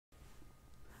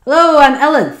Hello, I'm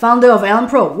Ellen, founder of Ellen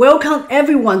Pro. Welcome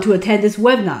everyone to attend this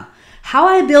webinar. How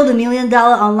I build a $1 million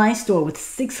online store with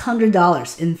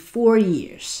 $600 in 4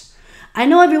 years. I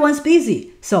know everyone's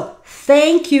busy, so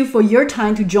thank you for your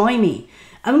time to join me.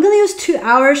 I'm going to use 2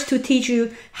 hours to teach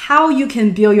you how you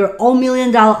can build your own $1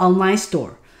 million online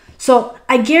store. So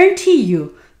I guarantee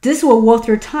you this will worth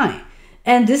your time,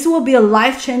 and this will be a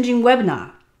life-changing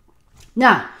webinar.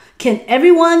 Now, can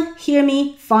everyone hear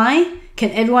me fine?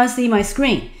 Can everyone see my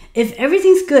screen? If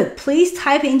everything's good, please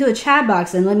type it into the chat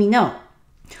box and let me know.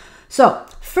 So,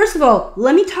 first of all,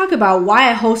 let me talk about why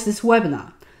I host this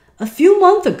webinar. A few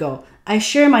months ago, I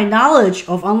shared my knowledge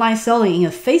of online selling in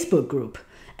a Facebook group,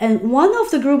 and one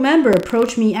of the group members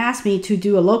approached me and asked me to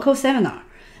do a local seminar.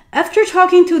 After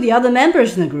talking to the other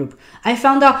members in the group, I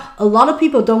found out a lot of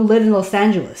people don't live in Los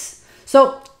Angeles.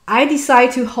 So, I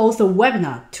decided to host a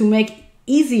webinar to make it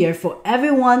easier for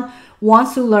everyone who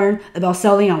wants to learn about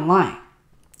selling online.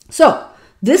 So,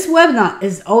 this webinar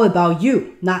is all about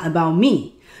you, not about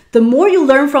me. The more you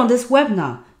learn from this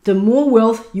webinar, the more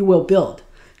wealth you will build.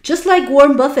 Just like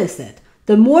Warren Buffett said,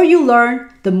 the more you learn,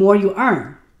 the more you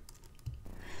earn.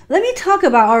 Let me talk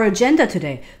about our agenda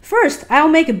today. First, I'll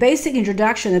make a basic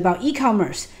introduction about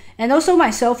e-commerce and also my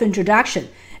self-introduction.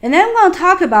 And then I'm going to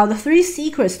talk about the 3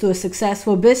 secrets to a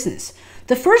successful business.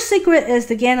 The first secret is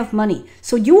the gain of money.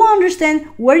 So you will understand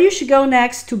where you should go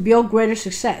next to build greater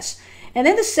success. And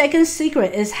then the second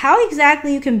secret is how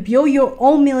exactly you can build your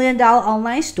own $1 million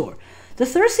online store. The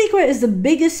third secret is the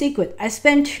biggest secret. I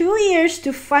spent 2 years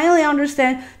to finally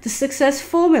understand the success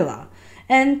formula.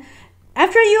 And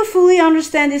after you fully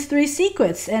understand these 3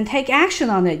 secrets and take action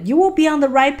on it, you will be on the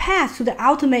right path to the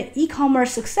ultimate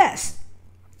e-commerce success.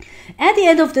 At the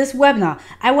end of this webinar,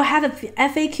 I will have a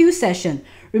FAQ session.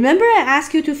 Remember, I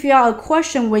asked you to fill out a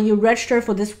question when you register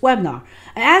for this webinar.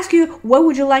 I asked you, what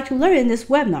would you like to learn in this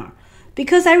webinar?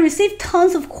 Because I received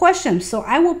tons of questions, so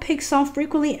I will pick some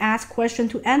frequently asked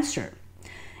questions to answer.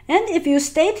 And if you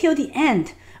stay till the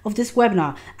end of this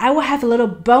webinar, I will have a little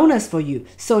bonus for you,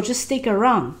 so just stick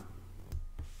around.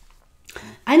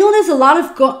 I know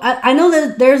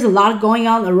that there's a lot going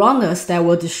on around us that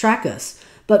will distract us,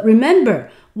 but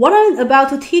remember, what I'm about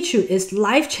to teach you is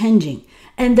life-changing,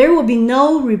 and there will be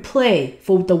no replay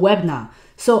for the webinar,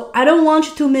 so I don't want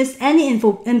you to miss any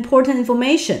important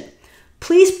information.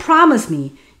 Please promise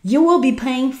me you will be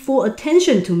paying full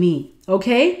attention to me,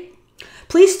 okay?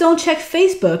 Please don't check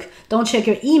Facebook, don't check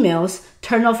your emails,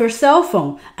 turn off your cell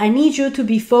phone. I need you to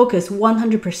be focused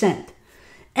 100%.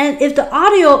 And if the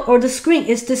audio or the screen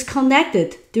is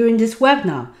disconnected during this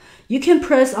webinar, you can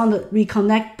press on the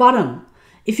reconnect button.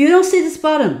 If you don't see this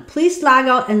button, please log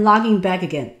out and log in back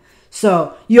again.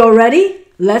 So, you all ready?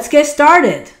 Let's get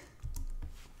started.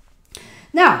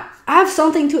 Now, I have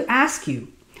something to ask you.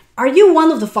 Are you one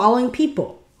of the following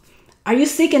people? Are you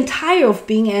sick and tired of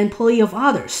being an employee of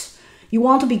others? You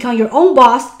want to become your own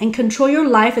boss and control your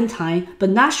life and time, but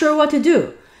not sure what to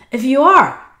do? If you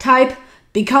are, type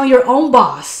 "become your own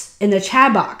boss" in the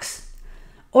chat box.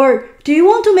 Or do you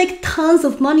want to make tons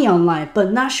of money online,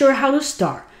 but not sure how to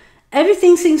start?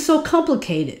 Everything seems so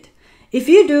complicated. If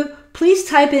you do, please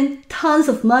type in "tons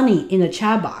of money" in the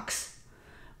chat box.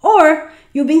 Or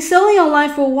you've been selling online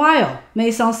for a while,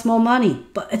 may sound small money,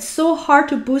 but it's so hard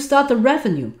to boost up the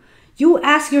revenue. You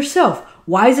ask yourself,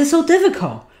 why is it so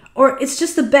difficult? Or it's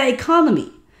just a bad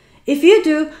economy. If you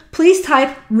do, please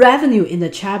type revenue in the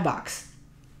chat box.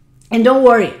 And don't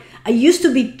worry, I used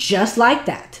to be just like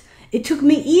that. It took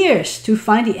me years to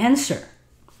find the answer.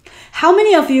 How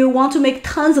many of you want to make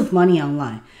tons of money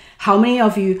online? How many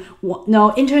of you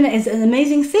know internet is an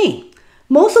amazing thing?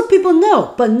 Most of people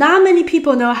know, but not many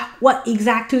people know what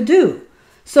exactly to do.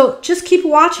 So just keep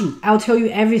watching, I'll tell you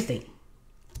everything.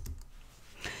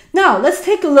 Now let's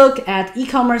take a look at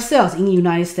e-commerce sales in the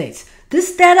United States.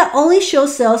 This data only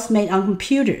shows sales made on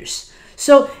computers.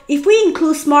 So if we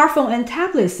include smartphone and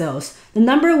tablet sales, the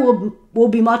number will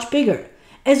be much bigger.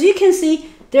 As you can see,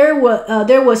 there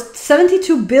was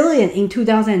 72 billion in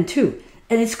 2002,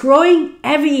 and it's growing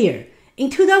every year. In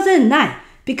 2009,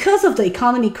 because of the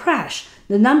economy crash,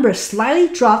 the number slightly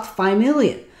dropped 5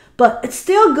 million, but it's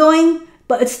still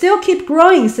keep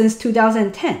growing since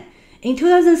 2010. In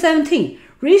 2017,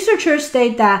 researchers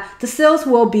state that the sales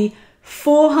will be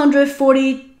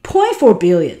 440.4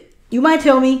 billion. You might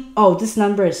tell me, oh, this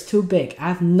number is too big. I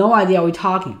have no idea what we're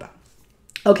talking about.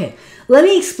 Okay, let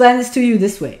me explain this to you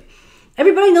this way.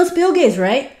 Everybody knows Bill Gates,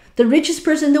 right? The richest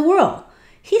person in the world.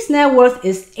 His net worth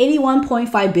is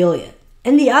 81.5 billion.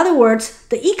 In other words,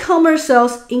 the e-commerce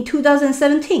sales in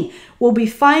 2017 will be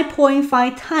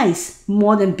 5.5 times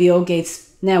more than Bill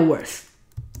Gates' net worth.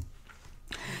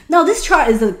 Now this chart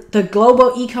is the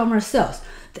global e-commerce sales.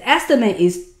 The estimate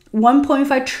is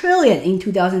 1.5 trillion in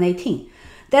 2018.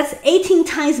 That's 18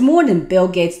 times more than Bill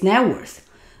Gates' net worth.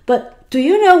 But do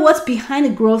you know what's behind the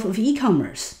growth of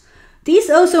e-commerce? This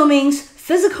also means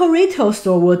physical retail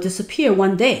store will disappear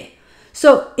one day.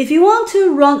 So if you want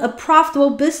to run a profitable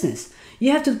business,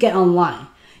 you have to get online.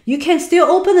 You can still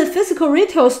open a physical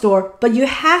retail store, but you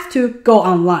have to go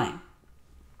online.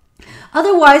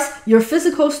 Otherwise, your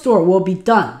physical store will be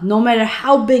done, no matter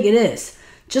how big it is.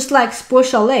 Just like Sport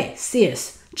Chalet,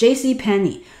 Sears,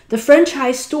 JCPenney, the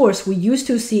franchise stores we used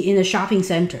to see in a shopping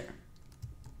center.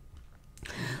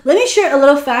 Let me share a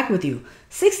little fact with you.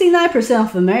 69%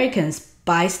 of Americans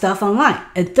buy stuff online,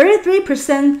 and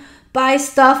 33% buy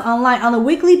stuff online on a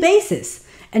weekly basis.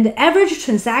 And the average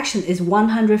transaction is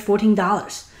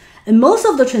 $114. And most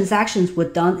of the transactions were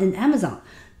done in Amazon.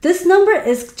 This number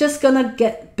is just gonna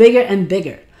get bigger and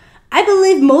bigger. I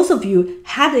believe most of you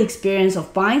had the experience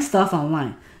of buying stuff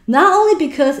online. Not only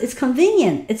because it's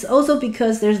convenient, it's also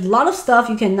because there's a lot of stuff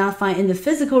you cannot find in the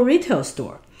physical retail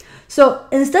store. So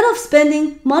instead of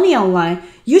spending money online,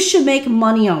 you should make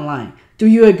money online. Do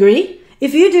you agree?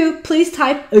 If you do, please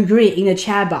type agree in the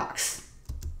chat box.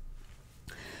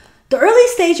 The early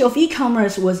stage of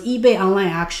e-commerce was eBay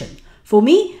online auction. For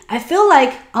me, I feel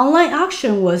like online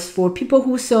auction was for people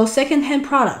who sell secondhand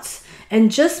products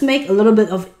and just make a little bit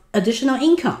of additional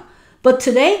income. But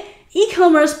today,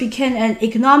 e-commerce became an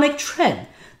economic trend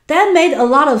that made a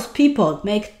lot of people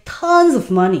make tons of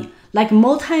money, like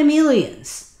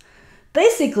multi-millions.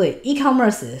 Basically,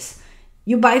 e-commerce is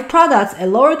you buy products at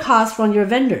lower cost from your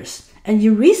vendors, and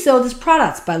you resell these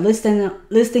products by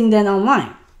listing them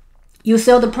online. You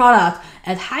sell the product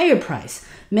at higher price,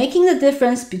 making the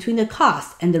difference between the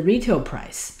cost and the retail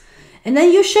price. And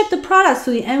then you ship the products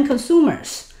to the end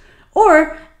consumers.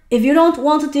 Or if you don't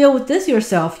want to deal with this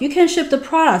yourself, you can ship the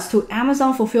products to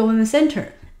Amazon Fulfillment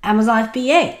Center, Amazon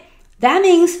FBA. That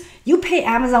means you pay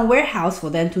Amazon warehouse for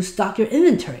them to stock your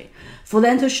inventory, for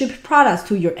them to ship products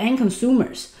to your end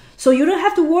consumers. So you don't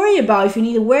have to worry about if you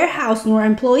need a warehouse nor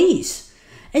employees.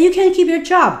 And you can keep your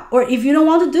job, or if you don't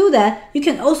want to do that, you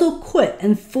can also quit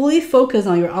and fully focus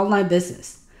on your online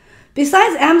business.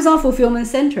 Besides Amazon Fulfillment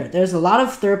Center, there's a lot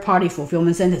of third-party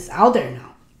fulfillment centers out there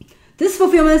now. These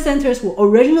fulfillment centers were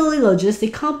originally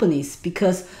logistic companies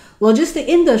because logistic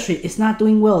industry is not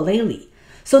doing well lately.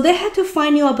 So they had to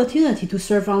find new opportunity to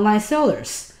serve online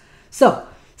sellers. So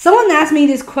someone asked me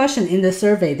this question in the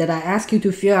survey that I asked you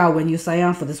to fill out when you sign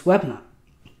up for this webinar.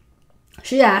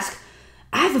 She asked,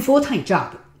 I have a full-time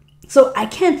job, so I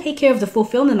can't take care of the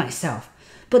fulfillment myself,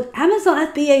 but Amazon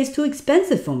FBA is too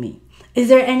expensive for me. Is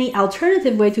there any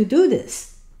alternative way to do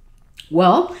this?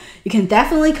 Well, you can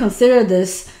definitely consider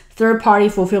this third-party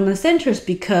fulfillment centers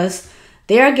because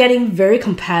they are getting very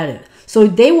competitive. So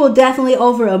they will definitely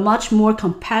offer a much more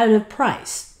competitive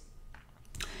price.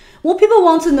 When people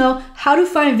want to know how to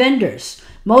find vendors,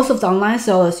 most of the online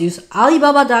sellers use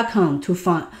Alibaba.com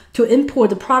to import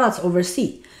the products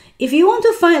overseas. If you want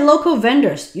to find local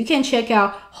vendors, you can check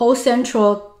out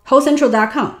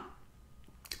wholecentral.com.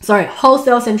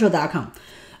 wholecentral.com.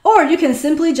 Or you can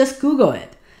simply just Google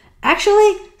it.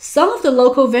 Actually, some of the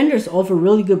local vendors offer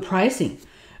really good pricing.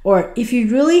 Or if you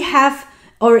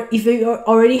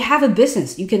already have a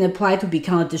business, you can apply to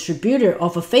become a distributor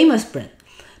of a famous brand.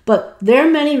 But there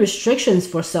are many restrictions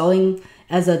for selling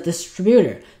as a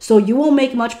distributor, so you won't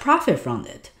make much profit from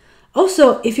it.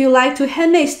 Also, if you like to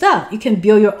handmade stuff, you can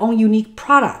build your own unique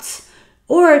products.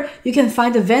 Or you can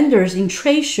find the vendors in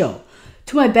trade show.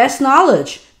 To my best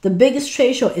knowledge, the biggest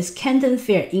trade show is Canton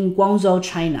Fair in Guangzhou,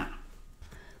 China.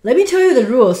 Let me tell you the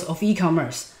rules of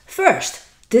e-commerce. First,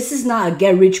 this is not a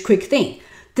get-rich-quick thing.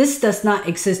 This does not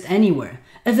exist anywhere.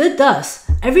 If it does,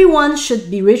 everyone should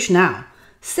be rich now.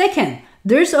 Second,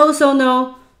 there's also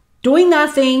no doing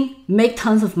nothing, make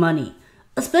tons of money.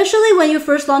 Especially when you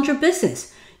first launch your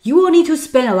business. You will need to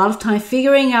spend a lot of time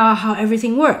figuring out how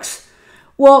everything works.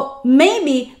 Well,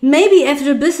 maybe after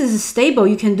the business is stable,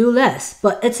 you can do less,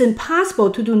 but it's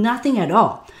impossible to do nothing at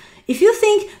all. If you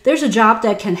think there's a job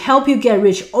that can help you get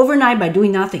rich overnight by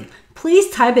doing nothing,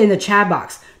 please type it in the chat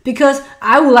box, because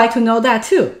I would like to know that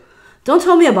too. Don't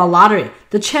tell me about lottery.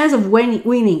 The chance of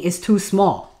winning is too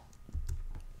small.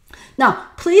 Now,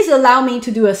 please allow me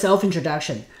to do a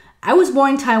self-introduction. I was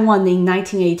born in Taiwan in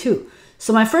 1982.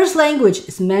 So my first language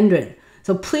is Mandarin,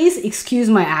 so please excuse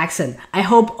my accent. I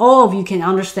hope all of you can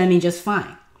understand me just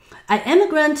fine. I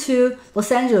immigrated to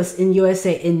Los Angeles in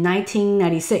USA in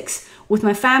 1996 with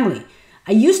my family.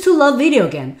 I used to love video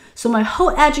games, so my whole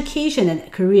education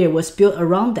and career was built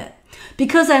around that.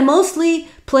 Because I mostly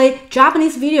played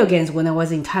Japanese video games when I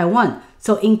was in Taiwan,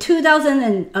 So in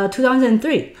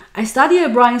 2003, I studied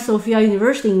abroad in Sophia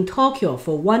University in Tokyo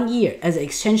for 1 year as an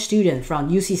exchange student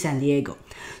from UC San Diego.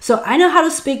 So I know how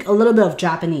to speak a little bit of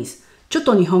Japanese. ちょっ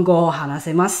と日本語を話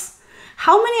せます。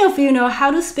How many of you know how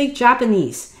to speak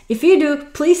Japanese? If you do,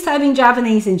 please type in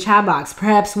Japanese in chat box.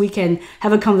 Perhaps we can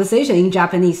have a conversation in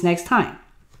Japanese next time.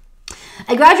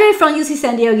 I graduated from UC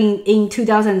San Diego in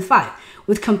 2005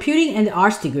 with computing and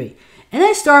arts degree. And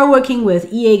I started working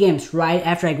with EA Games right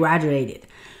after I graduated.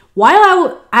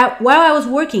 While I was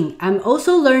working, I'm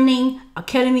also learning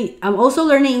Academy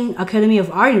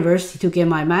of Art University to get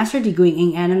my master's degree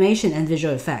in animation and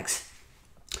visual effects.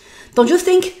 Don't you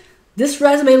think this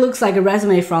resume looks like a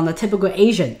resume from a typical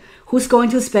Asian who's going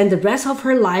to spend the rest of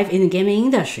her life in the gaming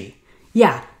industry?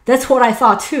 Yeah, that's what I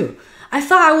thought too. I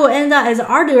thought I would end up as an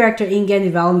art director in a game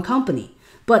development company,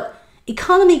 but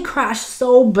economy crashed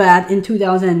so bad in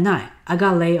 2009. I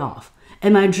got laid off,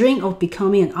 and my dream of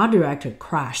becoming an art director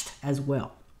crashed as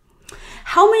well.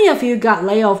 How many of you got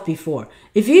laid off before?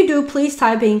 If you do, please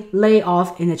type in lay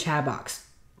off in the chat box.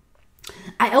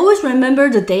 I always remember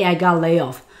the day I got laid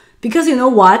off, because you know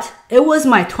what? It was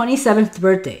my 27th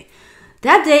birthday.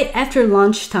 That day after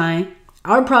lunchtime,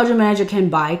 our project manager came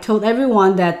by, told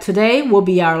everyone that today will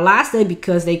be our last day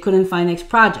because they couldn't find next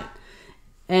project.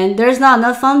 And there's not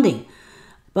enough funding.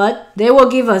 But they will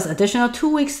give us additional 2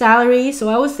 weeks salary, so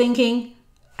I was thinking,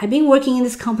 I've been working in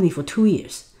this company for 2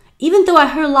 years. Even though I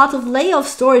heard lots of layoff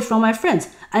stories from my friends,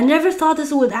 I never thought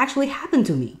this would actually happen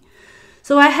to me.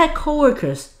 So I had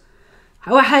coworkers.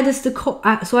 I had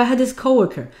this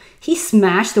coworker. He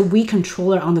smashed the Wii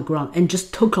controller on the ground and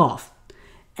just took off.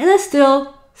 And I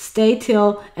still stayed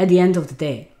till at the end of the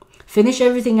day. Finished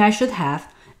everything I should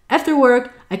have. After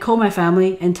work, I called my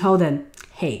family and told them,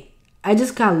 hey, I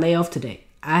just got laid off today.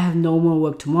 I have no more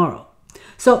work tomorrow.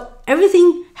 So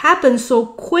everything happened so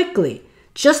quickly,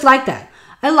 just like that.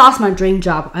 I lost my dream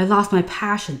job, I lost my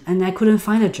passion, and I couldn't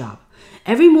find a job.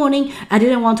 Every morning, I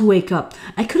didn't want to wake up.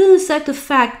 I couldn't accept the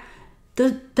fact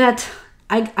that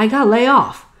I got laid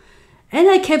off. And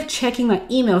I kept checking my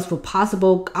emails for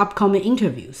possible upcoming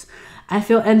interviews. I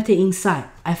feel empty inside.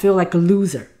 I feel like a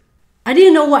loser. I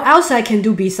didn't know what else I can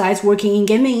do besides working in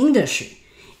gaming industry.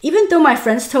 Even though my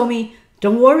friends told me,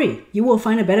 don't worry, you will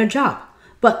find a better job.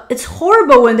 But it's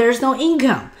horrible when there's no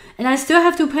income, and I still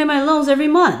have to pay my loans every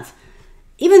month.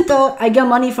 Even though I get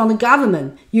money from the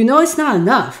government, you know it's not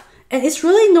enough. And it's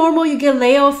really normal you get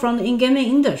laid off from the in-gaming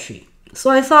industry. So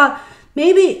I thought,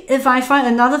 maybe if I find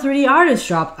another 3D artist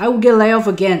job, I will get laid off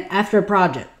again after a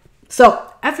project. So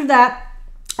after that,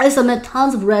 I submitted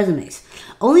tons of resumes.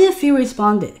 Only a few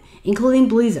responded, including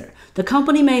Blizzard. The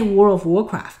company made World of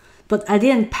Warcraft. But I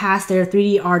didn't pass their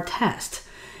 3D art test.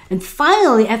 And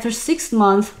finally, after 6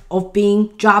 months of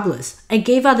being jobless, I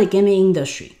gave up the gaming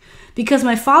industry because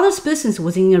my father's business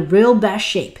was in a real bad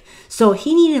shape, so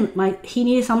he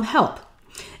needed some help.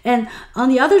 And on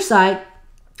the other side,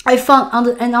 I found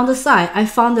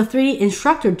a 3D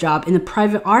instructor job in a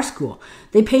private art school.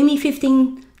 They paid me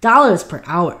 $15 per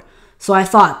hour. So I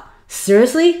thought,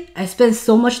 seriously? I spent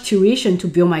so much tuition to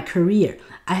build my career.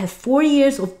 I had 4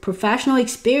 years of professional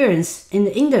experience in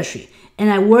the industry, and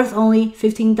I worth only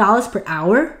 $15 per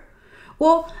hour?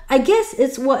 Well, I guess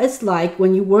it's what it's like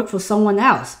when you work for someone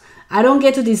else. I don't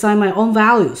get to decide my own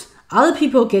values. Other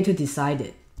people get to decide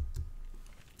it.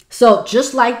 So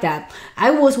just like that,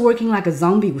 I was working like a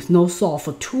zombie with no soul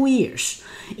for 2 years.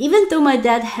 Even though my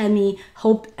dad had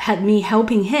me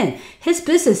helping him, his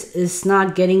business is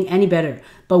not getting any better,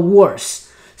 but worse.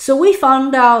 So we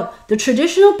found out the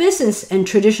traditional business and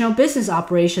traditional business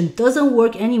operation doesn't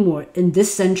work anymore in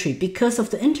this century because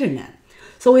of the internet.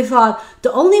 So we thought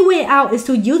the only way out is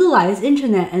to utilize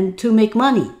internet and to make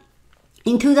money.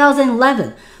 In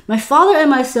 2011, my father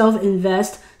and myself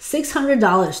invest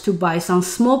 $600 to buy some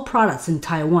small products in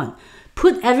Taiwan,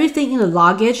 put everything in the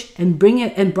luggage and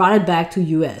brought it back to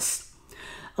US.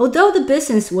 Although the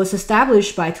business was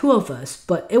established by 2 of us,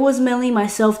 but it was mainly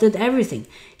myself did everything.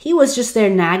 He was just there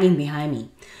nagging behind me.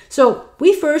 So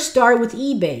we first started with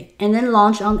eBay and then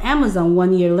launched on Amazon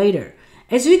 1 year later.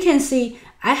 As you can see,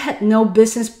 I had no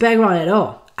business background at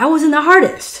all. I wasn't an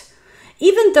artist.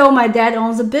 Even though my dad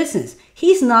owns a business,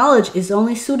 his knowledge is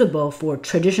only suitable for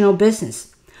traditional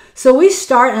business. So we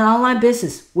started an online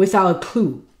business without a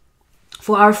clue.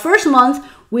 For our first month,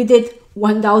 we did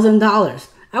 $1,000.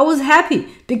 I was happy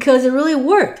because it really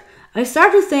worked. I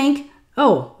started to think,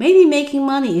 oh, maybe making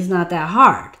money is not that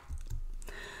hard.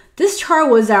 This chart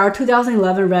was our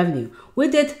 2011 revenue. We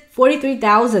did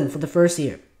 $43,000 for the first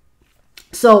year.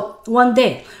 So one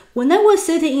day, when I was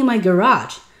sitting in my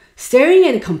garage, staring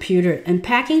at the computer and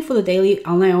packing for the daily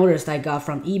online orders that I got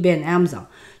from eBay and Amazon,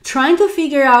 trying to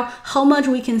figure out how much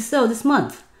we can sell this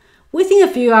month. Within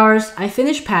a few hours, I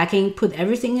finished packing, put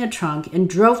everything in a trunk, and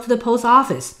drove to the post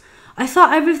office. I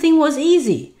thought everything was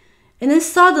easy. And then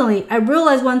suddenly, I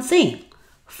realized one thing.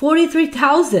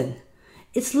 $43,000.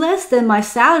 It's less than my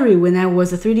salary when I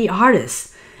was a 3D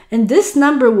artist. And this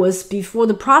number was before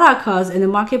the product cost and the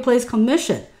marketplace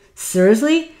commission.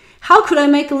 Seriously? How could I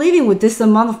make a living with this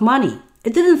amount of money?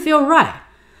 It didn't feel right.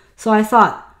 So I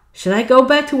thought, should I go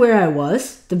back to where I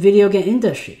was, the video game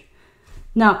industry?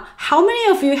 Now, how many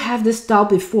of you have this doubt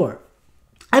before?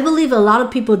 I believe a lot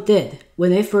of people did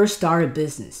when they first started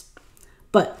business.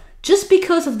 But just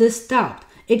because of this doubt,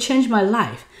 it changed my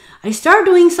life. I started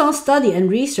doing some study and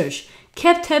research,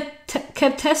 kept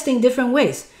testing different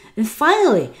ways, and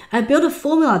finally, I built a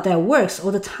formula that works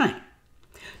all the time.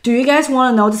 Do you guys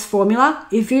want to know this formula?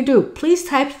 If you do, please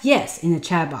type yes in the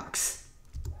chat box.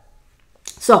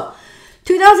 So,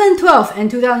 2012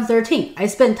 and 2013, I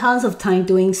spent tons of time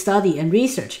doing study and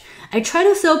research. I tried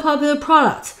to sell popular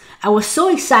products. I was so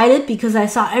excited because I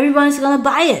thought everyone's gonna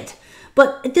buy it.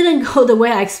 But it didn't go the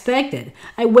way I expected.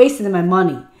 I wasted my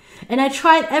money. And I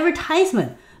tried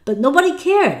advertisement, but nobody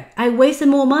cared. I wasted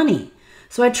more money.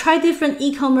 So I tried different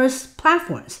e-commerce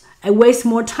platforms. I wasted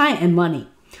more time and money.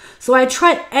 So I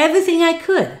tried everything I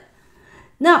could.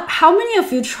 Now, how many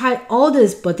of you tried all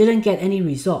this but didn't get any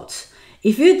results?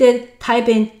 If you did, type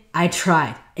in "I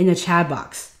tried" in the chat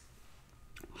box.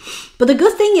 But the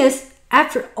good thing is,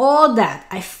 after all that,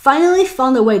 I finally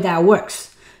found a way that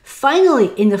works.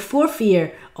 Finally, in the 4th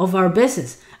year of our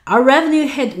business, our revenue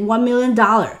hit $1 million,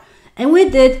 and we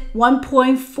did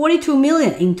 $1.42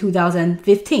 million in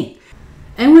 2015.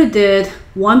 And we did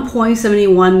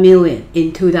 $1.71 million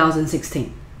in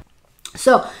 2016.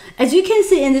 So, as you can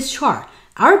see in this chart,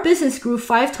 our business grew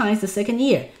 5 times the 2nd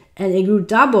year, and it grew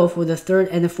double for the 3rd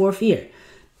and the 4th year.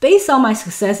 Based on my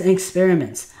success and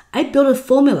experiments, I built a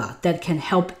formula that can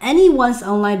help anyone's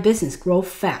online business grow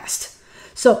fast.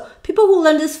 So, people who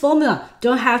learn this formula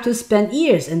don't have to spend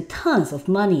years and tons of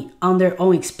money on their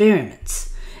own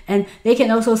experiments. And they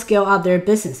can also scale up their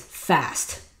business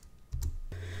fast.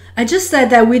 I just said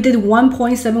that we did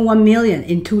 $1.71 million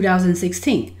in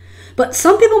 2016. But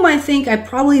some people might think I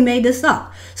probably made this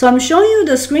up. So I'm showing you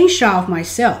the screenshot of my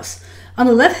sales. On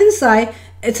the left-hand side,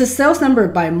 it's a sales number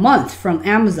by month from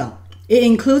Amazon. It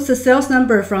includes the sales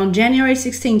number from January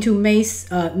 16 to May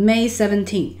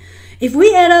 17. If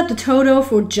we add up the total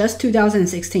for just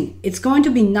 2016, it's going to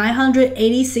be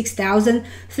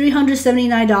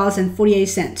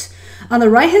 $986,379.48. On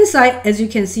the right-hand side, as you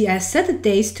can see, I set the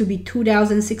dates to be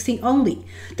 2016 only.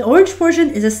 The orange portion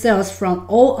is the sales from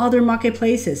all other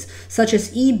marketplaces, such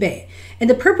as eBay, and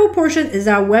the purple portion is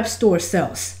our web store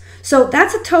sales. So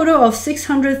that's a total of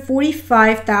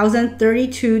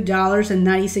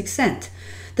 $645,032.96.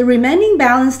 The remaining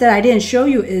balance that I didn't show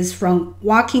you is from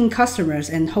walk-in customers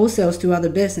and wholesales to other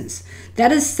business.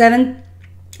 That is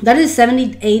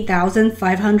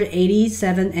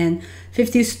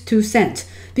 $78,587.52.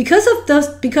 Because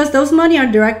those money are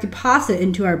direct deposit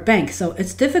into our bank, so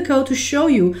it's difficult to show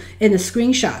you in the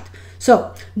screenshot.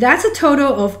 So that's a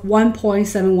total of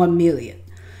 $1.71 million.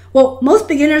 Well, most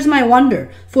beginners might wonder,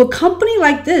 for a company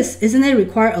like this, isn't it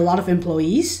require a lot of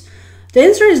employees? The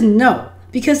answer is no,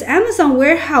 because Amazon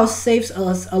warehouse saves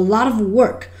us a lot of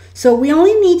work. So we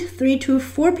only need 3 to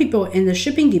 4 people in the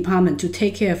shipping department to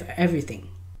take care of everything.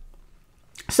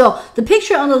 So the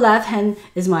picture on the left hand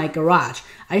is my garage.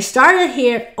 I started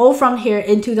here, all from here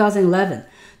in 2011.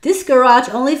 This garage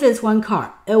only fits 1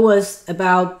 car. It was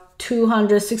about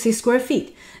 260 square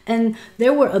feet, and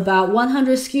there were about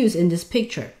 100 SKUs in this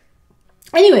picture.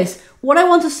 Anyways, what I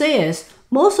want to say is,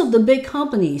 most of the big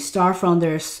companies start from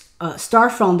their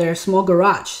small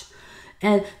garage.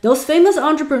 And those famous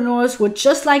entrepreneurs were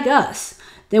just like us.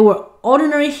 They were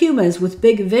ordinary humans with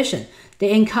big vision.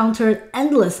 They encountered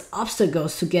endless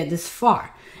obstacles to get this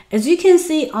far. As you can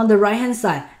see on the right-hand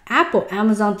side, Apple,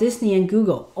 Amazon, Disney, and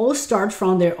Google all start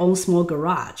from their own small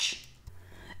garage.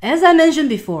 As I mentioned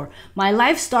before, my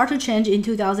life started to change in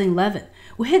 2011.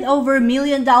 We hit over $1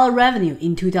 million revenue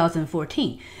in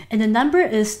 2014, and the number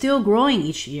is still growing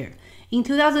each year. In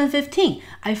 2015,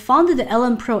 I founded the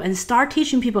Ellen Pro and started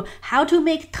teaching people how to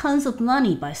make tons of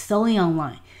money by selling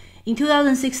online. In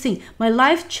 2016, my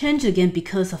life changed again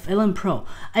because of Ellen Pro.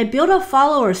 I built up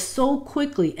followers so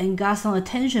quickly and got some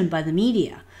attention by the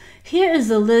media. Here is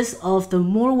a list of the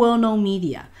more well-known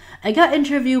media. I got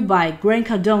interviewed by Grant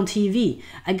Cardone TV.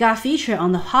 I got featured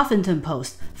on the Huffington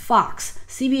Post, Fox,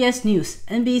 CBS News,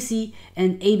 NBC,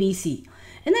 and ABC.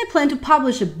 And I plan to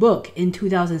publish a book in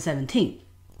 2017.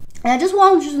 And I just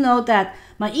want you to know that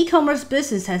My e-commerce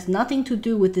business has nothing to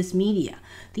do with this media.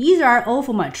 These are all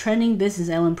for my trending business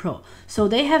Ellen Pro, so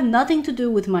they have nothing to do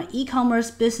with my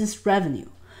e-commerce business revenue.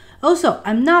 Also,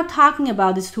 I'm not talking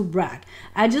about this to brag.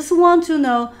 I just want you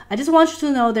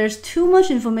to know there's too much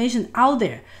information out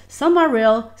there. Some are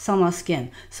real, some are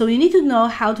scam. So you need to know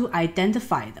how to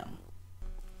identify them.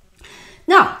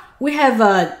 Now, we have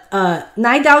a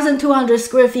 9,200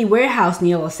 square feet warehouse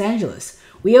near Los Angeles.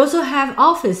 We also have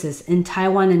offices in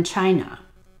Taiwan and China.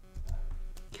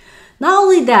 Not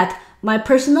only that, my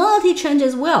personality changed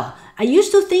as well. I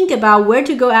used to think about where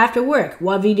to go after work,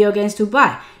 what video games to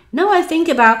buy. Now I think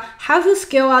about how to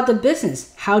scale out the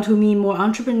business, how to meet more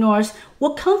entrepreneurs,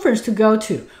 what conference to go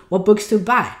to, what books to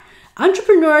buy.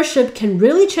 Entrepreneurship can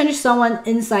really change someone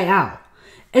inside out.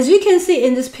 As you can see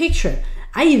in this picture,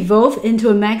 I evolved into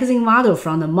a magazine model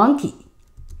from the monkey.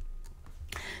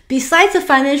 Besides the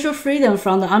financial freedom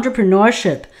from the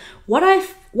entrepreneurship, what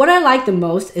I like the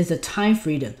most is the time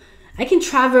freedom. I can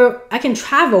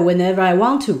travel whenever I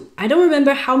want to. I don't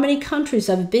remember how many countries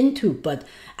I've been to, but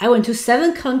I went to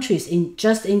 7 countries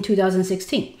just in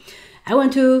 2016. I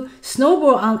went to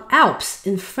snowboard on Alps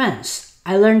in France.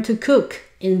 I learned to cook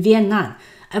in Vietnam.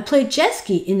 I played jet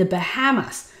ski in the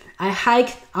Bahamas. I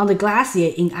hiked on the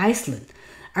glacier in Iceland.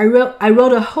 I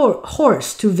rode a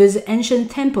horse to visit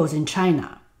ancient temples in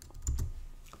China.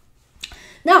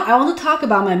 Now I want to talk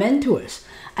about my mentors.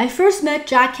 I first met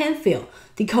Jack Canfield,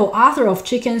 the co-author of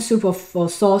Chicken Soup for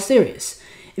Soul series.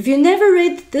 If you never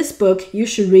read this book, you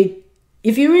should read.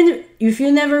 If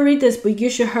you never read this book, you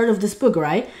should heard of this book,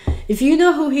 right? If you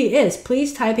know who he is,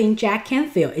 please type in Jack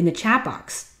Canfield in the chat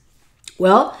box.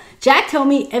 Well, Jack told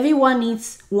me everyone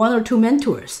needs 1 or 2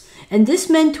 mentors, and this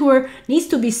mentor needs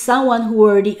to be someone who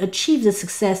already achieved the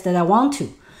success that I want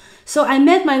to. So I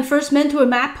met my first mentor,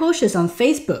 Matt Pocious, on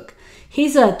Facebook.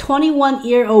 He's a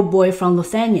 21-year-old boy from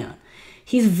Lithuania.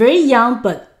 He's very young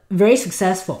but very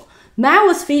successful. Matt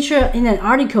was featured in an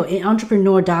article in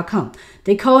Entrepreneur.com.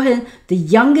 They call him the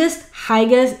youngest,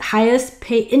 highest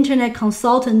paid internet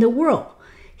consultant in the world.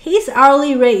 His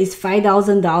hourly rate is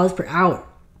 $5,000 per hour.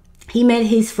 He made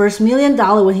his first $1 million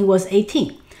when he was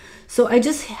 18. So I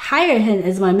just hired him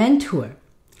as my mentor.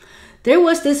 There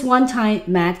was this one time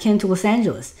Matt came to Los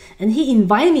Angeles and he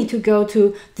invited me to go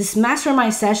to this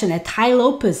mastermind session at Tai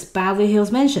Lopez Beverly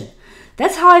Hills Mansion.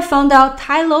 That's how I found out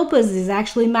Tai Lopez is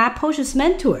actually Matt Pocious'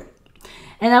 mentor.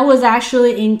 And I was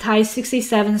actually in Tai's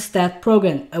 67-step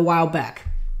program a while back.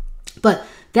 But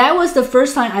that was the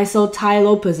first time I saw Tai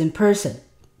Lopez in person.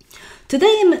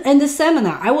 Today in this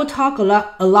seminar, I will talk a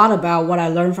lot about what I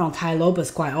learned from Tai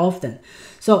Lopez quite often.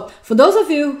 So for those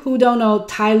of you who don't know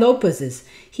Tai Lopez,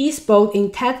 he spoke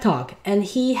in TED Talk and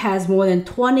he has more than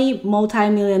 20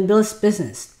 multi-million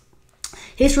business.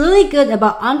 He's really good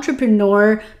about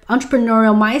entrepreneurial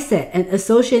mindset and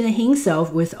associating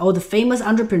himself with all the famous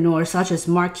entrepreneurs such as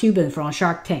Mark Cuban from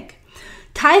Shark Tank.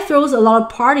 Tai throws a lot of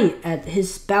party at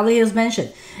his Beverly Hills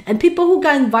mansion, and people who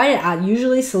got invited are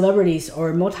usually celebrities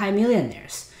or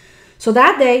multimillionaires. So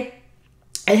that day,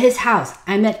 at his house,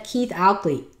 I met Keith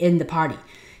Oakley in the party.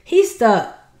 He's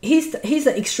the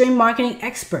extreme marketing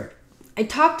expert. I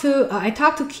talked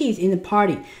to Keith in the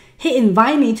party. He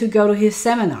invited me to go to his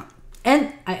seminar,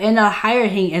 and I ended up hiring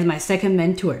him as my second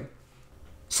mentor.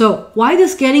 So why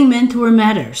does getting mentor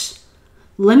matters?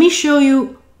 Let me show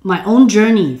you my own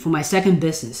journey for my second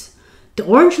business. The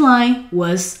orange line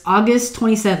was August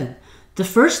 27th, the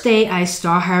first day I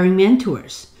started hiring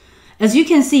mentors. As you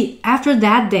can see, after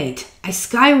that date, I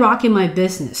skyrocketed my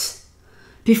business.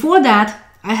 Before that,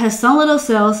 I had some little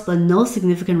sales but no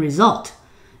significant result.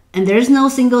 And there's no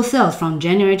single sales from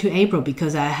January to April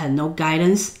because I had no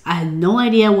guidance. I had no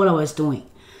idea what I was doing.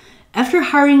 After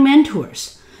hiring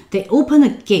mentors, they opened a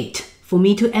gate for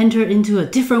me to enter into a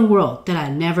different world that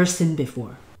I'd never seen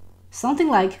before. Something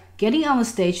like getting on the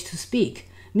stage to speak,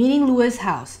 meeting Louis'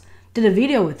 house, did a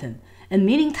video with him, and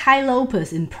meeting Tai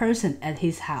Lopez in person at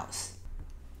his house.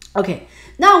 Okay,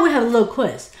 now we have a little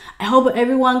quiz. I hope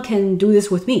everyone can do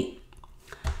this with me.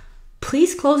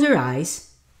 Please close your eyes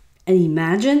and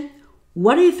imagine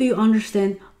what if you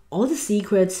understand all the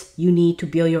secrets you need to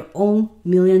build your own $1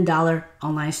 million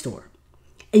online store.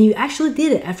 And you actually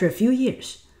did it after a few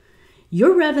years.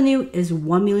 Your revenue is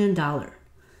 $1 million.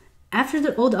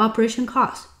 After all the operation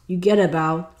costs, you get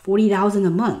about $40,000 a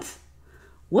month.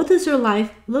 What does your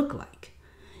life look like?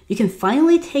 You can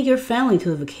finally take your family to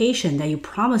the vacation that you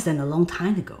promised them a long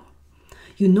time ago.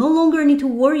 You no longer need to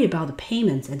worry about the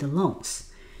payments and the loans.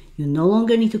 You no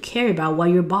longer need to care about what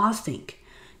your boss thinks.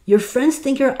 Your friends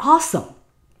think you're awesome.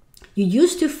 You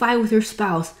used to fight with your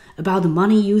spouse about the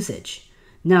money usage.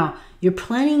 Now, you're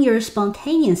planning your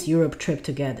spontaneous Europe trip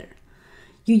together.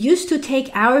 You used to take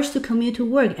hours to commute to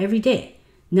work every day.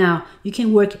 Now you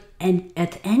can work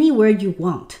at anywhere you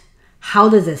want. How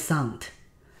does it sound?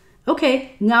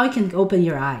 Okay, now you can open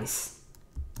your eyes.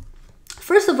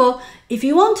 First of all, if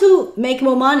you want to make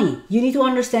more money, you need to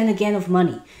understand the game of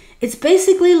money. It's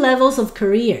basically levels of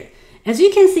career. As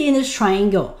you can see in this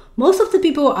triangle, most of the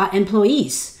people are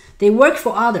employees. They work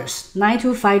for others,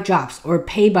 9-to-5 jobs or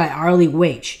paid by hourly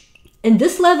wage. In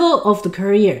this level of the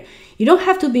career, you don't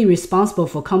have to be responsible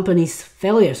for company's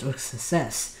failures or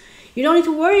success. You don't need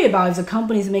to worry about if the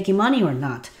company is making money or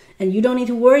not, and you don't need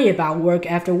to worry about work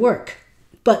after work.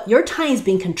 But your time is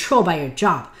being controlled by your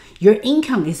job. Your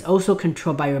income is also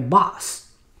controlled by your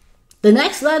boss. The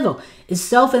next level is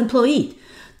self-employed,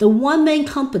 the one-man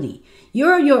company.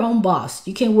 You're your own boss.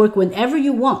 You can work whenever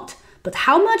you want, but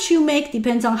how much you make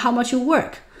depends on how much you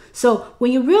work. So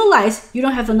when you realize you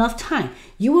don't have enough time,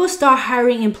 you will start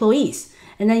hiring employees,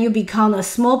 and then you become a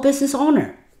small business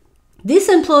owner. These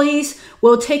employees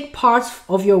will take parts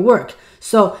of your work,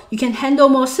 so you can handle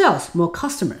more sales, more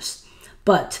customers.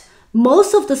 But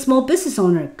most of the small business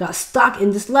owners got stuck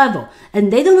in this level,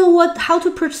 and they don't know how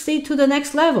to proceed to the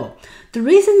next level. The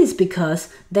reason is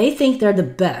because they think they're the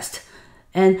best,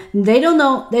 and they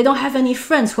don't have any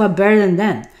friends who are better than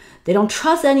them. They don't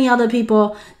trust any other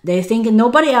people. They think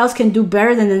nobody else can do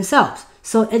better than themselves.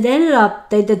 So it ended up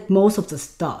they did most of the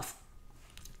stuff.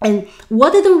 And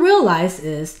what they don't realize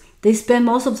is they spend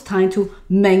most of the time to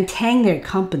maintain their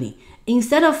company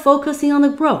instead of focusing on the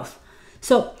growth.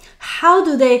 So how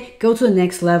do they go to the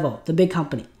next level, the big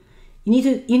company?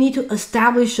 You need to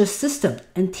establish a system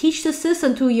and teach the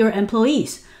system to your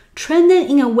employees. Train them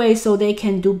in a way so they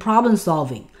can do problem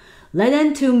solving. Let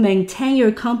them to maintain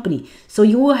your company so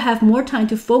you will have more time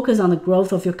to focus on the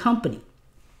growth of your company.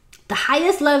 The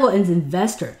highest level is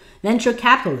investor, venture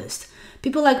capitalist.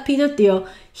 People like Peter Thiel,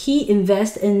 he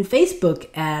invests in Facebook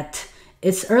at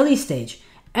its early stage.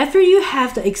 After you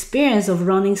have the experience of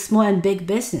running small and big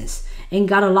business and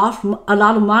got a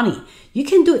lot of money, you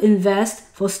can invest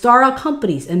for startup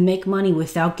companies and make money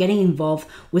without getting involved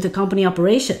with the company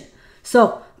operation.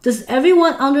 So does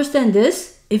everyone understand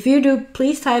this? If you do,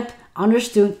 please type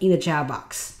understood in the chat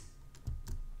box.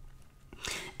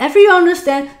 After you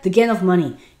understand the game of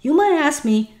money, you might ask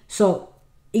me, so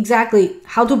exactly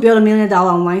how to build $1 million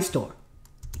online store?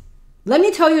 Let me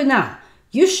tell you now,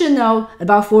 you should know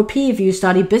about 4P if you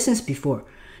studied business before.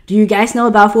 Do you guys know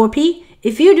about 4P?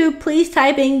 If you do, please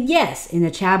type in yes in the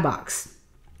chat box.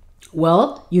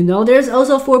 Well, you know there's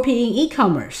also 4P in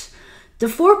e-commerce. The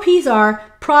 4Ps are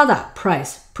product,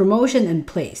 price, promotion, and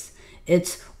place.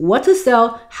 It's what to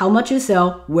sell, how much you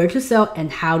sell, where to sell,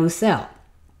 and how to sell.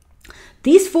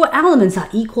 These 4 elements are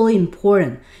equally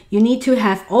important. You need to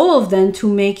have all of them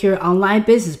to make your online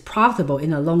business profitable in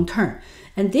the long term.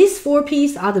 And these 4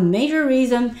 Ps are the major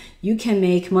reason you can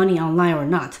make money online or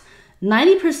not.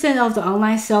 90% of the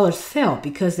online sellers fail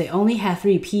because they only have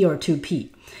 3P or 2P.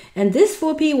 And this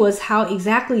 4P was how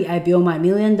exactly I built my $1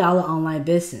 million online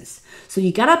business. So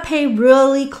you gotta pay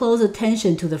really close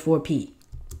attention to the 4P.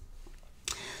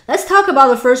 Let's talk about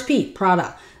the first P,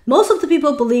 product. Most of the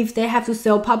people believe they have to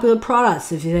sell popular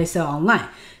products if they sell online,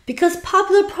 because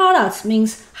popular products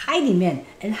means high demand,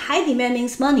 and high demand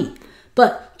means money.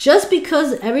 But just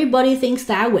because everybody thinks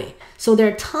that way, so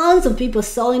there are tons of people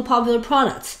selling popular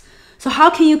products. So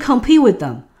how can you compete with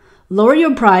them? Lower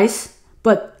your price,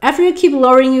 but after you keep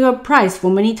lowering your price for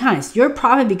many times, your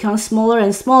profit becomes smaller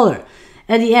and smaller.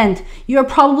 At the end, you are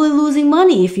probably losing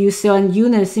money if you sell a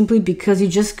unit simply because you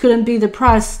just couldn't beat the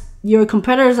price your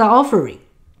competitors are offering.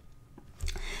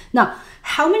 Now,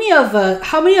 how many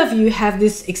of you have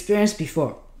this experience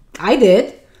before? I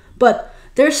did, but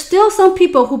there's still some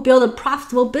people who build a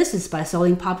profitable business by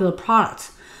selling popular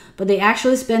products, but they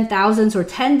actually spend thousands or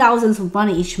 10,000s of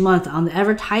money each month on the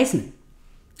advertisement.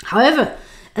 However,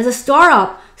 as a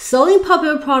startup, selling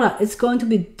popular product is going to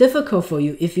be difficult for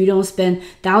you if you don't spend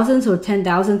thousands or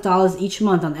 $10,000 each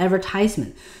month on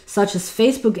advertisement, such as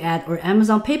Facebook ad or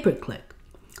Amazon pay-per-click.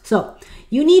 So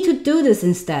you need to do this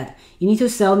instead. You need to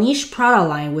sell niche product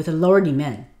line with a lower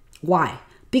demand. Why?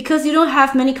 Because you don't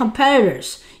have many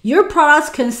competitors. Your products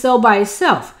can sell by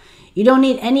itself. You don't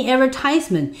need any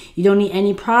advertisement. You don't need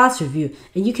any products review,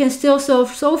 and you can still sell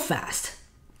so fast.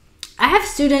 I have a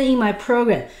student in my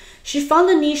program. She found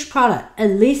a niche product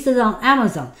and listed it on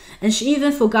Amazon, and she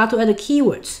even forgot to add the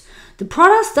keywords. The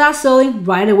product starts selling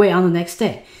right away on the next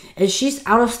day, and she's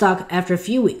out of stock after a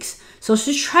few weeks. So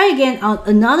she tried again on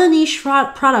another niche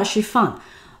product she found,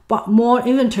 bought more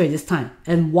inventory this time,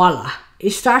 and voila,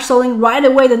 it starts selling right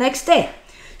away the next day.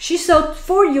 She sold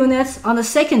 4 units on the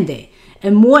second day,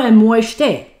 and more each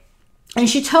day. And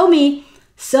she told me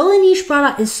Selling niche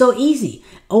product is so easy.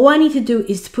 All I need to do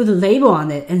is to put a label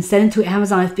on it and send it to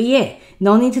Amazon FBA.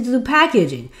 No need to do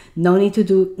packaging. No need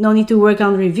to work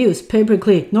on the reviews,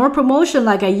 pay-per-click, nor promotion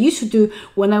like I used to do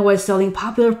when I was selling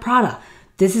popular product.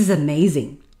 This is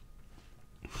amazing.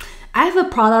 I have a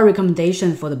product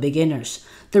recommendation for the beginners.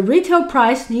 The retail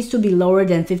price needs to be lower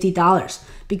than $50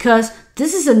 because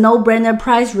this is a no-brainer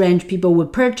price range people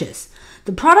would purchase.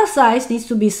 The product size needs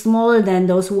to be smaller than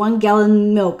those 1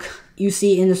 gallon milk you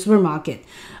see in the supermarket.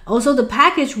 Also, the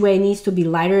package weight needs to be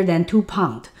lighter than 2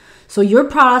 pounds. So your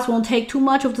products won't take too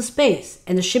much of the space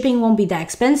and the shipping won't be that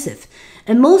expensive.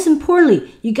 And most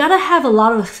importantly, you gotta have a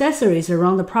lot of accessories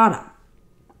around the product.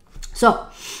 So,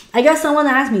 I guess someone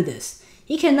asked me this.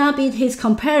 He cannot beat his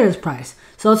competitor's price,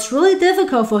 so it's really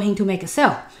difficult for him to make a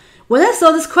sale. When I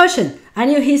saw this question, I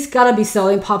knew he's gotta be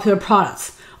selling popular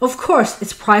products. Of course,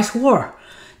 it's price war.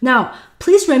 Now,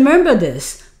 please remember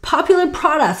this. Popular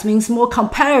products means more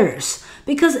competitors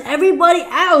because everybody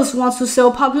else wants to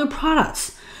sell popular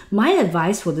products. My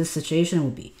advice for this situation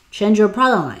would be change your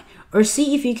product line or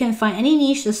see if you can find any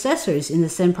niche accessories in the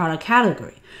same product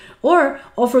category or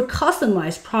offer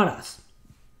customized products.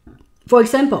 For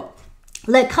example,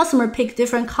 let customer pick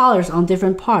different colors on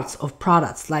different parts of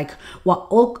products like what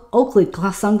Oakley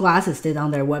sunglasses did on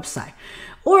their website.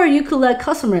 Or you could let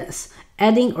customers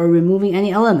adding or removing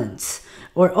any elements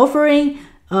or offering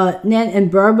Nan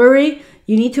and Burberry.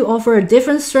 You need to offer a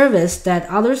different service that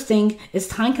others think is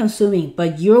time consuming,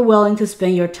 but you're willing to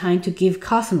spend your time to give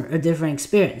customer a different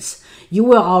experience. You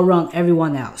will outrun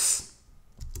everyone else.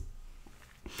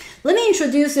 Let me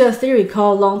introduce you a theory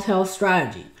called long tail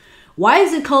strategy. Why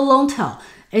is it called long tail?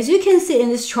 As you can see in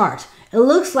this chart, it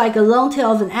looks like a long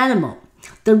tail of an animal.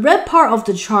 The red part of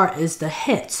the chart is the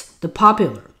hits, the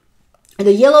popular. And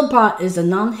the yellow part is the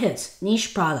non-hits,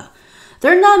 niche product.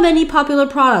 There are not many popular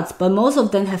products, but most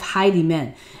of them have high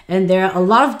demand. And there are a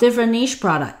lot of different niche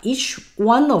products. Each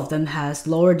one of them has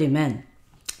lower demand.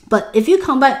 But if you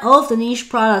combine all of the niche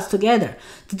products together,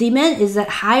 the demand is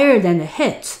higher than the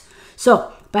hits.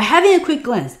 So by having a quick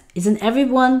glance, isn't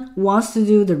everyone wants to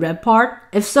do the red part?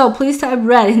 If so, please type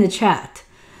red in the chat.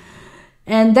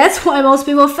 And that's why most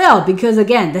people fail because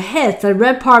again, the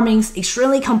red part means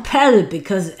extremely competitive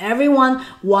because everyone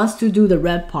wants to do the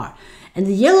red part. And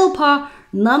the yellow part,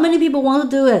 not many people want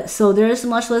to do it, so there is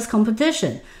much less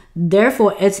competition.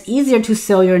 Therefore, it's easier to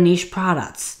sell your niche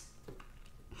products.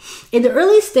 In the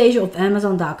early stage of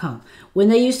Amazon.com, when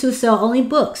they used to sell only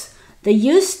books, they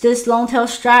used this long tail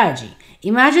strategy.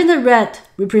 Imagine the red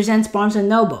represents Barnes &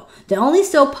 Noble. They only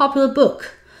sell popular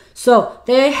book. So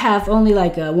they have only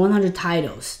like 100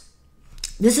 titles.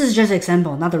 This is just an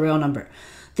example, not the real number.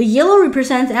 The yellow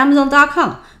represents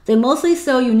Amazon.com. They mostly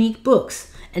sell unique books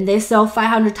and they sell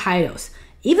 500 titles.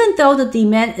 Even though the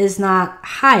demand is not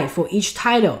high for each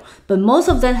title, but most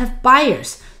of them have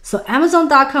buyers. So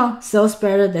Amazon.com sells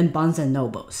better than Barnes &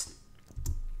 Nobles.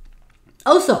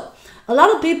 Also, a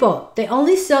lot of people, they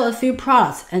only sell a few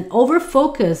products and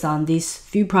over-focus on these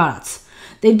few products.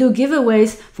 They do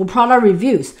giveaways for product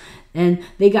reviews, and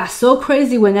they got so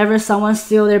crazy whenever someone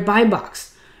steals their buy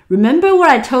box. Remember what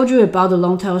I told you about the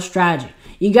long tail strategy.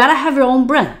 You gotta have your own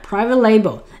brand, private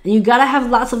label, and you gotta have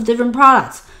lots of different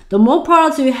products. The more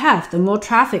products you have, the more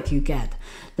traffic you get.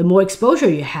 The more exposure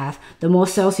you have, the more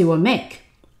sales you will make.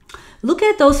 Look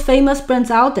at those famous brands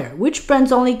out there. Which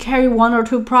brands only carry 1 or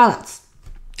 2 products?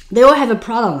 They all have a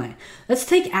product line. Let's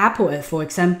take Apple for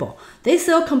example. They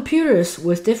sell computers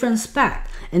with different specs,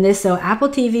 and they sell Apple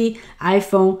TV,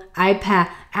 iPhone, iPad,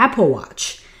 Apple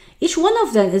Watch. Each one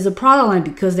of them is a product line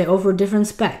because they offer different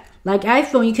specs. Like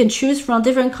iPhone, you can choose from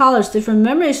different colors, different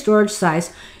memory storage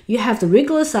size. You have the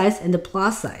regular size and the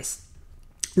plus size.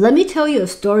 Let me tell you a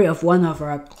story of one of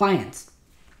our clients.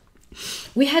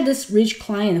 We had this rich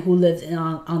client who lived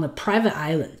on a private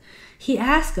island. He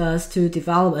asked us to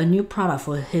develop a new product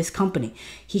for his company.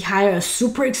 He hired a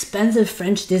super expensive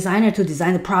French designer to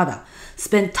design the product,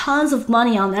 spent tons of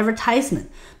money on advertisement,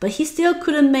 but he still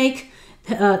couldn't make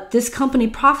this company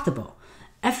profitable.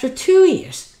 After 2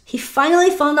 years, he finally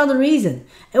found out the reason.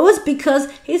 It was because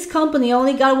his company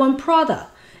only got 1 product,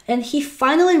 and he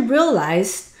finally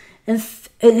realized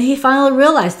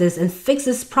this and fixed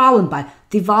this problem by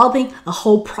developing a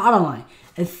whole product line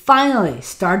and finally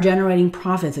start generating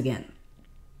profits again.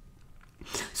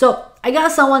 So I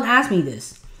got someone ask me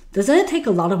this. Doesn't it take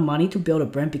a lot of money to build a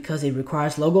brand because it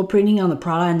requires logo printing on the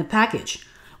product and the package?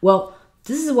 Well,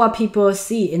 this is what people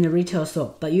see in the retail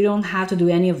store, but you don't have to do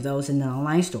any of those in the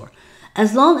online store.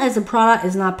 As long as the product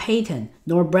is not patented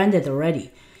nor branded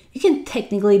already, you can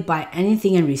technically buy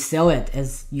anything and resell it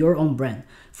as your own brand.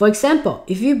 For example,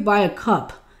 if you buy a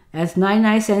cup at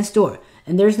 99-cent store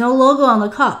and there's no logo on the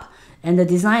cup, and the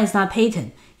design is not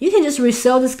patent, you can just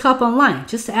resell this cup online.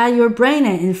 Just add your brand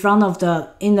name in front of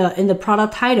in the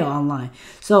product title online.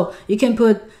 So you can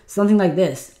put something like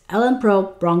this, Ellen Pro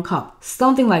Brown Cup,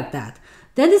 something like that.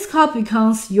 Then this cup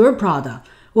becomes your product.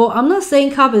 Well, I'm not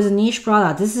saying cup is a niche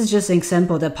product. This is just an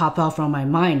example that popped out from my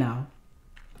mind now.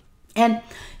 And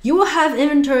you will have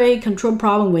inventory control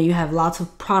problem when you have lots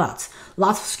of products,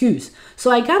 lots of SKUs.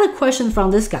 So I got a question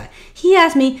from this guy. He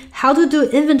asked me how to do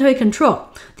inventory control.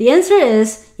 The answer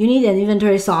is you need an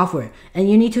inventory software, and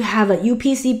you need to have a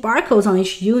UPC barcodes on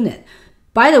each unit.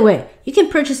 By the way, you can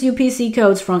purchase UPC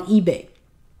codes from eBay.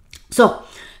 So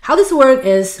how this works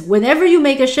is whenever you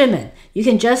make a shipment, you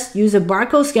can just use a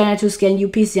barcode scanner to scan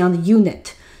UPC on the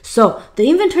unit. So the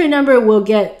inventory number will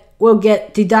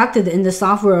get deducted in the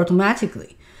software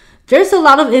automatically. There's a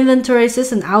lot of inventory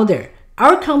system out there.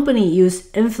 Our company uses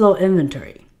Inflow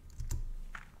Inventory.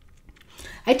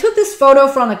 I took this photo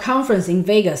from a conference in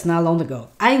Vegas not long ago.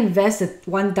 I invested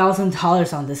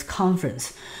 $1,000 on this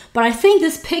conference, but I think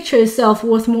this picture itself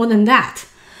worth more than that.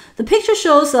 The picture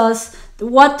shows us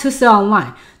what to sell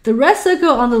online. The red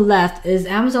circle on the left is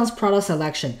Amazon's product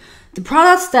selection, the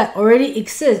products that already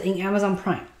exist in Amazon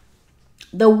Prime.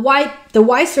 The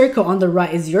white circle on the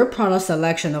right is your product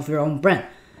selection of your own brand.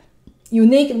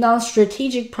 Unique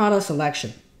non-strategic product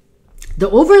selection. The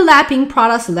overlapping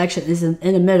product selection is in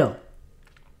the middle.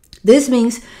 This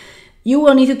means you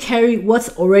will need to carry what's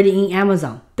already in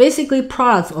Amazon, basically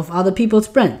products of other people's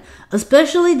brand,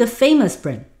 especially the famous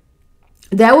brand.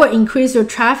 That will increase your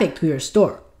traffic to your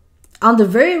store. On the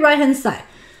very right hand side,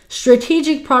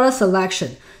 strategic product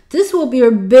selection. This will be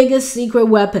your biggest secret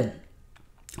weapon.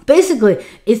 Basically,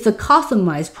 it's the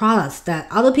customized products that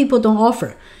other people don't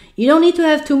offer. You don't need to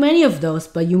have too many of those,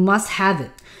 but you must have it.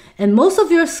 And most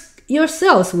of your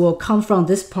sales will come from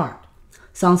this part.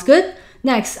 Sounds good?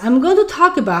 Next, I'm going to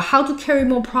talk about how to carry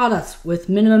more products with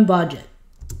minimum budget.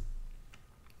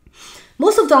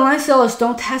 Most of the online sellers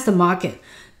don't test the market.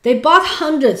 They bought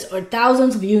hundreds or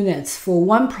thousands of units for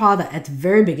one product at the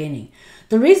very beginning.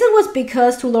 The reason was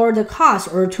because to lower the cost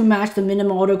or to match the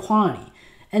minimum order quantity.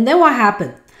 And then what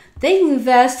happened? They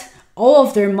invest all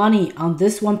of their money on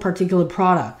this one particular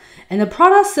product, and the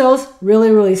product sells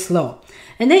really slow.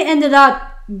 And they ended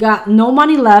up got no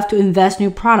money left to invest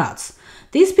new products.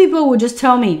 These people would just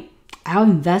tell me, I'll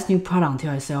invest new product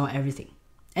until I sell everything.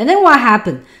 And then what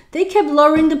happened? They kept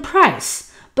lowering the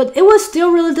price, but it was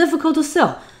still really difficult to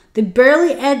sell. They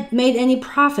barely made any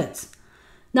profits.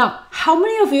 Now, how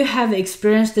many of you have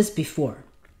experienced this before?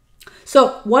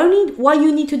 So what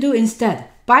you need to do instead,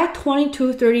 buy 20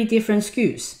 to 30 different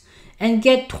SKUs and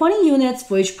get 20 units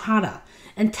for each product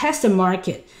and test the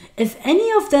market. If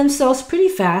any of them sells pretty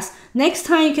fast, next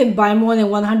time you can buy more than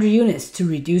 100 units to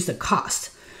reduce the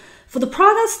cost. For the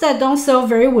products that don't sell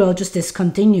very well, just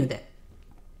discontinue them.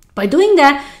 By doing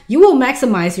that, you will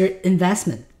maximize your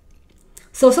investment.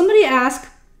 So somebody asked,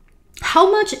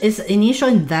 how much is the initial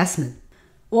investment?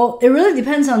 Well, it really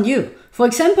depends on you. For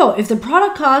example, if the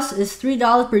product cost is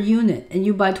 $3 per unit and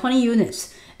you buy 20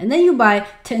 units, and then you buy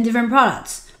 10 different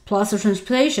products, plus the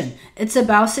transportation, it's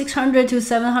about $600 to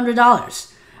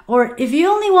 $700. Or if you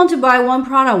only want to buy one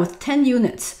product with 10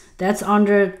 units, that's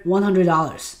under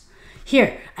 $100.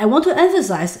 Here, I want to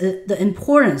emphasize the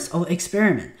importance of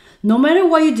experiment. No matter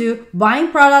what you do,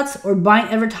 buying products or buying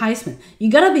advertisement,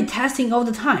 you gotta be testing all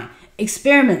the time.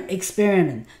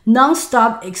 Experiment,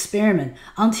 non-stop experiment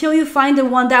until you find the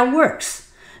one that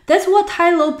works. That's what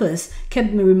Tai Lopez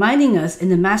kept reminding us in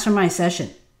the mastermind session.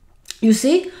 You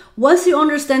see, once you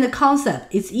understand the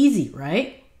concept, it's easy,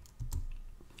 right?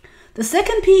 The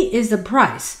second P is the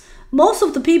price. Most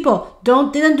of the people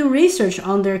didn't do research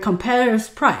on their competitors'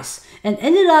 price and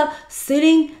ended up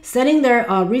setting their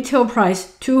retail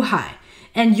price too high.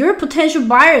 And your potential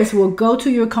buyers will go to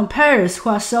your competitors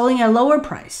who are selling at lower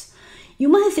price. You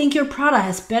might think your product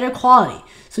has better quality,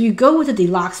 so you go with the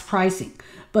deluxe pricing.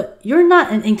 But you're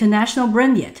not an international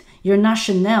brand yet. You're not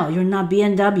Chanel, you're not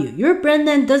BMW. Your brand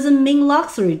name doesn't mean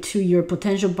luxury to your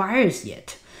potential buyers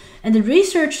yet. And the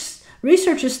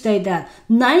researchers state that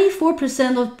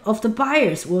 94% of the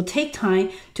buyers will take time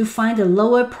to find a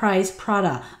lower price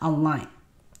product online.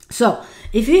 So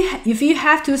if you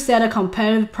have to set a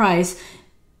competitive price,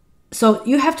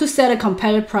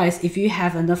 if you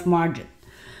have enough margin.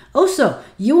 Also,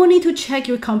 you will need to check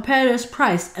your competitor's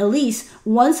price at least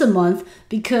once a month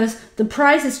because the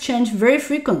prices change very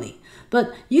frequently.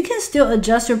 But you can still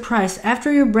adjust your price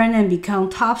after your brand name become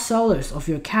top sellers of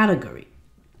your category.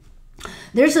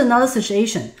 There's another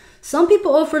situation. Some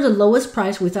people offer the lowest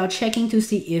price without checking to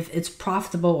see if it's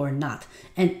profitable or not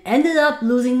and ended up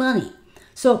losing money.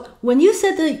 So when you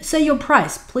set your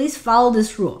price, please follow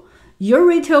this rule. Your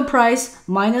retail price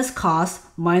minus cost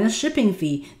minus shipping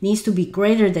fee needs to be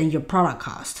greater than your product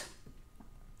cost.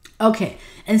 Okay,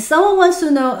 and someone wants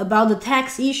to know about the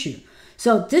tax issue.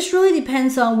 So this really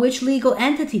depends on which legal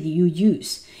entity you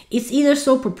use. It's either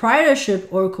sole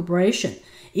proprietorship or corporation.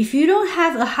 If you don't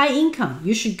have a high income,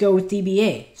 you should go with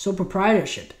DBA, sole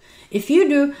proprietorship. If you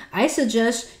do, I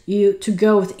suggest you to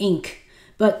go with Inc.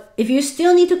 But you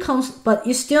still need to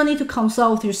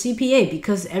consult with your CPA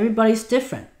because everybody's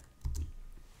different.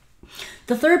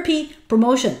 The third P,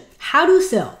 promotion. How to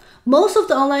sell. Most of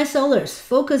the online sellers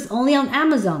focus only on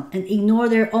Amazon and ignore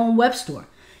their own web store.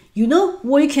 You know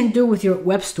what you can do with your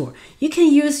web store? You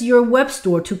can use your web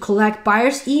store to collect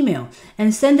buyers' email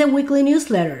and send them weekly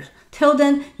newsletters. Tell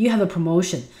them you have a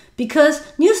promotion. Because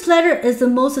newsletter is the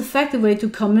most effective way to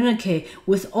communicate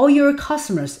with all your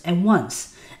customers at once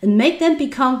and make them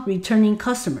become returning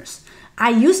customers.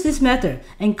 I use this method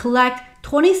and collect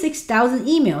 26,000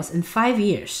 emails in 5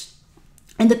 years.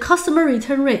 And the customer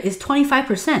return rate is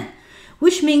 25%,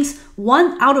 which means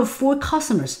 1 out of 4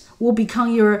 customers will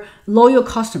become your loyal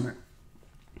customer.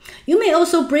 You may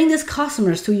also bring these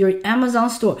customers to your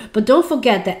Amazon store, but don't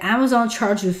forget that Amazon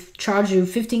charge you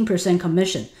 15%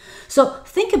 commission. So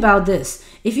think about this.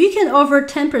 If you can offer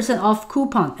 10% off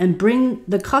coupon and bring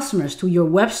the customers to your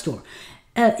web store,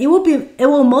 it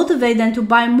will motivate them to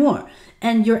buy more.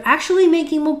 And you're actually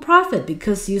making more profit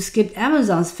because you skipped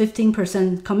Amazon's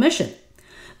 15% commission.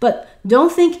 But don't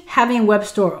think having a web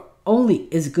store only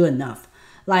is good enough.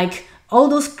 Like all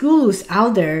those gurus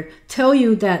out there tell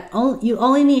you that you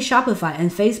only need Shopify and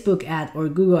Facebook ad or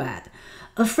Google ad.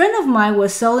 A friend of mine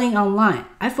was selling online.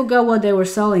 I forgot what they were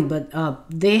selling, but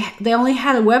they only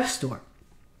had a web store.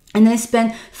 And they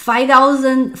spent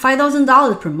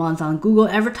 $5,000 per month on Google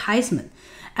advertisement.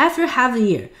 After half a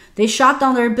year, they shut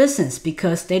down their business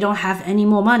because they don't have any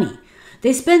more money.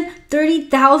 They spent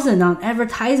 $30,000 on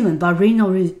advertisement,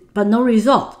 but no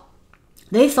result.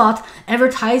 They thought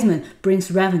advertisement brings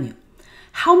revenue.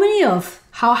 How many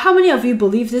of you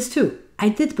believe this too? I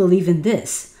did believe in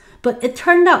this, but it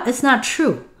turned out it's not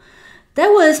true. That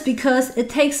was because it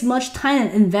takes much time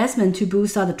and investment to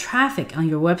boost out the traffic on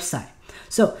your website.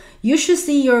 So you should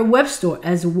see your web store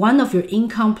as one of your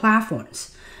income platforms.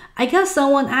 I got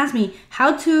someone asked me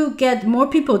how to get more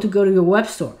people to go to your web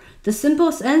store. The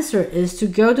simplest answer is to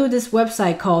go to this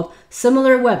website called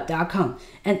similarweb.com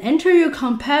and enter your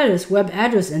competitor's web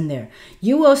address in there.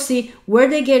 You will see where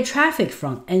they get traffic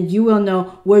from and you will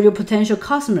know where your potential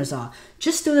customers are.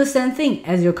 Just do the same thing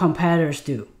as your competitors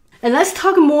do. And let's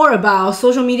talk more about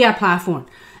social media platform.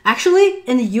 Actually,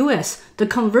 in the US, the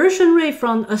conversion rate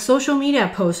from a social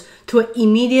media post to an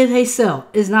immediate sale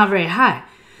is not very high.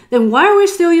 Then why are we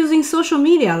still using social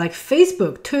media like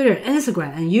Facebook, Twitter,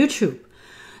 Instagram, and YouTube?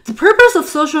 The purpose of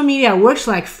social media works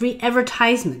like free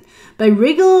advertisement. By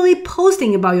regularly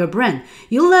posting about your brand,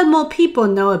 you let more people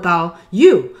know about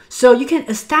you, so you can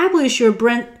establish your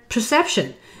brand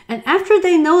perception. And after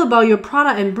they know about your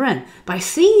product and brand, by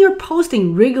seeing your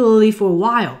posting regularly for a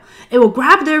while, it will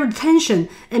grab their attention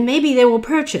and maybe they will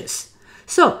purchase.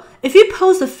 So, if you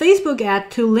post a Facebook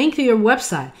ad to link to your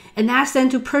website and ask them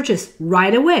to purchase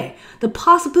right away, the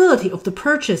possibility of the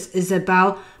purchase is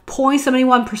about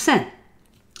 0.71%.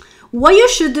 What you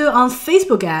should do on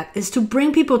Facebook ad is to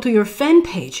bring people to your fan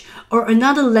page or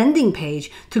another landing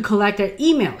page to collect their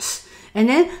emails and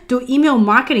then do email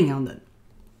marketing on them.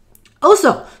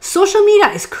 Also, social media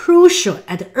is crucial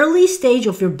at the early stage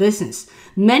of your business.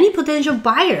 Many potential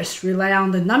buyers rely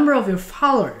on the number of your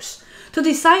followers to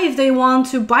decide if they want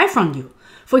to buy from you.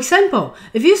 For example,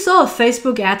 if you saw a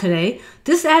Facebook ad today,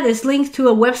 this ad is linked to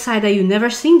a website that you've never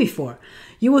seen before.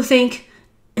 You will think,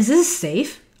 is this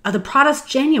safe? Are the products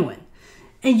genuine?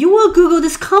 And you will Google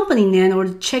this company name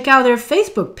or check out their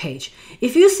Facebook page.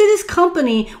 If you see this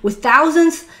company with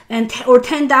thousands or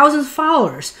 10,000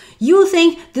 followers, you will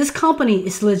think this company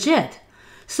is legit.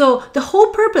 So the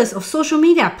whole purpose of social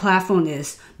media platform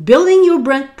is building your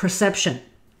brand perception.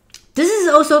 This is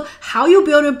also how you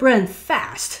build a brand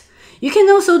fast. You can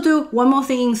also do one more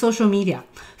thing in social media.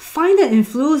 Find an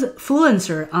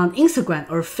influencer on Instagram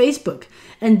or Facebook,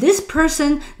 and this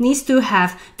person needs to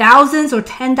have thousands or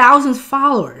 10,000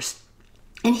 followers.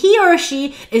 And he or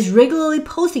she is regularly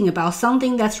posting about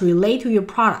something that's related to your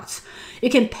products. You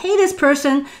can pay this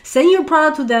person, send your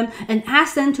product to them, and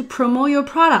ask them to promote your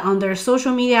product on their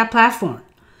social media platform.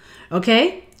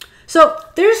 Okay? So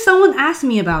there's someone asked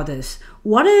me about this.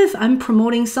 What if I'm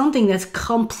promoting something that's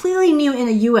completely new in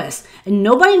the US and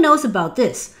nobody knows about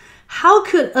this? How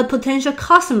could a potential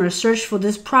customer search for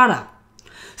this product?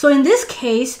 So in this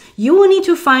case, you will need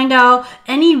to find out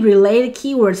any related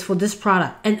keywords for this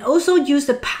product and also use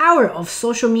the power of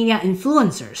social media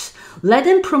influencers. Let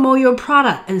them promote your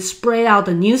product and spread out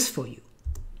the news for you.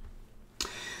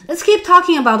 Let's keep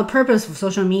talking about the purpose of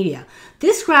social media.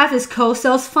 This graph is called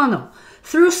sales funnel.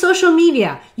 Through social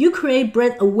media, you create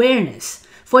brand awareness.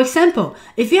 For example,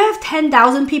 if you have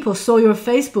 10,000 people saw your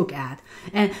Facebook ad,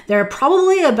 and there are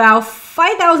probably about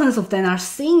 5,000 of them are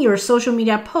seeing your social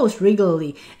media posts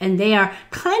regularly, and they are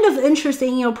kind of interested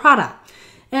in your product.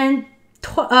 And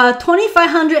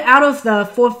 2,500 out of the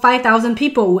 5,000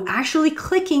 people will actually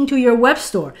click into your web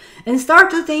store and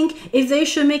start to think if they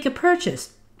should make a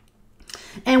purchase.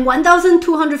 And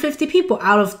 1,250 people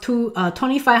out of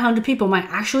 2,500 people might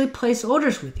actually place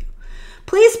orders with you.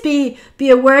 Please be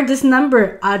aware this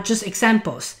number are just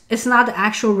examples. It's not the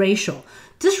actual ratio.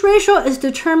 This ratio is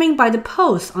determined by the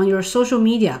posts on your social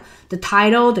media, the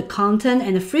title, the content,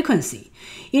 and the frequency.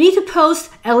 You need to post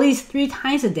at least 3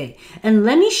 times a day. And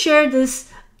let me share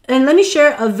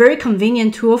a very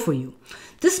convenient tool for you.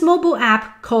 This mobile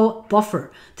app called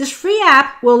Buffer. This free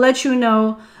app will let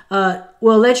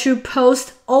you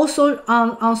post also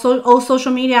on all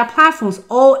social media platforms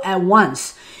all at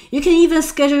once. You can even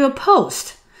schedule your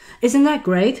post. Isn't that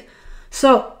great?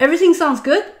 So everything sounds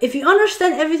good? If you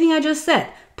understand everything I just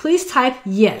said, please type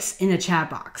yes in the chat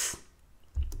box.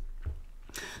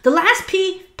 The last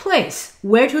P, place,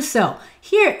 where to sell.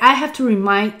 Here, I have to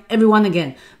remind everyone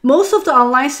again, most of the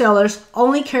online sellers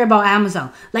only care about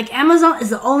Amazon. Like Amazon is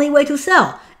the only way to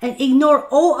sell and ignore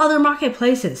all other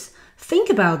marketplaces. Think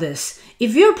about this.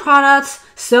 If your products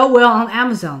sell well on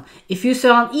Amazon, if you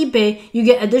sell on eBay, you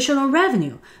get additional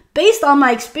revenue. Based on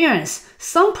my experience,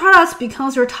 some products become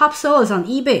your top sellers on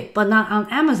eBay, but not on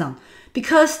Amazon,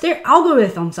 because their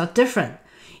algorithms are different.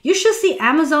 You should see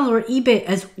Amazon or eBay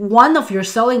as one of your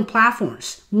selling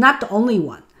platforms, not the only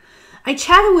one. I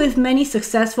chatted with many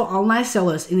successful online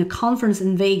sellers in a conference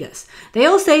in Vegas. They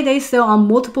all say they sell on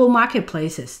multiple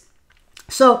marketplaces.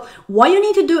 So what you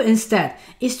need to do instead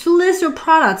is to list your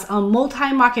products on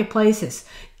multi-marketplaces,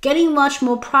 getting much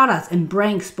more products and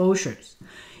brand exposures.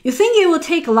 You think it will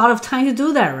take a lot of time to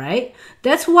do that, right?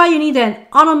 That's why you need an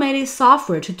automated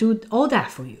software to do all that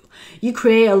for you. You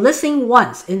create a listing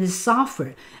once in this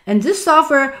software, and this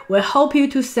software will help you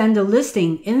to send the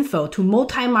listing info to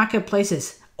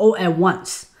multi-marketplaces all at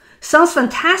once. Sounds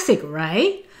fantastic,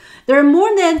 right? There are more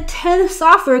than 10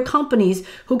 software companies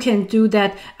who can do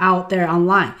that out there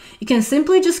online. You can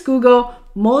simply just Google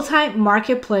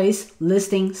multi-marketplace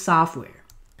listing software.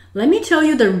 Let me tell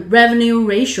you the revenue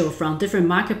ratio from different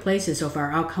marketplaces of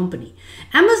our company.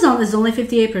 Amazon is only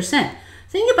 58%.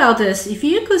 Think about this. If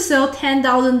you could sell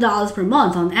 $10,000 per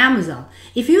month on Amazon,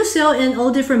 if you sell in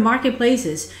all different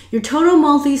marketplaces, your total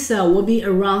monthly sale will be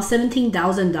around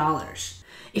 $17,000.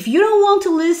 If you don't want to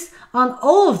list on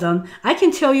all of them, I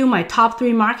can tell you my top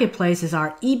 3 marketplaces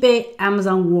are eBay,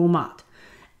 Amazon, Walmart.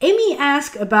 Amy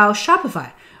asked about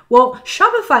Shopify. Well,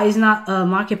 Shopify is not a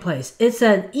marketplace. It's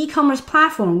an e-commerce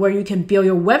platform where you can build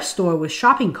your web store with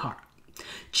shopping cart.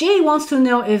 Jay wants to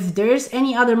know if there's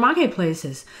any other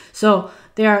marketplaces. So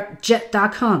there are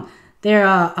Jet.com. There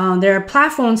are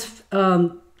platforms.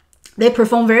 They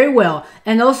perform very well.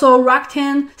 And also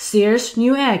Rakuten, Sears,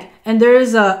 Newegg. And there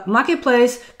is a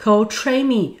marketplace called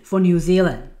TradeMe for New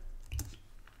Zealand.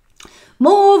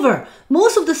 Moreover,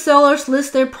 most of the sellers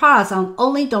list their products on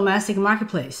only domestic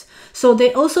marketplace. So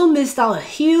they also missed out a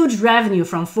huge revenue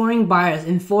from foreign buyers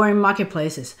in foreign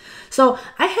marketplaces. So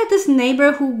I had this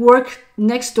neighbor who worked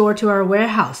next door to our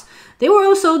warehouse. They were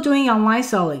also doing online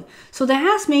selling. So they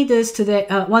asked me this today,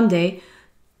 one day.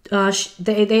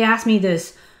 They asked me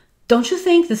this, don't you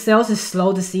think the sales is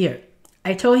slow this year?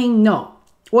 I told him no.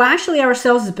 Well, actually our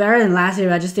sales is better than last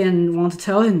year. I just didn't want to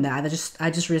tell him that. I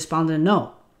just responded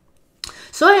no.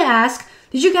 So I asked,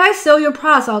 did you guys sell your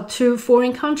products out to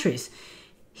foreign countries?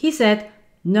 He said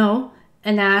no,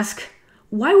 and asked,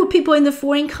 why would people in the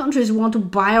foreign countries want to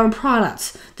buy our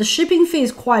products? The shipping fee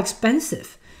is quite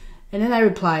expensive. And then I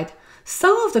replied,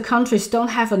 some of the countries don't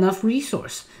have enough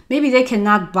resource. Maybe they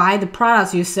cannot buy the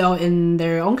products you sell in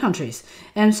their own countries.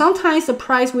 And sometimes the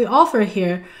price we offer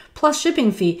here plus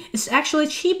shipping fee is actually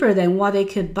cheaper than what they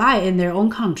could buy in their own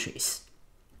countries.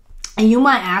 And you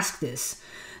might ask this.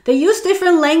 They use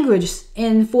different languages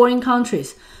in foreign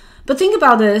countries. But think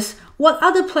about this. What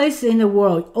other places in the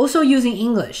world also using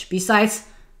English besides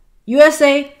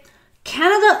USA,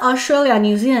 Canada, Australia,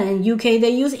 New Zealand, and UK, they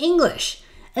use English.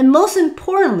 And most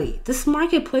importantly, these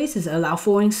marketplaces allow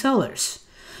foreign sellers.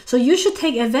 So you should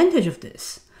take advantage of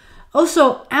this.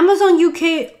 Also, Amazon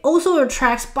UK also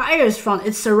attracts buyers from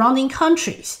its surrounding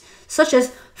countries, such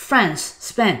as France,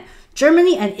 Spain,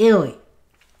 Germany, and Italy.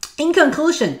 In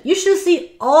conclusion, you should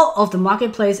see all of the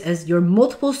marketplace as your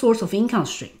multiple source of income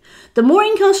stream. The more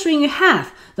income stream you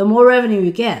have, the more revenue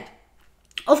you get.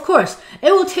 Of course,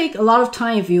 it will take a lot of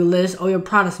time if you list all your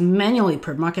products manually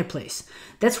per marketplace.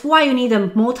 That's why you need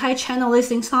a multi-channel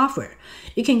listing software.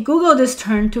 You can Google this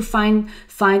term to find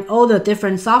all the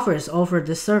different softwares offer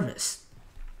this service.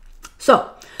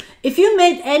 So, if you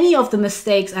made any of the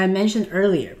mistakes I mentioned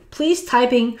earlier, please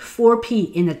type in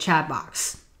 4P in the chat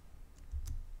box.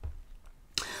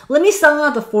 Let me sum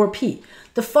up the 4P.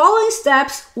 The following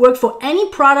steps work for any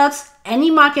products, any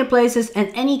marketplaces,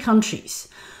 and any countries.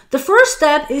 The first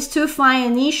step is to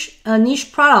find a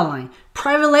niche product line,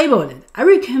 private label it. I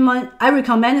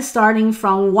recommend starting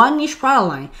from one niche product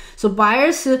line so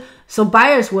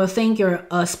buyers will think you're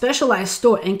a specialized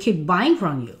store and keep buying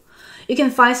from you. You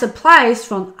can find supplies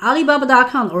from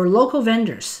Alibaba.com or local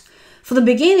vendors. For the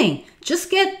beginning, just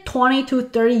get 20 to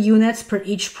 30 units per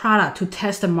each product to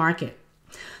test the market.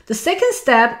 The second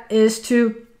step is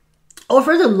to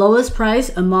offer the lowest price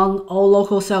among all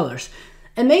local sellers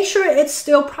and make sure it's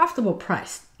still profitable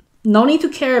price. No need to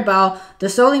care about the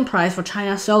selling price for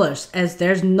China sellers, as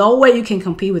there's no way you can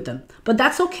compete with them. But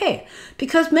that's okay,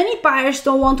 because many buyers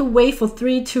don't want to wait for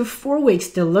 3 to 4 weeks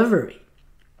delivery.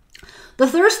 The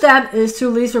third step is to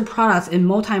list your products in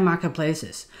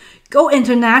multi-marketplaces. Go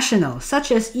international,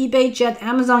 such as eBay, Jet,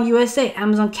 Amazon USA,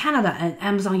 Amazon Canada, and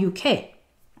Amazon UK.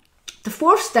 The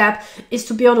fourth step is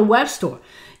to build a web store.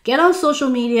 Get on social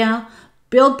media,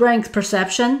 build brand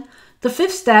perception. The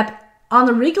fifth step, on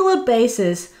a regular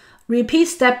basis, repeat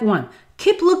step 1.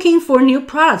 Keep looking for new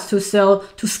products to sell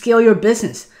to scale your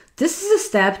business. This is a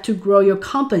step to grow your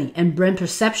company and brand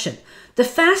perception. The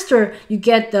faster you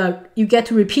get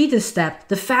to repeat this step,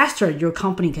 the faster your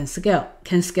company can scale.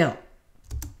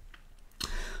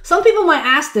 Some people might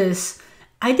ask this,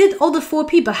 I did all the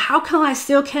 4P, but how come I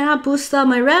still cannot boost up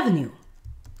my revenue?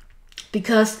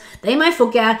 Because they might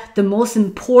forget the most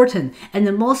important and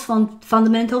the most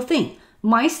fundamental thing,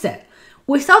 mindset.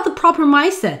 Without the proper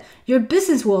mindset, your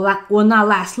business will not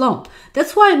last long.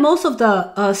 That's why most of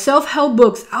the self-help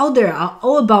books out there are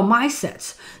all about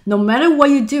mindsets. No matter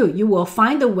what you do, you will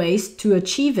find the ways to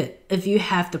achieve it if you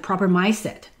have the proper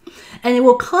mindset. And it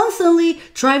will constantly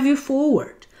drive you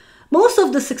forward. Most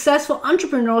of the successful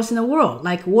entrepreneurs in the world,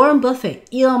 like Warren Buffett,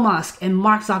 Elon Musk, and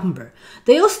Mark Zuckerberg,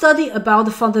 they all study about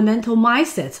the fundamental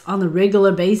mindsets on a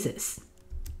regular basis.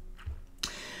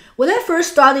 When I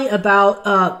first studied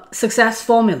about success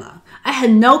formula, I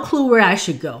had no clue where I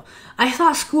should go. I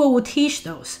thought school would teach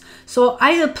those. So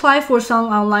I applied for some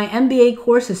online MBA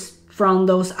courses from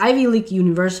those Ivy League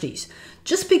universities,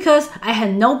 just because I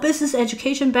had no business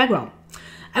education background.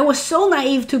 I was so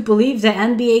naive to believe that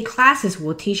MBA classes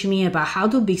will teach me about how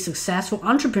to be successful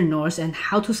entrepreneurs and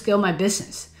how to scale my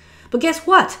business. But guess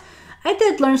what? I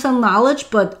did learn some knowledge,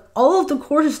 but all of the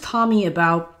courses taught me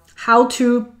about how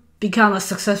to become a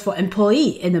successful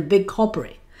employee in a big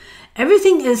corporate.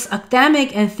 Everything is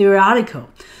academic and theoretical.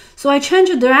 So I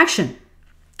changed direction.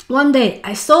 One day,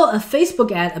 I saw a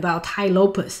Facebook ad about Tai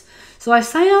Lopez. So I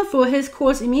signed up for his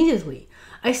course immediately.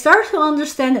 I started to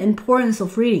understand the importance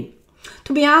of reading.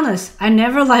 To be honest, I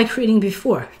never liked reading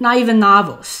before, not even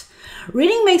novels.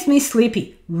 Reading makes me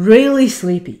sleepy, really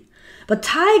sleepy. But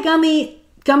Tai got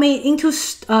me into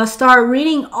start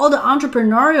reading all the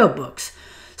entrepreneurial books.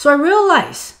 So I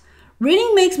realized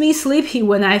reading makes me sleepy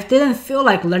when I didn't feel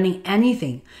like learning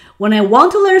anything. When I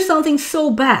want to learn something so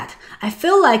bad, I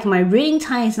feel like my reading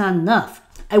time is not enough.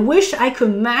 I wish I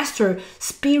could master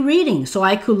speed reading so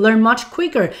I could learn much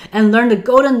quicker and learn the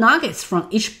golden nuggets from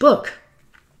each book.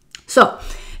 So,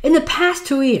 in the past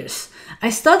 2 years, I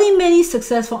studied many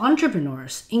successful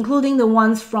entrepreneurs, including the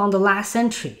ones from the last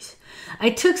centuries. I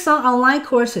took some online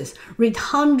courses, read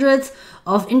hundreds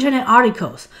of internet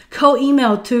articles,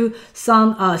 co-emailed to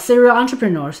some serial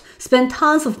entrepreneurs, spent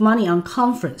tons of money on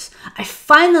conference. I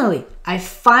finally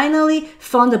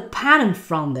found a pattern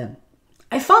from them.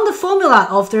 I found the formula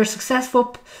of their success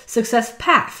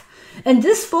path. And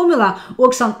this formula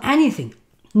works on anything,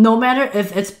 no matter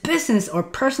if it's business or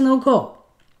personal goal.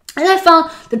 And I found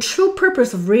the true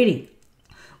purpose of reading,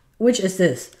 which is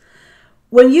this.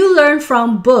 What you learn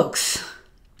from books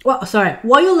will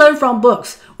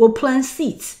plant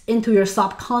seeds into your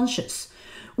subconscious.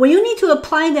 When you need to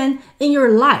apply them in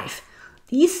your life,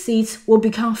 these seeds will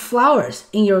become flowers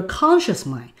in your conscious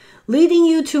mind, leading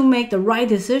you to make the right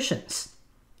decisions.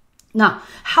 Now,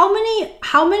 how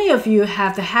many of you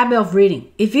have the habit of reading?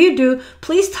 If you do,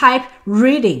 please type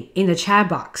reading in the chat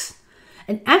box.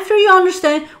 And after you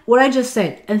understand what I just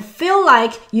said and feel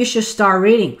like you should start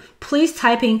reading, please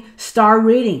type in start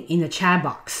reading in the chat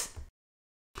box.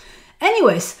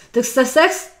 Anyways, the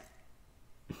success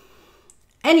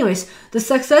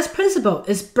principle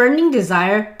is burning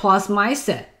desire plus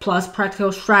mindset plus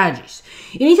practical strategies.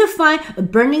 You need to find a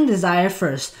burning desire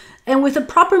first, and with the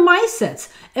proper mindsets,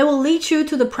 it will lead you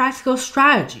to the practical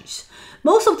strategies.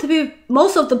 Most of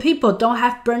the people don't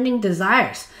have burning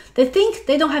desires. They think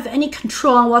they don't have any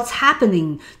control on what's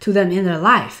happening to them in their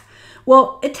life.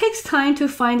 Well, it takes time to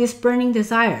find this burning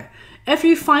desire. After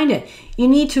you find it, you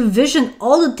need to vision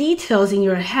all the details in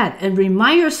your head and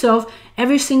remind yourself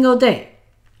every single day.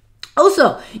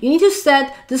 Also, you need to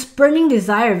set this burning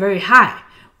desire very high.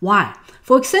 Why?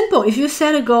 For example, if you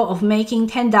set a goal of making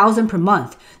 10,000 per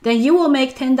month, then you will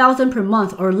make 10,000 per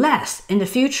month or less in the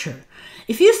future.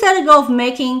 If you set a goal of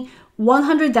making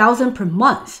 100,000 per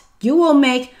month, you will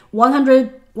make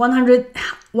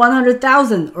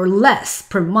 100,000 or less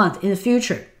per month in the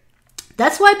future.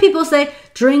 That's why people say,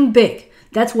 dream big.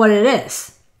 That's what it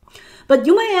is. But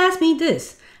you might ask me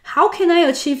this, how can I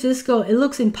achieve this goal? It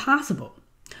looks impossible.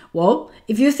 Well,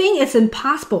 if you think it's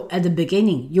impossible at the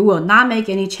beginning, you will not make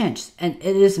any change, and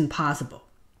it is impossible.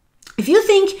 If you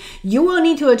think you will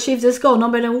need to achieve this goal no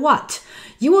matter what,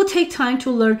 you will take time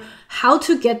to learn how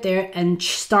to get there and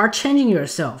start changing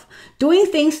yourself, doing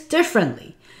things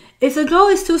differently. If the goal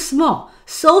is too small,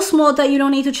 so small that you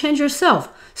don't need to change yourself,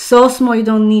 so small you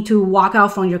don't need to walk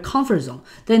out from your comfort zone,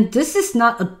 then this is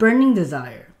not a burning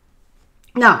desire.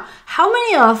 Now, how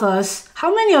many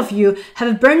of you have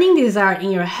a burning desire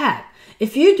in your head?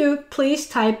 If you do, please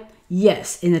type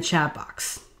yes in the chat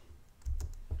box.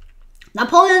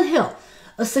 Napoleon Hill,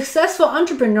 a successful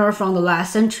entrepreneur from the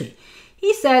last century,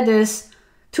 he said this,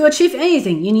 to achieve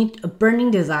anything, you need a burning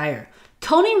desire.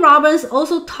 Tony Robbins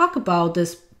also talk about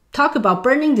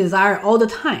burning desire all the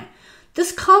time.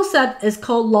 This concept is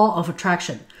called law of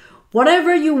attraction.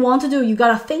 Whatever you want to do, you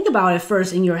gotta think about it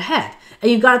first in your head, and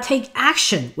you gotta take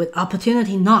action with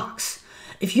opportunity knocks.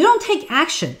 If you don't take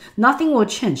action, nothing will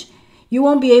change. You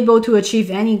won't be able to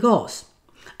achieve any goals.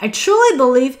 I truly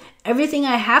believe everything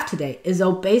I have today is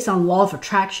all based on law of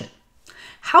attraction.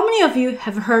 How many of you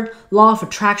have heard law of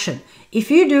attraction? If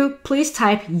you do, please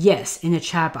type yes in the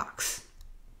chat box.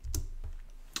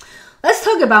 Let's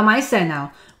talk about mindset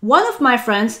now. One of my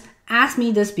friends asked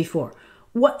me this before.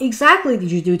 What exactly did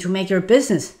you do to make your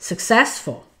business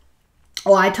successful?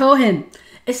 Well, I told him,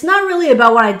 it's not really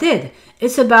about what I did.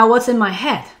 It's about what's in my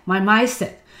head, my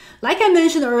mindset. Like I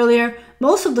mentioned earlier,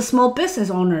 most of the small business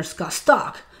owners got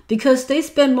stuck because they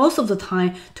spend most of the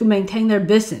time to maintain their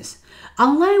business.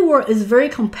 Online world is very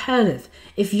competitive.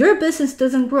 If your business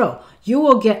doesn't grow, you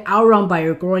will get outrun by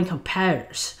your growing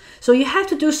competitors. So you have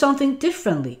to do something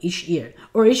differently each year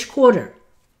or each quarter.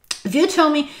 If you tell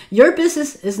me your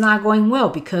business is not going well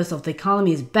because of the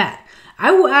economy is bad,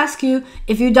 I will ask you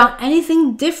if you've done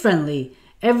anything differently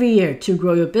every year to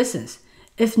grow your business.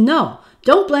 If no,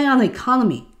 don't blame on the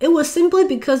economy. It was simply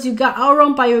because you got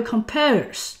outrun by your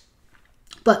competitors.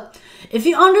 But if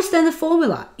you understand the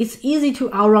formula, it's easy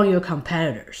to outrun your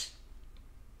competitors.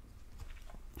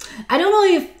 I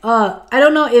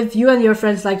don't know if you and your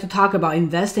friends like to talk about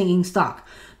investing in stock,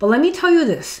 but let me tell you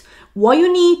this. What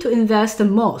you need to invest the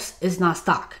most is not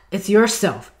stock. It's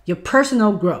yourself, your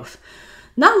personal growth.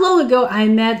 Not long ago, I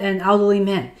met an elderly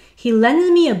man. He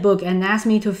lended me a book and asked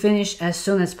me to finish as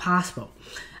soon as possible.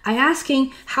 I asked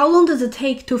him, how long does it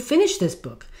take to finish this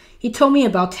book? He told me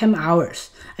about 10 hours.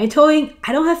 I told him,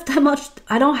 I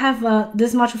don't have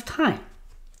this much of time.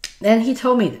 Then he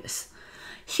told me this.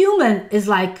 Human is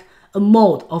like a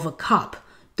mold of a cup.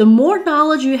 The more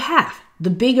knowledge you have, the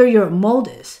bigger your mold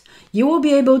is. You will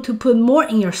be able to put more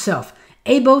in yourself,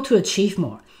 able to achieve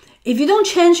more. If you don't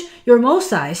change your mold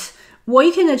size, what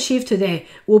you can achieve today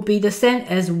will be the same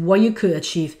as what you could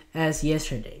achieve as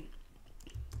yesterday.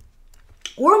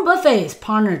 Warren Buffett's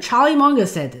partner Charlie Munger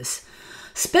said this.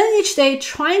 Spend each day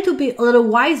trying to be a little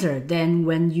wiser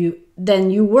than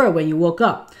you were when you woke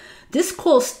up. This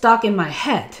quote stuck in my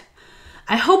head.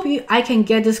 I hope I can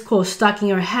get this quote stuck in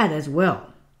your head as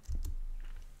well.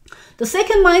 The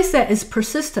second mindset is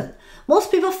persistent.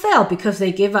 Most people fail because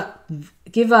they give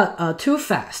up too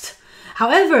fast.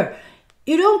 However,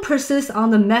 you don't persist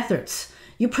on the methods.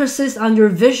 You persist on your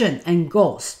vision and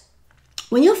goals.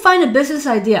 When you find a business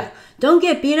idea, don't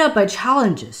get beat up by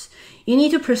challenges. You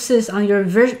need to persist on your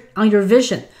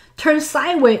vision. Turn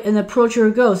sideways and approach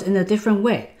your goals in a different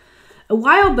way. A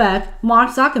while back, Mark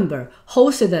Zuckerberg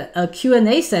hosted a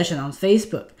Q&A session on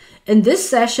Facebook. In this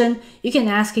session, you can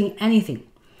ask him anything.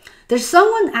 There's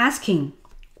someone asking,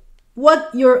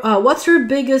 what's your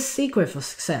biggest secret for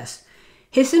success?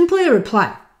 He simply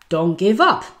replied, don't give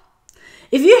up.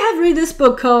 If you have read this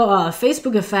book called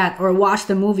Facebook Effect or watched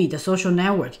the movie The Social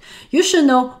Network, you should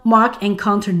know Mark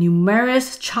encountered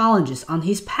numerous challenges on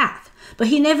his path, but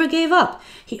he never gave up.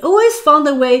 He always found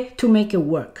a way to make it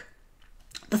work.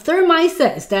 The third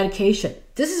mindset is dedication.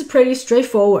 This is pretty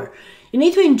straightforward. You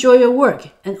need to enjoy your work,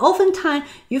 and oftentimes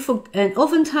you forgot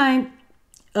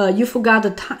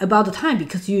about the time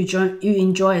because you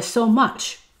enjoy it so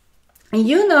much. And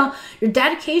you know your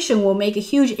dedication will make a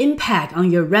huge impact on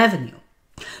your revenue.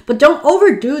 But don't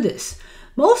overdo this.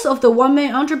 Most of the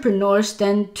one-man entrepreneurs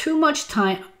spend too much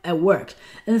time at work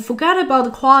and forget about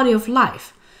the quality of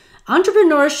life.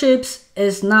 Entrepreneurship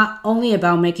is not only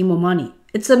about making more money.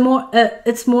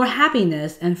 It's more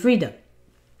happiness and freedom.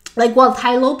 Like what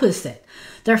Tai Lopez said,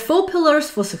 there are 4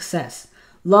 pillars for success: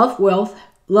 love, wealth,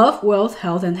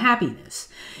 health, and happiness.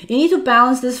 You need to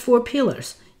balance these 4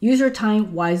 pillars. Use your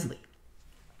time wisely.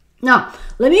 Now,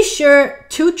 let me share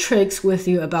 2 tricks with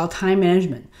you about time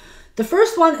management. The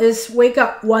first one is wake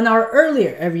up 1 hour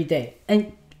earlier every day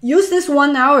and use this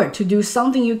 1 hour to do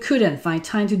something you couldn't find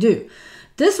time to do.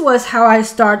 This was how I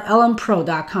started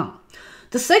ellenpro.com.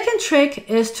 The second trick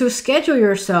is to schedule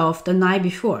yourself the night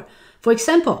before. For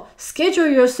example, schedule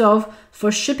yourself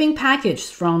for shipping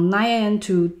packages from 9 a.m.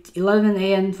 to 11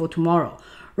 a.m. for tomorrow.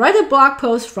 Write a blog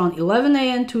post from 11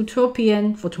 a.m. to 12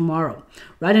 p.m. for tomorrow.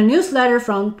 Write a newsletter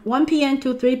from 1 p.m.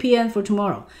 to 3 p.m. for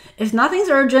tomorrow. If nothing's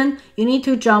urgent, you need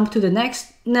to jump to the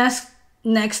next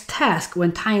task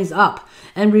when time is up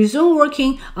and resume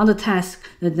working on the task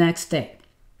the next day.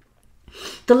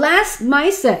 The last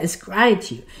mindset is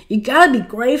gratitude. You gotta be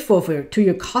grateful to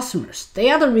your customers. They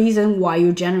are the reason why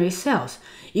you generate sales.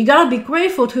 You gotta be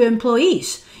grateful to your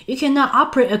employees. You cannot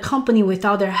operate a company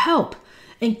without their help.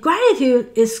 And gratitude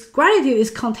is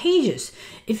contagious.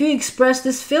 If you express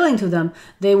this feeling to them,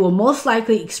 they will most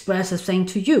likely express the same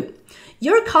to you.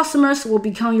 Your customers will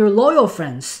become your loyal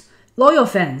fans.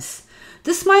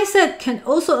 This mindset can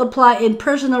also apply in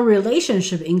personal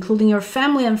relationships, including your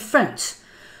family and friends.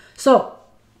 So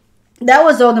that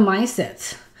was all the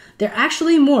mindsets. There are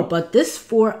actually more, but these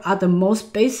 4 are the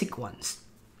most basic ones.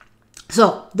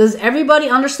 So does everybody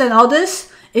understand all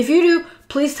this? If you do,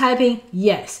 please type in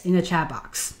yes in the chat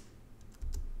box.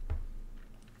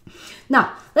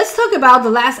 Now, let's talk about the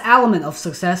last element of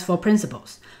successful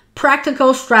principles,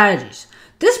 practical strategies.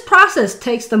 This process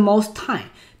takes the most time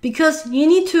because you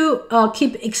need to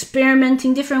keep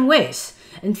experimenting different ways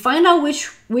and find out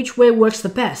which way works the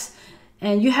best.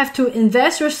 And you have to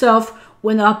invest yourself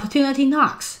when the opportunity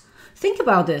knocks. Think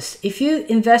about this. If you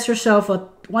invest yourself for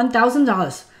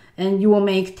 $1,000 and you will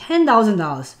make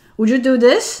 $10,000, would you do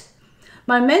this?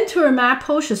 My mentor Matt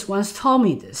Pocious once told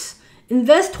me this.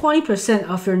 Invest 20%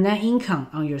 of your net income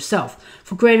on yourself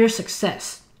for greater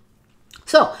success.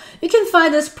 So you can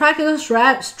find these practical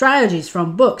strategies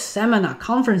from books, seminars,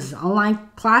 conferences, online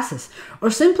classes,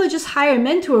 or simply just hire a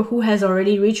mentor who has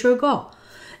already reached your goal.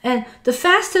 And the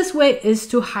fastest way is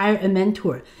to hire a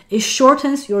mentor. It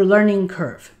shortens your learning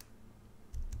curve.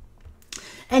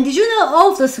 And did you know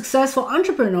all of the successful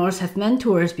entrepreneurs have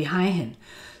mentors behind him?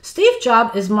 Steve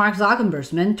Jobs is Mark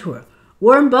Zuckerberg's mentor.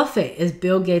 Warren Buffett is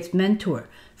Bill Gates' mentor.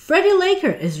 Freddie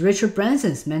Laker is Richard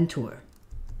Branson's mentor.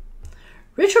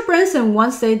 Richard Branson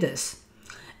once said this: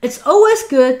 "It's always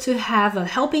good to have a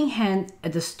helping hand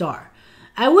at the start.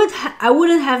 I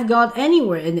wouldn't have got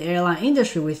anywhere in the airline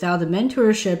industry without the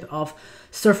mentorship of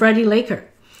Sir Freddie Laker."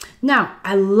 Now,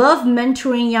 I love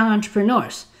mentoring young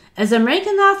entrepreneurs. As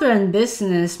American author and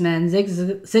businessman Zig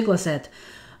Ziglar said,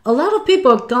 a lot of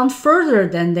people have gone further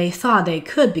than they thought they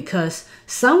could because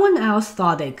someone else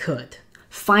thought they could.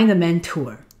 Find a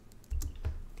mentor.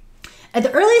 At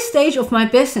the early stage of my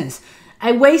business,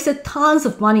 I wasted tons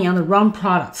of money on the wrong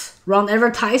products, wrong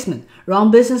advertisement, wrong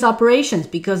business operations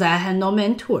because I had no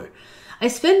mentor. I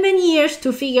spent many years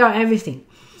to figure out everything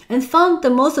and found the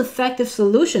most effective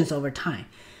solutions over time.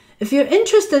 If you're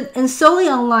interested in selling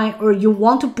online or you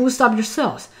want to boost up your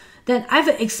sales, then I've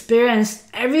experienced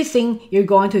everything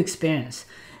you're going to experience.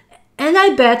 And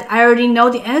I bet I already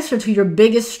know the answer to your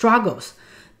biggest struggles.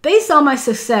 Based on my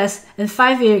success and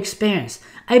 5-year experience,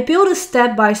 I built a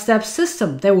step-by-step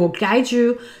system that will guide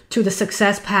you to the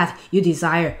success path you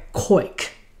desire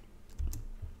quick.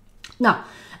 Now,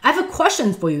 I have a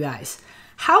question for you guys.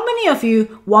 How many of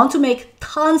you want to make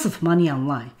tons of money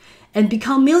online and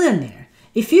become millionaire?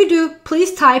 If you do,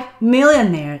 please type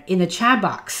millionaire in the chat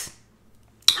box.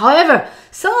 However,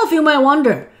 some of you might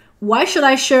wonder, why should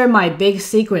I share my big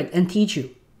secret and teach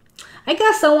you? I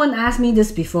got someone asked me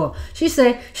this before. She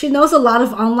said she knows a lot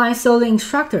of online selling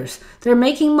instructors. They're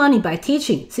making money by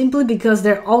teaching simply because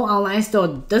their own online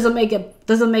store doesn't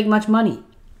make much money.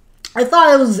 I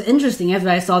thought it was interesting after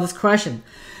I saw this question.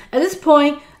 At this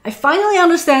point, I finally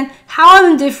understand how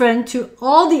I'm different to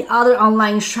all the other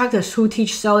online instructors who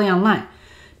teach selling online.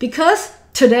 Because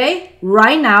today,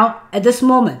 right now, at this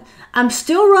moment, I'm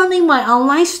still running my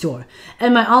online store,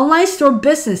 and my online store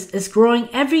business is growing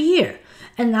every year.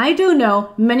 And I do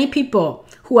know many people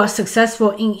who are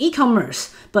successful in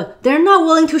e-commerce, but they're not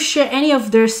willing to share any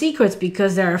of their secrets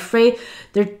because they're afraid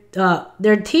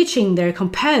they're teaching their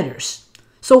competitors.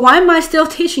 So why am I still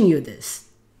teaching you this?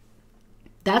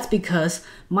 That's because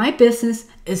my business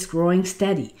is growing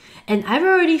steady, and I've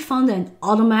already found an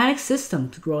automatic system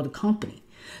to grow the company.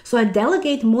 So I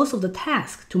delegate most of the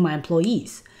tasks to my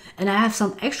employees, and I have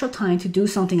some extra time to do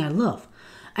something I love.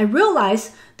 I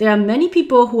realize there are many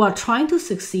people who are trying to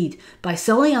succeed by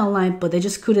selling online, but they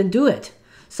just couldn't do it.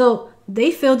 So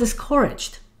they feel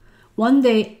discouraged. One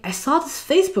day, I saw this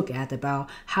Facebook ad about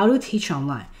how to teach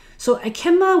online. So I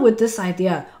came up with this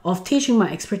idea of teaching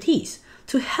my expertise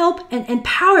to help and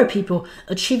empower people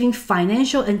achieving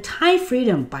financial and time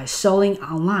freedom by selling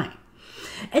online.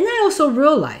 And I also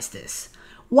realized this.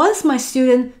 Once my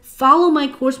students follow my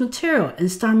course material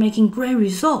and start making great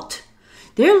results,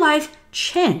 their life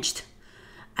changed.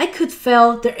 I could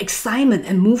feel their excitement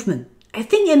and movement. I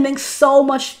think it makes so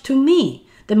much to me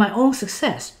than my own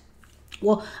success.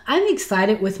 Well, I'm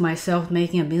excited with myself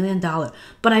making $1 million,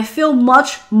 but I feel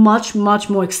much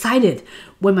more excited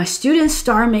when my students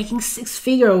start making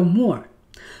 6-figure or more.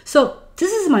 So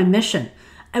this is my mission.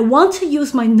 I want to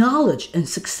use my knowledge and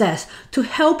success to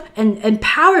help and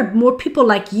empower more people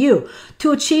like you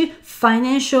to achieve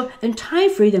financial and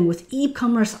time freedom with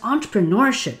e-commerce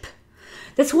entrepreneurship.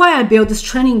 That's why I built this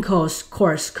training course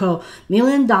called $1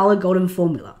 Million Golden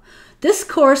Formula. This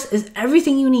course is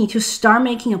everything you need to start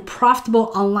making a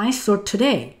profitable online store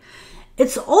today.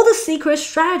 It's all the secret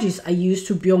strategies I use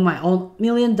to build my own $1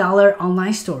 million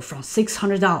online store from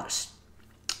 $600.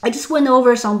 I just went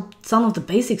over some of the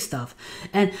basic stuff,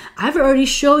 and I've already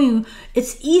shown you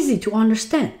it's easy to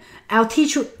understand. I'll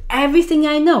teach you everything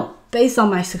I know based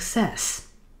on my success.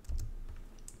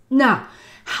 Now,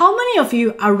 how many of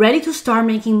you are ready to start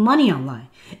making money online?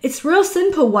 It's real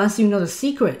simple once you know the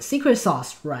secret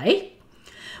sauce, right?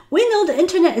 We know the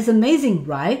internet is amazing,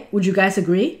 right? Would you guys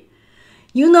agree?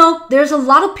 You know, there's a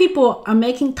lot of people are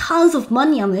making tons of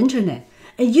money on the internet.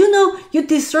 And you know you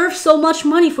deserve so much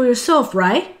money for yourself,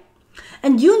 right?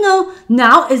 And you know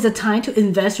now is the time to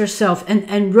invest yourself and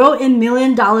enroll in $1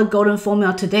 Million Golden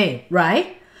Formula today,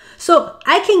 right? So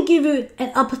I can give you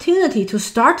an opportunity to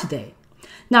start today.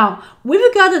 Now,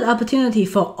 we've got an opportunity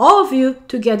for all of you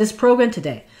to get this program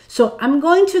today. So I'm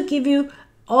going to give you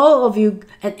all of you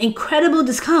an incredible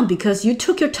discount because you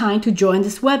took your time to join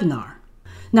this webinar.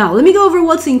 Now, let me go over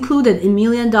what's included in $1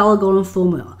 Million Golden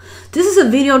Formula. This is a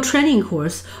video training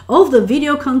course. All of the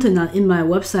video content are in my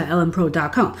website,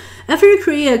 ellenpro.com. After you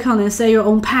create an account and set your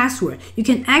own password, you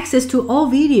can access to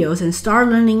all videos and start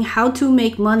learning how to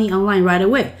make money online right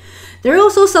away. There are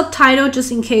also subtitles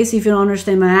just in case if you don't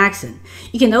understand my accent.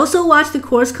 You can also watch the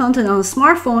course content on a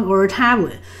smartphone or a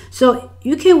tablet, so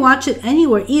you can watch it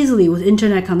anywhere easily with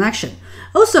internet connection.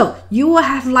 Also, you will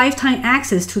have lifetime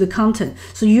access to the content,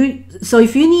 so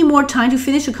if you need more time to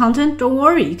finish the content, don't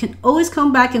worry, you can always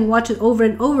come back and watch it over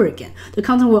and over again. The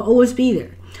content will always be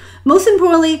there. Most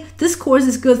importantly, this course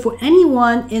is good for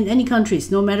anyone in any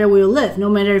countries, no matter where you live, no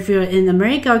matter if you're in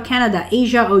America or Canada,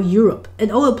 Asia or Europe.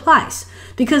 It all applies.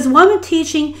 Because what I'm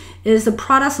teaching is the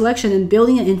product selection and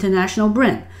building an international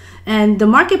brand. And the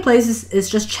marketplace is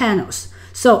just channels.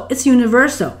 So it's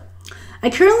universal.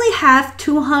 I currently have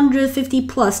 250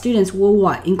 plus students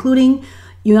worldwide, including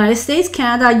United States,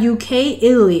 Canada, UK,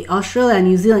 Italy, Australia,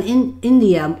 New Zealand,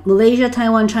 India, Malaysia,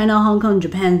 Taiwan, China, Hong Kong,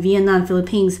 Japan, Vietnam,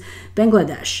 Philippines,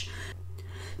 Bangladesh.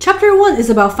 Chapter 1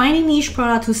 is about finding niche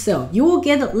product to sell. You will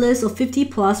get a list of 50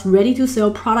 plus ready to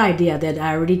sell product idea that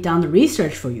I already done the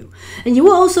research for you. And you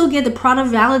will also get the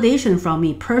product validation from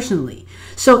me personally.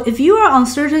 So if you are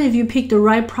uncertain if you pick the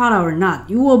right product or not,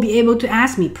 you will be able to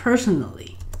ask me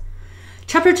personally.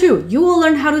 Chapter 2, you will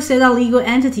learn how to set up legal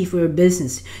entity for your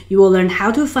business. You will learn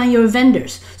how to find your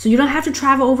vendors, so you don't have to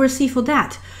travel overseas for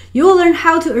that. You will learn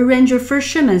how to arrange your first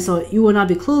shipment so you will not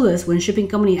be clueless when shipping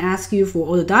company asks you for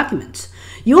all the documents.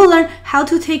 You will learn how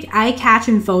to take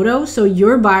eye-catching photos so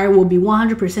your buyer will be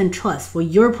 100% trust for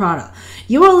your product.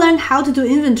 You will learn how to do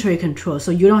inventory control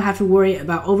so you don't have to worry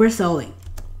about overselling.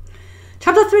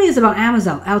 Chapter 3 is about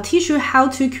Amazon. I'll teach you how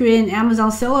to create an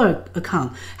Amazon seller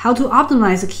account, how to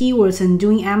optimize the keywords and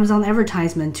doing Amazon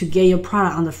advertisement to get your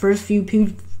product on the first few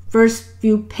first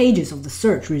few pages of the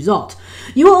search result.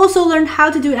 You will also learn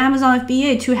how to do Amazon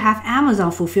FBA to have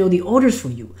Amazon fulfill the orders for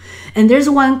you. And there's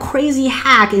one crazy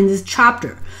hack in this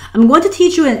chapter. I'm going to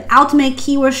teach you an ultimate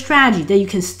keyword strategy that you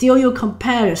can steal your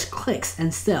competitors' clicks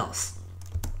and sales.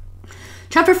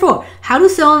 Chapter 4, how to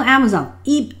sell on Amazon.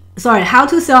 How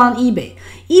to sell on eBay.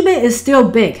 eBay is still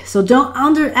big, so don't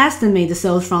underestimate the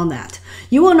sales from that.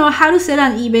 You will know how to set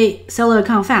an eBay seller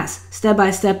account fast,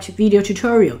 step-by-step video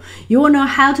tutorial. You will know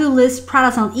how to list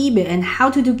products on eBay and how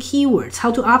to do keywords,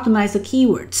 how to optimize the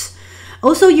keywords.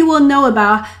 Also, you will know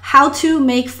about how to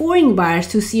make foreign buyers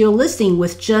to see your listing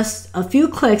with just a few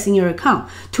clicks in your account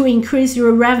to increase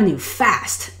your revenue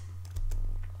fast.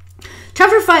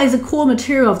 Chapter 5 is the core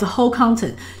material of the whole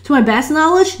content. To my best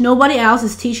knowledge, nobody else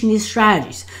is teaching these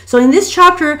strategies. So in this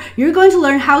chapter, you're going to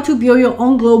learn how to build your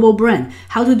own global brand,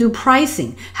 how to do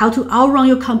pricing, how to outrun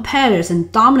your competitors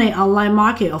and dominate online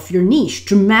market of your niche,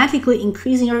 dramatically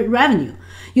increasing your revenue.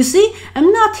 You see,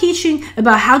 I'm not teaching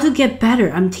about how to get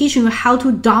better, I'm teaching you how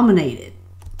to dominate it.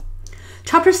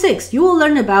 Chapter 6, you will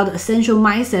learn about the essential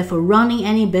mindset for running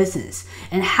any business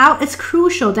and how it's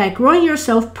crucial that growing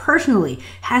yourself personally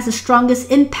has the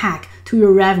strongest impact to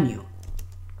your revenue.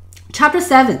 Chapter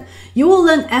 7, you will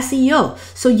learn SEO,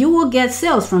 so you will get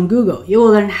sales from Google. You will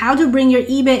learn how to bring your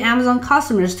eBay Amazon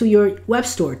customers to your web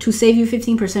store to save you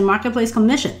 15% marketplace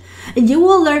commission. And you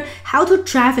will learn how to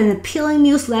draft an appealing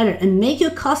newsletter and make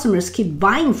your customers keep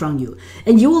buying from you.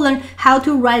 And you will learn how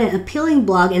to write an appealing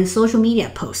blog and social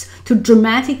media posts to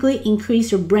dramatically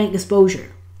increase your brand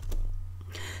exposure.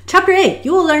 Chapter 8,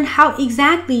 you will learn how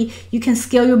exactly you can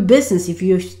scale your business if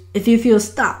you feel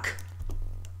stuck.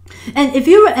 And if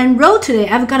you enrolled today,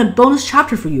 I've got a bonus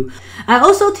chapter for you. I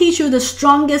also teach you the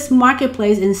strongest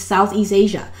marketplace in Southeast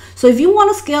Asia. So if you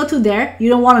want to scale to there, you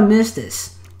don't want to miss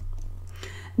this.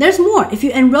 There's more. If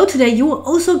you enroll today, you will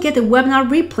also get the webinar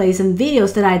replays and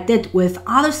videos that I did with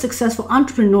other successful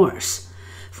entrepreneurs.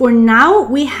 For now,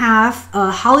 we have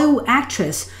a Hollywood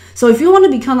actress. So if you want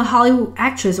to become a Hollywood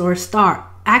actress or a star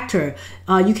actor,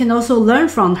 you can also learn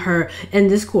from her in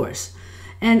this course.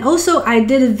 And also, I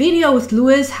did a video with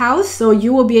Louis House, so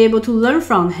you will be able to learn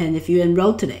from him if you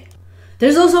enroll today.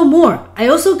 There's also more. I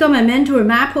also got my mentor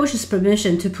Matt Posh's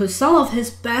permission to put some of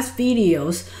his best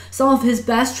videos, some of his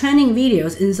best training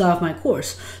videos inside of my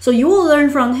course. So you will learn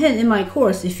from him in my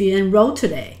course if you enroll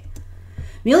today.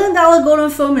 $1 Million Golden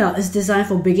Formula is designed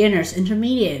for beginners,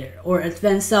 intermediate, or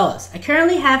advanced sellers. I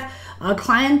currently have a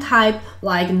client type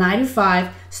like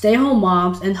 9-to-5, stay-at-home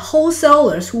moms, and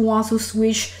wholesalers who want to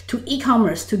switch to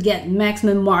e-commerce to get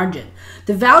maximum margin.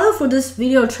 The value for this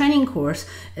video training course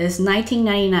is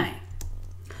 $19.99.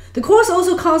 The course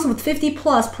also comes with 50+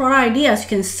 product ideas. You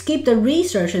can skip the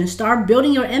research and start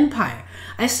building your empire.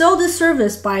 I sell this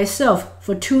service by itself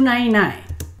for $2.99.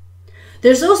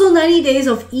 There's also 90 days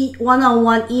of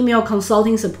one-on-one email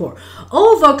consulting support.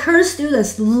 All of our current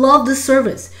students love this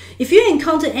service. If you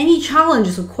encounter any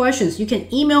challenges or questions, you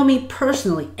can email me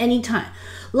personally anytime.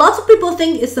 Lots of people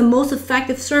think it's the most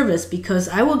effective service because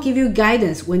I will give you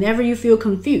guidance whenever you feel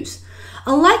confused.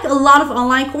 Unlike a lot of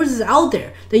online courses out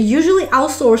there, they usually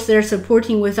outsource their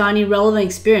supporting without any relevant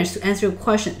experience to answer your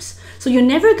questions. So you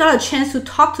never got a chance to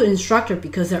talk to an instructor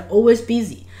because they're always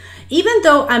busy. Even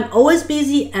though I'm always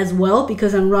busy as well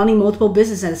because I'm running multiple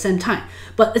businesses at the same time.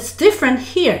 But it's different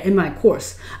here in my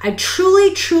course. I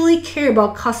truly care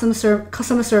about customer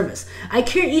service. I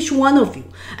care each one of you.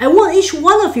 I want each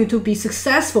one of you to be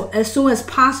successful as soon as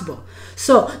possible.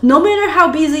 So no matter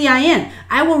how busy I am,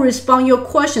 I will respond your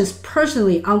questions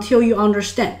personally until you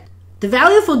understand. The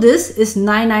value for this is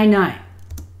 $9.99.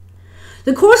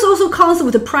 The course also comes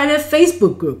with a private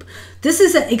Facebook group. This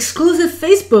is an exclusive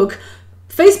Facebook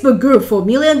group for $1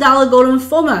 Million Golden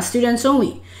Formula students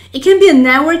only. It can be a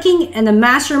networking and a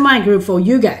mastermind group for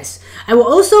you guys. I will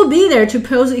also be there to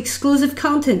post exclusive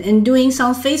content and doing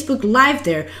some Facebook Live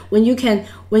there where you can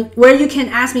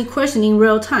ask me questions in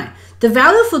real time. The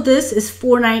value for this is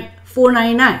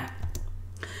 $4.99.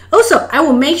 Also, I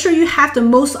will make sure you have the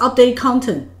most updated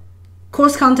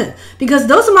course content, because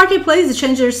those marketplaces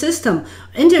change their system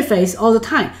interface all the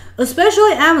time,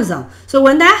 especially Amazon. So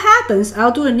when that happens,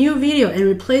 I'll do a new video and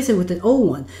replace it with an old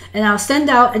one, and I'll send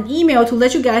out an email to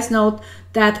let you guys know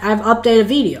that I've updated a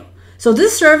video. So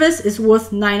this service is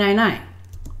worth $9.99.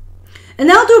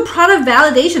 And I'll do product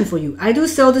validation for you. I do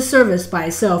sell this service by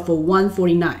itself for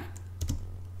 $149.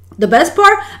 The best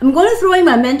part, I'm going to throw in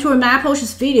my mentor Matt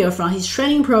Posh's video from his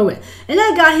training program, and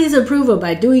I got his approval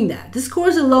by doing that. This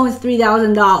course alone is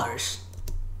 $3,000.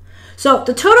 So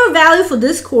the total value for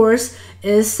this course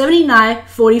is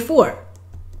 $79.44.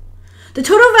 The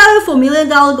total value for $1 Million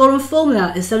Golden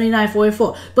Formula is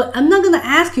 $79.44, but I'm not going to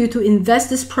ask you to invest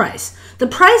this price. The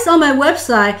price on my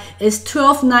website is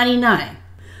 $12.99.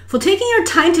 For taking your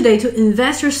time today to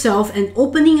invest yourself and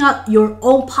opening up your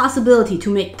own possibility to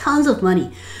make tons of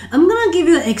money, I'm going to give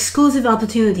you an exclusive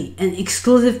opportunity and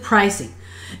exclusive pricing.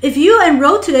 If you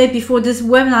enroll today before this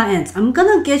webinar ends, I'm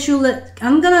gonna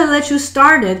let you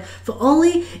start it for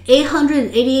only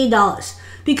 $888,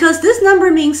 because this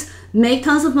number means make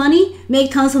tons of money, and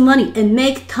make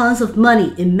tons of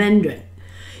money in Mandarin.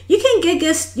 You can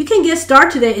get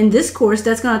started today in this course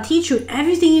that's gonna teach you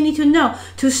everything you need to know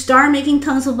to start making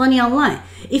tons of money online.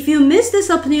 If you miss this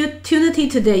opportunity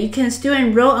today, you can still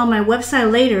enroll on my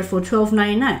website later for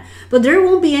 $12.99, but there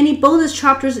won't be any bonus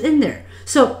chapters in there.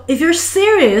 So if you're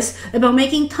serious about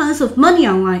making tons of money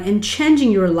online and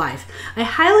changing your life, I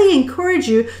highly encourage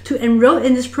you to enroll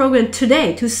in this program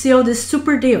today to seal this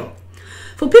super deal.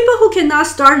 For people who cannot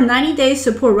start 90-day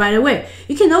support right away,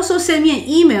 you can also send me an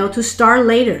email to start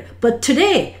later. But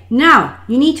today, now,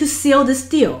 you need to seal this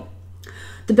deal.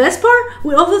 The best part,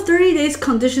 we offer 30 days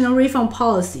conditional refund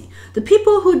policy. The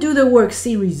people who do the work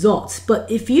see results, but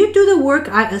if you do the work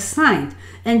I assigned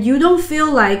and you don't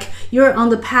feel like you're on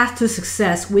the path to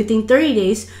success within 30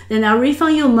 days, then I'll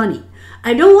refund your money.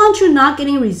 I don't want you not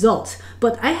getting results,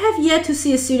 but I have yet to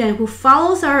see a student who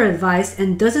follows our advice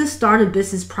and doesn't start a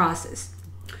business process.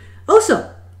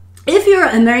 Also, if you're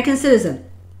an American citizen,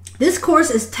 this course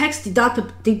is tax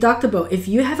deductible if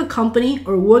you have a company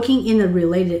or working in a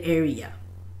related area.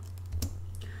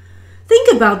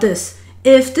 Think about this.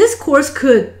 If this course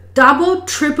could double,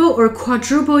 triple, or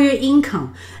quadruple your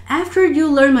income after you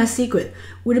learn my secret,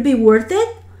 would it be worth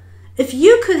it? If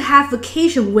you could have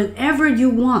vacation whenever you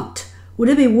want, would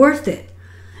it be worth it?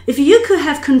 If you could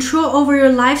have control over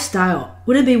your lifestyle,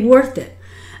 would it be worth it?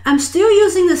 I'm still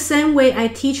using the same way I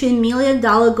teach in $1 Million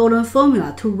Golden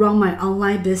Formula to run my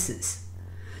online business.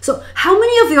 So how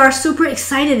many of you are super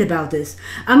excited about this?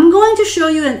 I'm going to show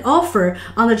you an offer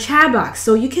on the chat box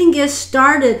so you can get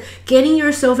started getting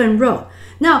yourself enrolled.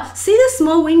 Now, see the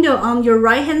small window on your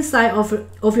right hand side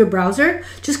of your browser?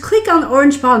 Just click on the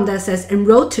orange button that says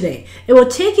Enroll Today. It will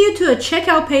take you to a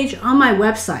checkout page on my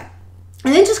website.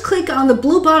 And then just click on the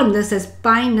blue button that says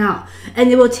Buy Now,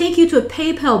 and it will take you to a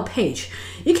PayPal page.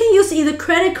 You can use either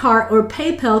credit card or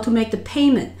PayPal to make the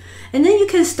payment. And then you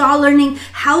can start learning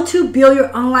how to build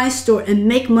your online store and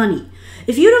make money.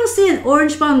 If you don't see an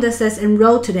orange button that says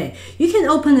Enroll Today, you can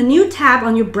open a new tab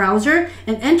on your browser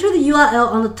and enter the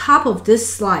URL on the top of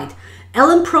this slide,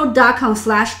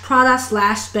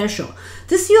 ellenpro.com/product/special.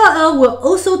 This URL will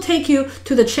also take you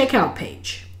to the checkout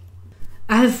page.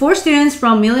 I have 4 students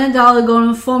from $1 Million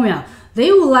Golden Formula.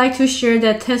 They would like to share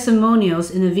their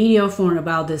testimonials in a video form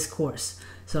about this course.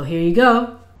 So here you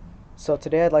go. So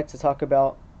today I'd like to talk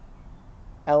about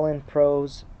Ellen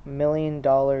Pro's $1 Million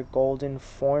Golden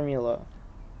Formula.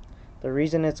 The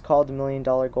reason it's called the $1 Million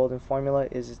Golden Formula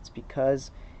is it's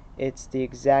because it's the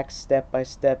exact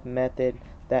step-by-step method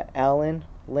that Ellen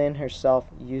Lin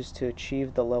herself used to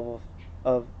achieve the level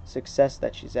of success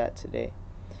that she's at today.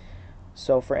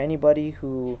 So for anybody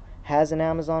who has an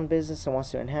Amazon business and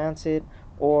wants to enhance it,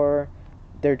 or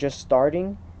they're just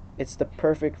starting, it's the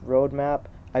perfect roadmap.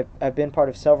 I've been part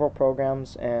of several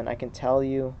programs, and I can tell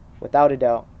you without a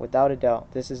doubt,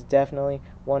 this is definitely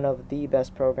one of the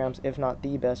best programs, if not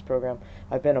the best program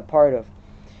I've been a part of.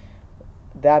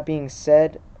 That being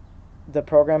said, the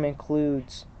program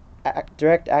includes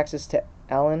direct access to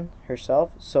Ellen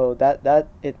herself, so that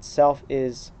itself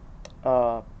is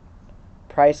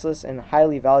priceless and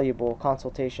highly valuable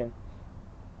consultation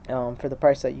for the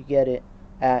price that you get it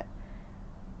at.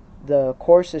 The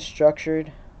course is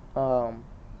structured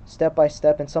step by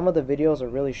step, and some of the videos are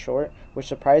really short, which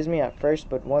surprised me at first,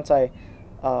 but once I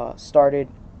started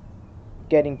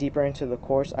getting deeper into the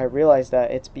course, I realized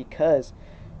that it's because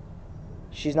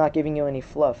she's not giving you any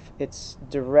fluff. It's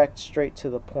direct, straight to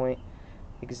the point,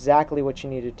 exactly what you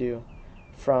need to do,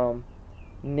 from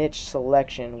niche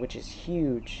selection, which is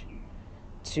huge,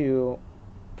 to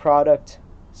product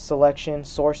selection,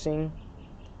 sourcing,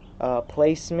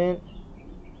 placement,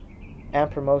 and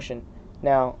promotion.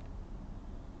 Now,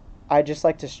 I just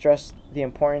like to stress the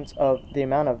importance of the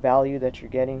amount of value that you're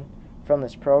getting from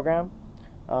this program.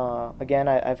 Again,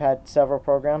 I've had several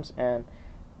programs, and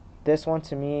this one,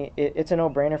 to me, it's a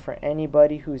no-brainer for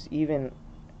anybody who's even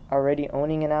already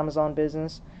owning an Amazon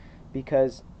business,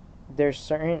 because there's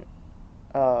certain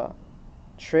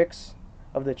tricks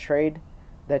of the trade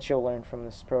that you'll learn from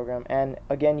this program. And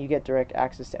again, you get direct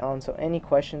access to Ellen, so any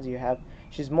questions you have,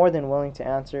 she's more than willing to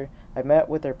answer. I met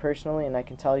with her personally, and I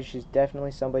can tell you she's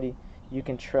definitely somebody you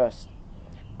can trust.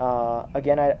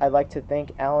 Again, I'd like to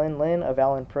thank Alan Lin of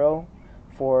Alan Pro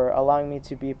for allowing me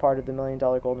to be part of the $1 Million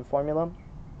Golden Formula.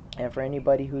 And for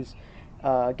anybody who's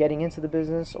getting into the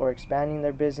business or expanding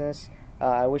their business,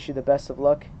 I wish you the best of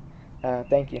luck.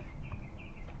 Thank you.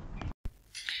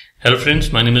 Hello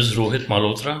friends, my name is Rohit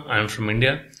Malhotra. I am from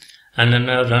India, and then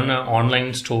I run an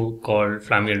online store called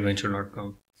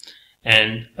familyadventure.com.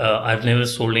 And I've never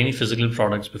sold any physical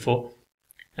products before.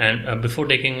 And before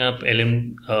taking up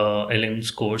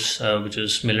LM's course, which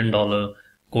is $1 Million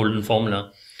Golden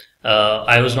Formula,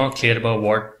 I was not clear about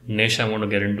what niche I want to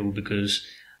get into, because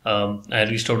I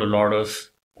reached out a lot of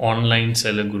online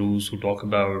seller gurus who talk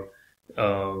about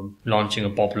launching a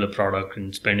popular product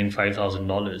and spending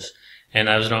 $5,000. And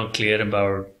I was not clear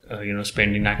about,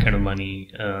 spending that kind of money.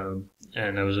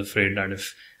 And I was afraid that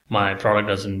if my product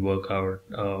doesn't work out,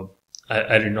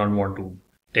 I did not want to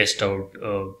test out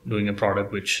doing a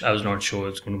product which I was not sure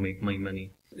it's going to make my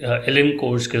money. LM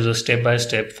course gives a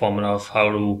step-by-step formula of how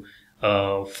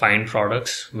to find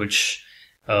products which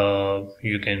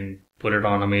you can put it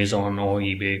on Amazon or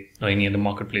eBay or any other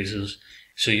marketplaces.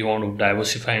 So you want to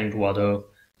diversify into other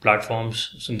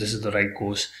platforms. So this is the right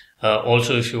course.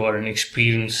 Also, if you are an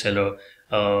experienced seller,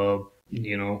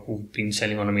 who've been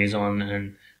selling on Amazon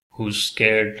and who's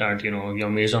scared that, your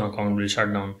Amazon account will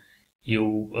shut down,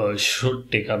 you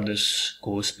should take up this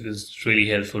course because it's really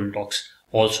helpful. It talks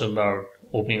also about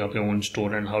opening up your own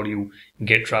store and how do you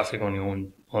get traffic on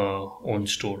your own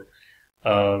store.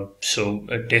 So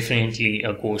definitely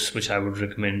a course which I would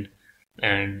recommend,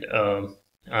 and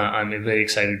I'm very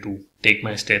excited to take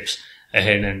my steps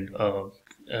ahead and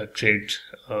create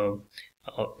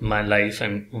my life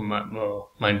and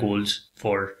my goals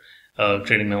for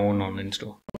creating my own online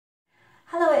store.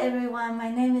 Hello everyone, my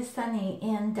name is Sunny,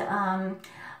 and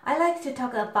I like to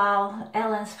talk about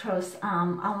Alan's Pro's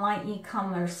online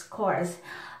e-commerce course.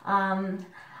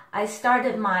 I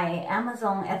started my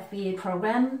Amazon FBA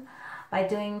program by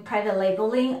doing private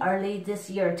labeling early this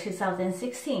year,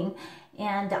 2016,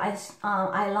 and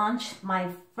I launched my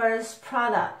first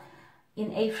product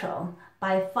in April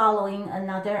by following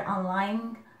another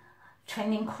online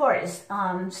training course.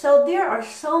 So there are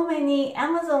so many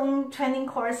Amazon training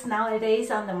courses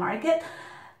nowadays on the market.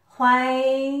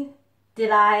 Why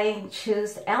did I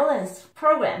choose Alan's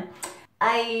program?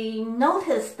 I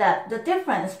noticed that the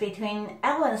difference between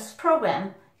Alan's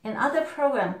program and other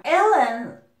programs,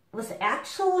 Alan was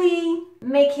actually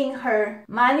making her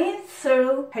money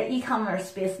through her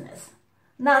e-commerce business,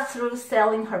 not through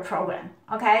selling her program,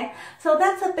 okay? So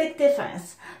that's a big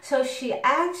difference. So she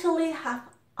actually have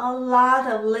a lot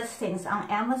of listings on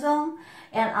Amazon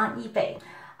and on eBay.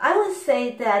 I would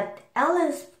say that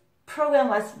Alan's program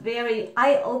was very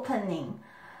eye-opening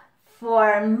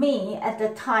for me at the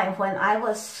time when I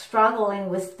was struggling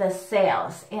with the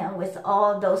sales and with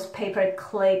all those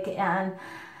pay-per-click and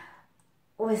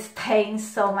with paying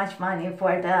so much money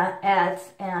for the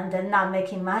ads and not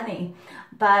making money.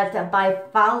 But by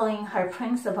following her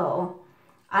principle,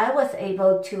 I was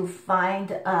able to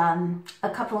find a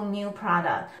couple new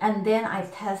products, and then I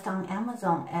test on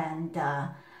Amazon, and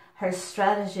her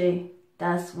strategy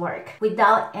does work.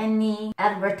 Without any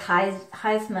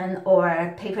advertisement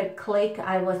or pay-per-click,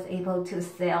 I was able to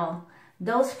sell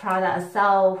those products,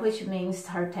 so which means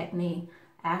her technique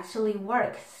actually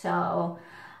works. So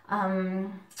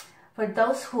for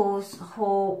those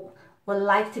who would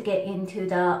like to get into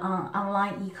the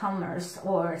online e-commerce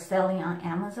or selling on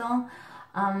Amazon,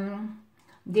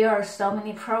 there are so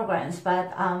many programs,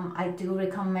 but I do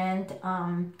recommend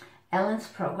Ellen's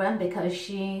program because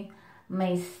she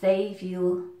may save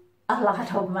you a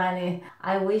lot of money.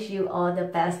 I wish you all the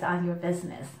best on your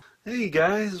business. Hey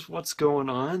guys, what's going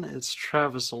on? It's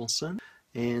Travis Olson,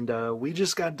 and we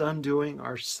just got done doing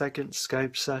our second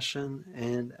Skype session,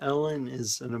 and Ellen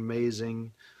is an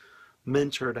amazing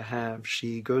mentor to have.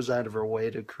 She goes out of her way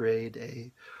to create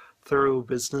a thorough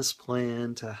business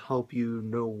plan to help you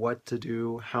know what to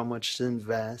do, how much to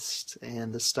invest,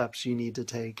 and the steps you need to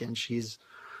take, and she's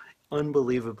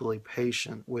unbelievably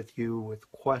patient with you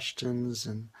with questions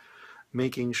and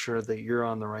making sure that you're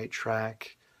on the right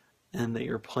track and that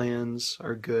your plans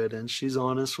are good, and she's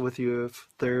honest with you if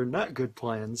they're not good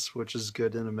plans, which is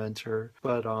good in a mentor.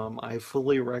 But I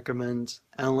fully recommend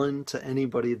Ellen to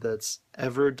anybody that's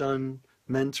ever done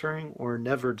mentoring or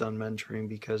never done mentoring,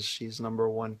 because she's number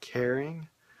one, caring,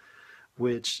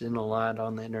 which in a lot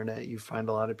on the internet you find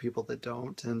a lot of people that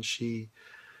don't, and she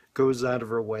goes out of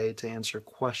her way to answer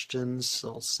questions.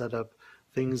 She'll set up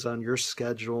things on your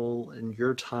schedule and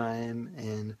your time,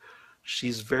 and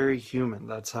she's very human.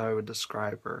 That's how I would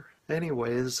describe her.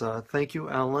 Anyways, thank you,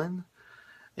 Ellen.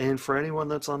 And for anyone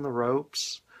that's on the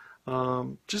ropes,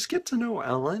 just get to know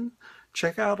Ellen.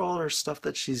 Check out all her stuff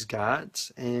that she's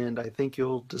got, and I think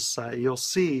you'll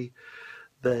see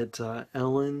that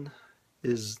Ellen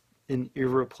is an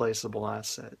irreplaceable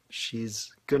asset.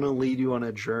 She's gonna lead you on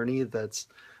a journey that's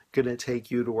gonna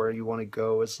take you to where you want to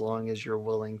go as long as you're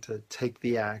willing to take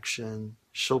the action.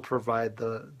 She'll provide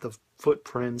the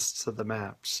footprints to the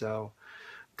map. So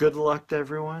good luck to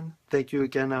everyone. Thank you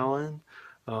again, Ellen.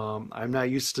 I'm not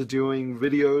used to doing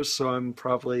videos, so I'm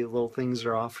probably little things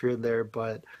are off here and there,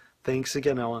 but thanks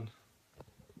again, Ellen.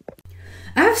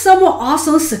 I have some more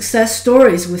awesome success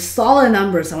stories with solid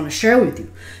numbers I want to share with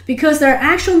you because there are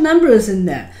actual numbers in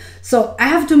there. So I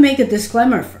have to make a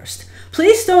disclaimer first.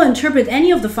 Please don't interpret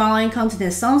any of the following content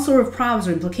as some sort of promise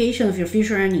or implication of your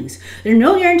future earnings. There are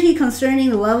no guarantee concerning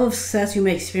the level of success you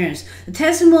may experience. The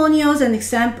testimonials and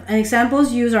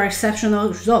examples used are exceptional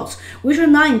results, which are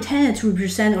not intended to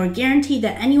represent or guarantee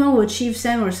that anyone will achieve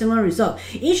same or similar result.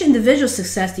 Each individual's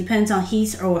success depends on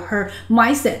his or her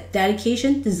mindset,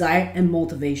 dedication, desire, and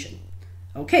motivation.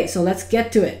 Okay, so let's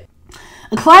get to it.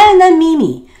 A client named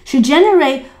Mimi should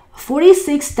generate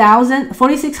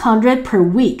 $46,600 per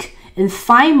week in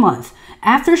 5 months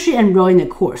after she enrolled in the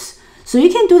course. So you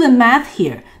can do the math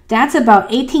here. That's about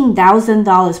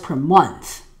 $18,000 per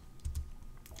month.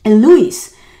 And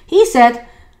Luis, he said,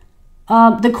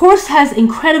 the course has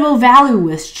incredible value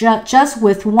with just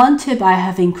with one tip I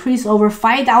have increased over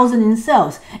 5,000 in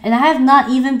sales, and I have not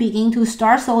even begun to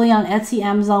start selling on Etsy,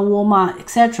 Amazon, Walmart,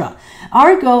 etc.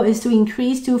 Our goal is to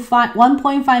increase to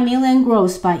 1.5 million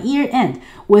gross by year end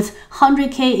with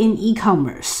 100K in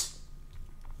e-commerce.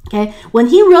 Okay, when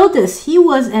he wrote this, he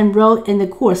was enrolled in the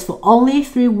course for only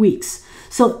 3 weeks.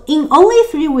 So in only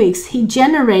 3 weeks, he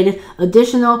generated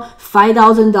additional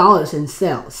 $5,000 in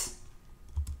sales.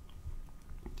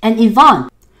 And Yvonne,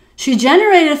 she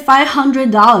generated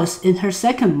 $500 in her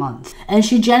second month, and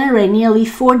she generated nearly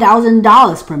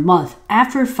 $4,000 per month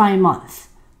after 5 months.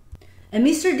 And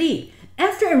Mr. D,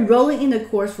 after enrolling in the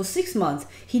course for 6 months,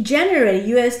 he generated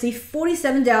USD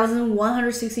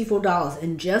 $47,164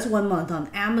 in just 1 month on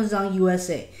Amazon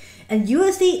USA, and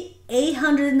USD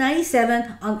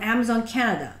 $897 on Amazon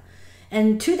Canada,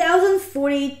 and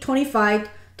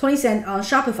 $2,040.20 on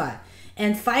Shopify,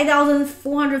 and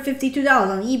 $5,452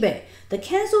 on eBay. The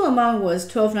cancel amount was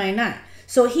 $12.99.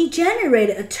 So he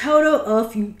generated a total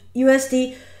of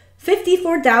USD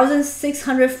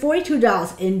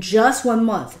 $54,642 in just 1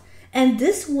 month. And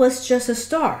this was just a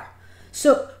start.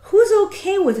 So who's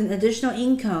okay with an additional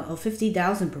income of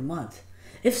 $50,000 per month?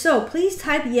 If so, please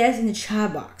type yes in the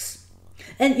chat box.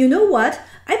 And you know what?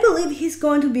 I believe he's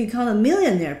going to become a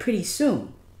millionaire pretty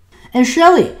soon. And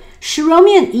Shirley, she wrote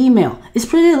me an email. It's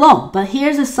pretty long, but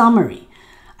here's a summary.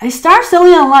 I started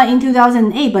selling online in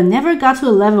 2008, but never got to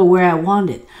the level where I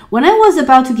wanted. When I was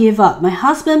about to give up, my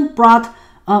husband bought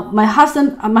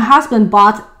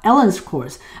Ellen's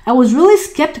course. I was really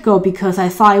skeptical because I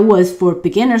thought it was for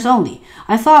beginners only.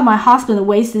 I thought my husband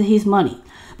wasted his money.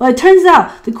 But it turns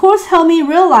out the course helped me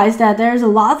realize that there's a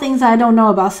lot of things I don't know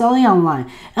about selling online.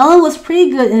 Ellen was pretty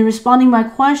good in responding to my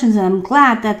questions, and I'm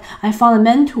glad that I found a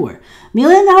mentor. $1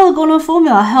 Million Golden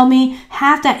Formula helped me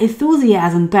have that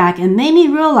enthusiasm back and made me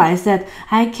realize that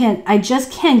I just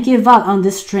can't give up on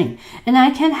this dream, and I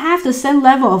can have the same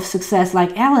level of success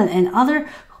like Ellen and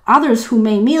others who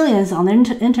made millions on the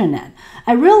internet.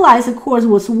 I realized the course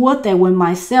was worth it when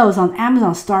my sales on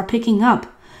Amazon start picking up.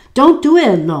 Don't do it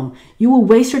alone. You will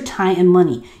waste your time and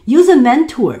money. Use a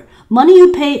mentor. Money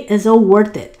you pay is all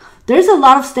worth it. There's a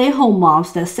lot of stay-at-home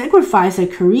moms that sacrifice their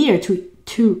career to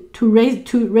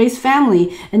raise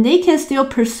family, and they can still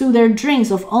pursue their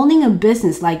dreams of owning a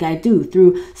business like I do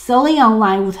through selling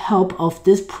online with help of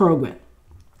this program.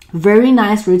 Very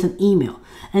nice written email.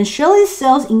 And Shirley's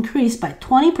sales increased by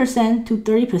 20% to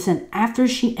 30% after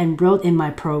she enrolled in my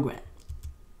program.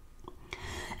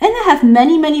 And I have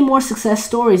many more success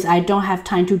stories. I don't have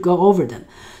time to go over them.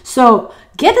 So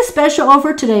get the special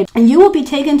offer today and you will be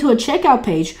taken to a checkout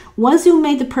page. Once you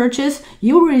make the purchase,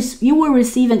 you will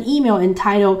receive an email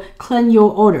entitled "Claim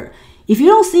Your Order." If you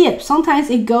don't see it,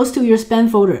 sometimes it goes to your spam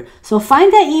folder. So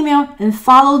find that email and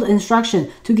follow the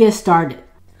instruction to get started.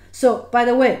 So, by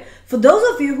the way, for those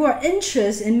of you who are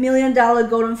interested in $1 Million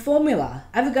Golden Formula,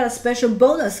 I've got a special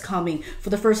bonus coming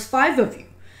for the first 5 of you.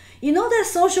 You know that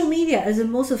social media is the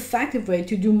most effective way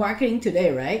to do marketing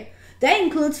today, right? That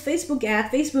includes Facebook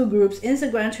ads, Facebook groups,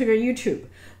 Instagram, Twitter, YouTube.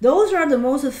 Those are the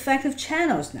most effective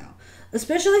channels now,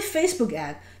 especially Facebook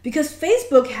ads, because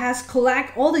Facebook has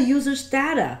collect all the users'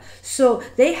 data, so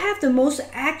they have the most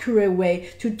accurate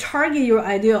way to target your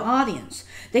ideal audience.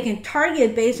 They can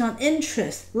target based on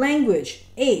interest, language,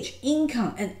 age,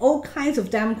 income, and all kinds of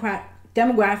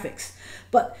demographics.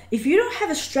 But if you don't have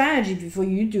a strategy before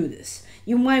you do this,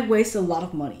 you might waste a lot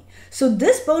of money. So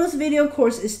this bonus video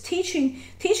course is teaching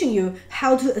you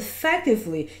how to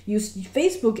effectively use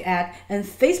Facebook ad and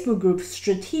Facebook groups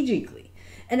strategically.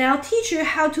 And I'll teach you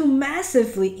how to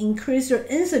massively increase your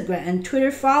Instagram and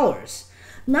Twitter followers.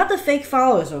 Not the fake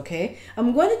followers, okay?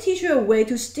 I'm going to teach you a way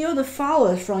to steal the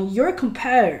followers from your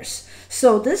competitors.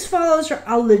 So these followers are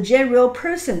a legit real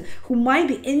person who might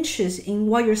be interested in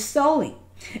what you're selling.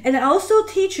 And I also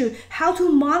teach you how to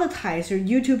monetize your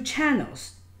YouTube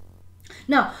channels.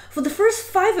 Now, for the first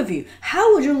 5 of you,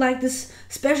 how would you like this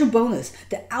special bonus,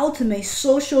 the Ultimate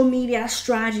Social Media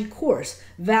Strategy course,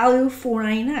 value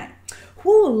 $4.99?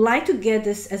 Who would like to get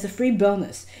this as a free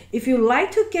bonus? If you'd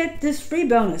like to get this free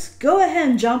bonus, go ahead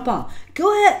and jump on.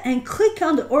 Go ahead and click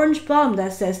on the orange button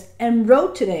that says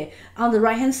Enroll Today on the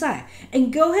right hand side.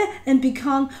 And go ahead and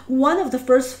become one of the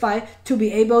first 5 to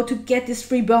be able to get this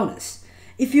free bonus.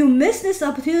 If you miss this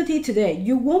opportunity today,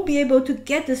 you won't be able to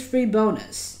get this free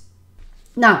bonus.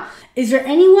 Now, is there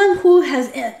anyone who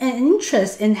has an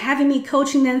interest in having me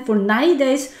coaching them for 90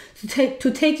 days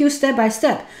to take you step by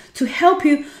step, to help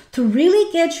you to really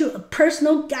get you a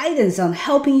personal guidance on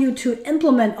helping you to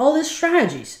implement all these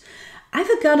strategies? I've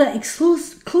got an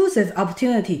exclusive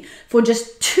opportunity for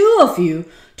just 2 of you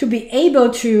to be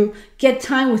able to get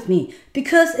time with me.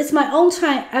 Because it's my own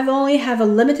time, I only have a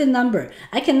limited number.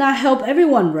 I cannot help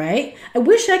everyone, right? I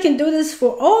wish I can do this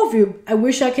for all of you. I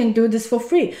wish I can do this for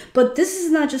free. But this is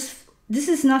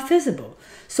not feasible.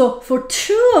 So for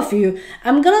 2 of you,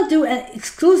 I'm gonna do an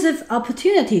exclusive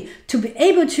opportunity to be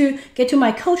able to get to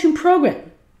my coaching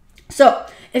program. So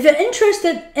if you're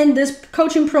interested in this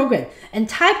coaching program, and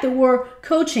type the word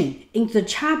coaching into the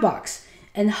chat box,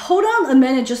 and hold on a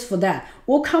minute just for that.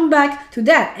 We'll come back to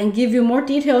that and give you more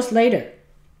details later.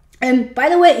 And by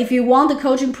the way, if you want the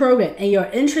coaching program and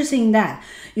you're interested in that,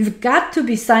 you've got to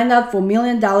be signed up for $1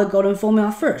 Million Golden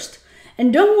Formula first.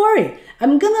 And don't worry,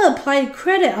 I'm gonna apply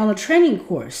credit on the training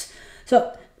course.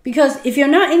 So, because if you're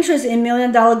not interested in $1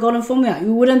 Million Golden Formula,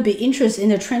 you wouldn't be interested in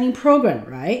the training program,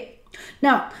 right?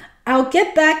 Now, I'll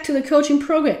get back to the coaching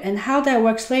program and how that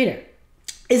works later.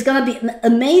 It's gonna be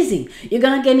amazing. You're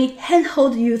gonna get me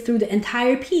handhold you through the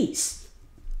entire piece.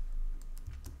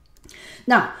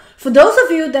 Now, for those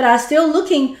of you that are still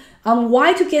looking on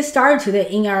why to get started today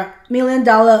in our $1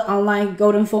 Million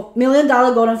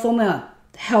Golden Formula,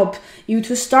 help you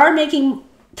to start making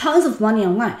tons of money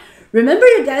online. Remember,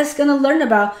 you guys gonna learn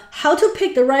about how to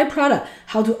pick the right product,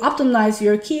 how to optimize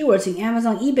your keywords in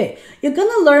Amazon, eBay. You're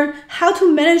gonna learn how to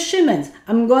manage shipments.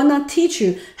 I'm gonna teach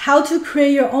you how to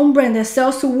create your own brand that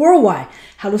sells to worldwide,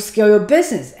 how to scale your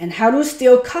business, and how to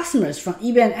steal customers from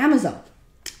eBay and Amazon.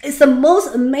 It's the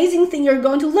most amazing thing you're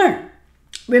going to learn.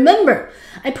 Remember,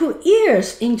 I put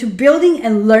years into building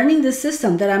and learning the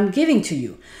system that I'm giving to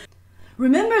you.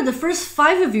 Remember the first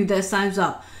 5 of you that signs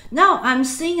up. Now I'm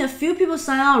seeing a few people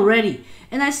sign up already,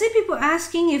 and I see people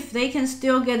asking if they can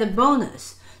still get a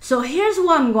bonus. So here's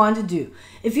what I'm going to do.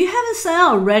 If you haven't signed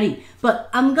up already, but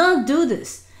I'm gonna do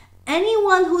this.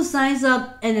 Anyone who signs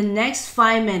up in the next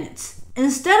 5 minutes,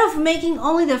 instead of making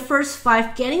only the first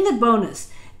 5 getting the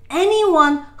bonus,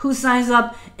 anyone who signs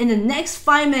up in the next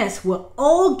 5 minutes will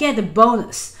all get the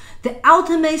bonus. The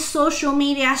Ultimate Social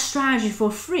Media Strategy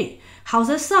for free. How's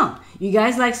that sound? You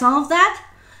guys like some of that?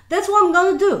 That's what I'm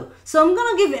gonna do. So I'm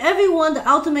gonna give everyone the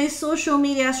Ultimate Social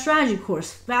Media Strategy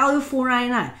course, value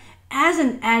 $4.99, as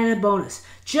an added bonus,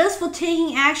 just for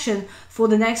taking action for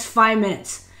the next 5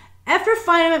 minutes. After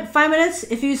 5 minutes,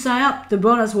 if you sign up, the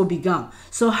bonus will be gone.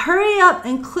 So hurry up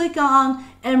and click on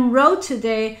Enroll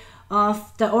Today,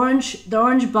 the orange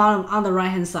button on the right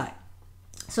hand side.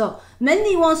 So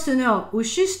Mindy wants to know, will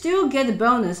she still get the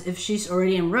bonus if she's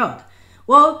already enrolled?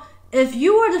 Well, if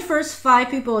you were the first 5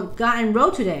 people that got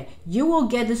enrolled today, you will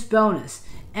get this bonus.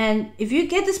 And if you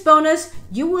get this bonus,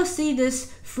 you will see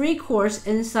this free course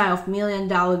inside of $1 Million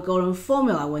Golden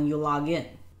Formula when you log in.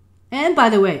 And by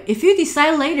the way, if you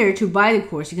decide later to buy the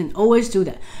course, you can always do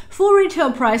that. Full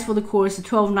retail price for the course is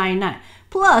 $12.99.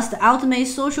 Plus, the Ultimate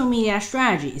Social Media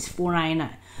Strategy is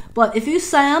 $4.99. But if you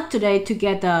sign up today to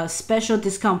get the special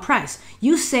discount price,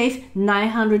 you save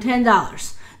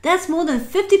 $910. That's more than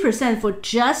 50% for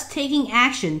just taking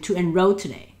action to enroll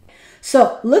today.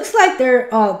 So looks like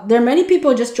there are many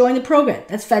people just joined the program.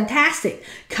 That's fantastic.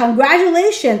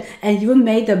 Congratulations, and you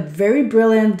made a very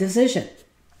brilliant decision.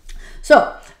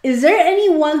 So is there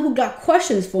anyone who got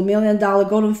questions for $1 Million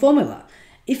Golden Formula?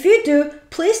 If you do,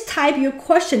 please type your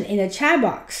question in the chat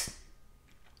box.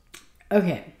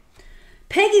 Okay.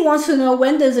 Peggy wants to know,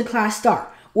 when does the class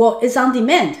start? Well, it's on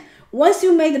demand. once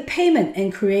you make the payment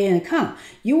and create an account,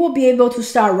 you will be able to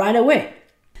start right away.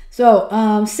 So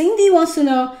Cindy wants to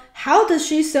know, how does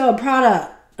she sell a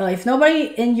product if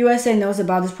nobody in USA knows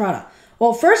about this product?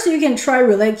 Well, first you can try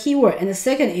relate keyword, and the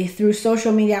second is through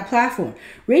social media platform.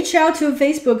 Reach out to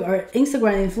Facebook or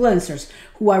Instagram influencers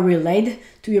who are related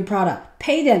to your product.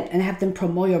 Pay them and have them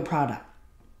promote your product.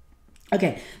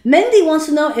 Okay, Mandy wants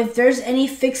to know if there's any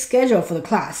fixed schedule for the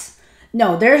class.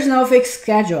 No, there's no fixed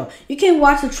schedule. You can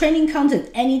watch the training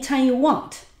content anytime you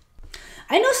want.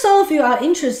 I know some of you are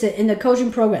interested in the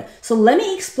coaching program, so let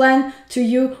me explain to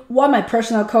you what my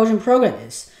personal coaching program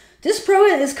is. This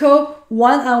program is called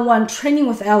One-on-One Training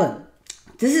with Ellen.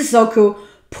 This is so cool.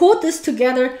 Put this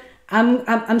together.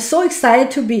 I'm so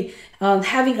excited to be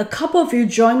having a couple of you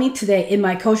join me today in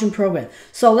my coaching program.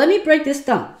 So let me break this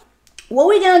down. What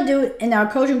we're gonna do in our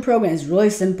coaching program is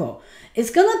really simple. It's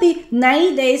gonna be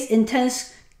 90 days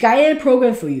intense guided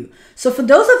program for you. So for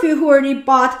those of you who already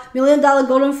bought $1 Million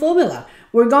Golden Formula,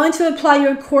 we're going to apply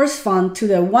your course fund to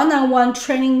the One-on-One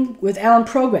Training with Ellen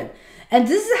program. And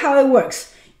this is how it works.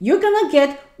 You're gonna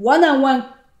get one-on-one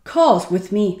calls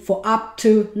with me for up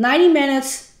to 90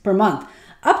 minutes per month.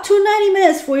 Up to 90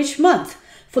 minutes for each month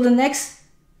for the next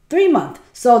 3 months.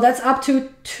 So that's up to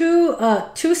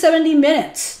 270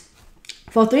 minutes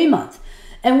for 3 months.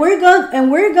 And we're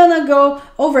gonna go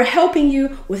over helping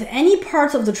you with any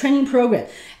parts of the training program,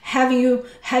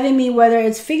 having me, whether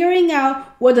it's figuring out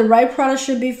what the right product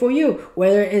should be for you,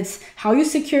 whether it's how you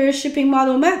secure your shipping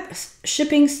model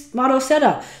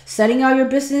setup, setting out your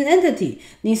business entity,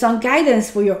 need some guidance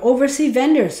for your overseas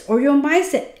vendors or your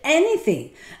mindset,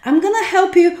 anything. I'm gonna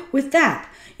help you with that.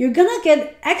 You're gonna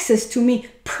get access to me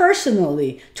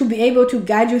personally to be able to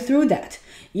guide you through that.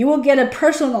 You will get a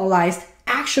personalized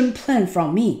action plan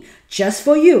from me just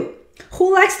for you.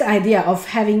 Who likes the idea of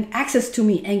having access to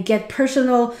me and get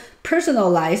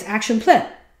personalized action plan?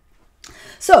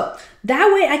 So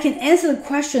that way I can answer the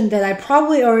question that I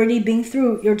probably already been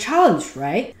through your challenge,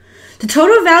 right? The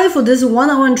total value for this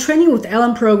one-on-one training with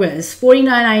Ellen program is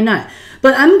 $49.99,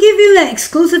 but I'm giving you an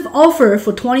exclusive offer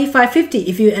for $25.50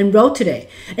 if you enroll today.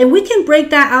 And we can break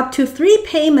that up to 3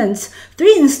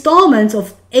 installments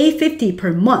of $8.50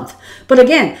 per month. But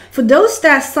again, for those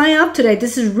that sign up today,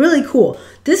 this is really cool.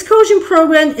 This coaching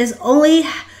program is only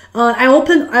I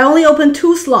only open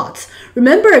 2 slots.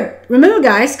 Remember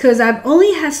guys, because I've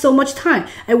only had so much time.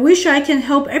 I wish I can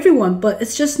help everyone, but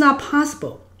it's just not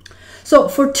possible. So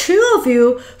for 2 of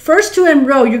you, first to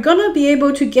enroll, you're gonna be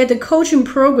able to get the coaching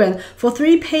program for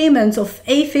 3 payments of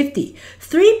 $8.50.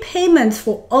 3 payments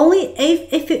for only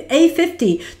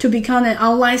 $8.50 to become an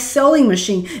online selling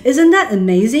machine. Isn't that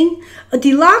amazing? A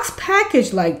deluxe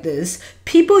package like this,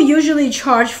 people usually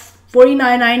charge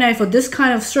 $49.99 for this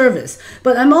kind of service,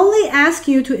 but I'm only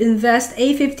asking you to invest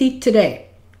 $8.50 today.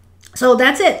 So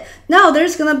that's it. Now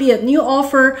there's gonna be a new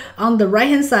offer on the right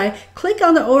hand side. Click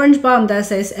on the orange button that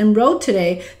says enroll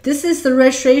today. This is the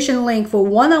registration link for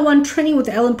one-on-one training with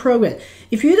Ellen program.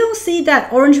 If you don't see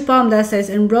that orange button that says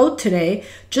enroll today,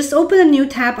 just open a new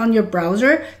tab on your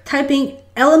browser, type in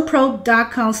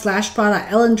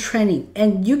ellenpro.com/product Ellen training,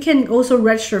 and you can also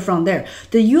register from there.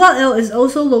 The URL is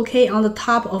also located on the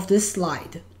top of this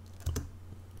slide.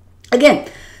 Again,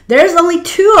 there's only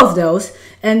 2 of those,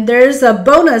 and there's a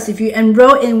bonus if you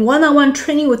enroll in one-on-one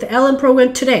training with the Ellen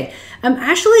program today. I'm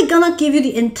actually gonna give you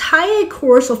the entire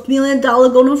course of $1 Million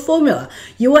Golden Formula.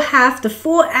 You will have the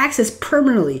full access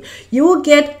permanently. You will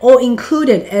get all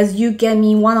included as you get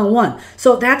me one-on-one.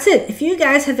 So that's it. If you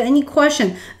guys have any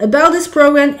question about this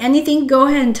program, anything, go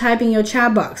ahead and type in your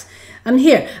chat box. I'm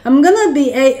here. I'm gonna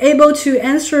be able to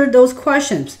answer those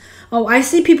questions. Oh, I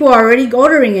see people are already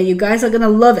ordering it. You guys are gonna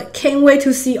love it. Can't wait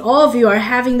to see all of you are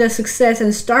having the success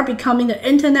and start becoming the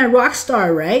internet rock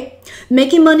star, right?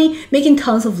 Making money, making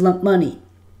tons of money.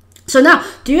 So now,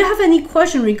 do you have any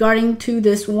question regarding to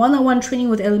this one-on-one training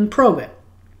with Ellen program?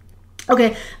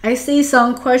 Okay, I see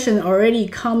some question already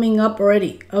coming up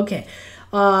already. Okay,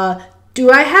 do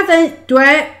I have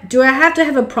to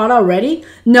have a product ready?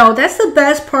 No, that's the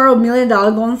best part of $1 Million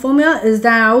Golden Formula is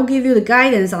that I will give you the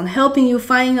guidance on helping you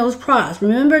find those products.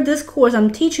 Remember this course, I'm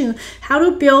teaching you how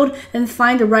to build and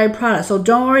find the right product. So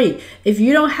don't worry. If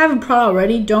you don't have a product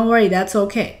ready, don't worry, that's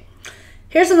okay.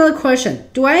 Here's another question.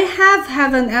 Do I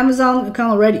have an Amazon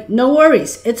account already? No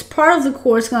worries. It's part of the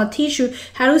course gonna teach you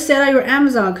how to set up your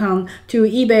Amazon account to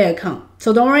eBay account.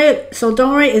 So don't worry,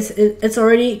 it's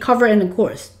already covered in the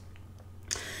course.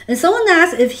 And someone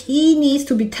asked if he needs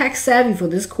to be tech savvy for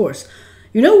this course.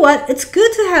 You know what? It's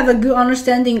good to have a good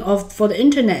understanding for the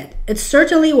internet. It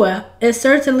certainly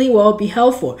will be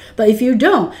helpful. But if you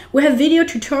don't, we have video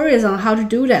tutorials on how to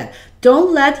do that.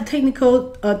 Don't let the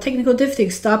technical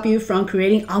difficulties stop you from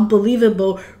creating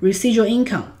unbelievable residual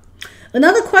income.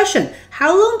 Another question,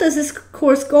 how long does this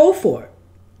course go for?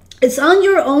 It's on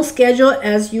your own schedule,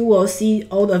 as you will see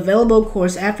all the available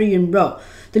courses after you enroll.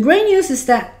 The great news is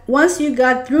that once you've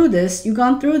gone through this, you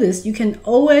can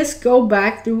always go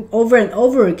back through over and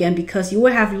over again because you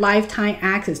will have lifetime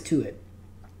access to it.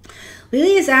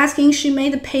 Lily is asking, she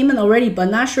made the payment already but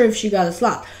not sure if she got a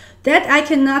slot. That I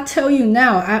cannot tell you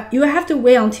now. You have to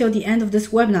wait until the end of this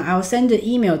webinar. I will send the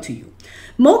email to you.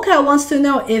 Mocha wants to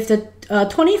know if the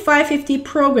 2550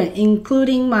 program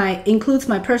includes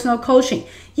my personal coaching.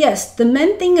 Yes, the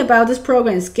main thing about this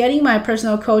program is getting my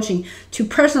personal coaching to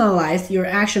personalize your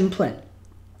action plan.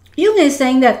 Yung is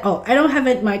saying that, oh, I don't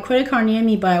have my credit card near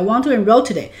me, but I want to enroll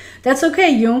today. That's okay,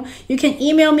 Yung. You can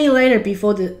email me later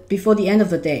before the end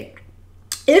of the day.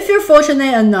 If you're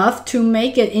fortunate enough to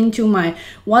make it into my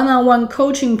one-on-one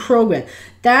coaching program,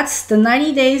 that's the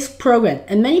 90 days program.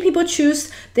 And many people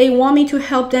they want me to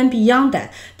help them beyond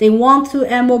that. They want to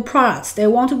add more products. They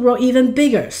want to grow even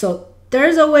bigger. So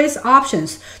there's always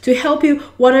options to help you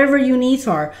whatever your needs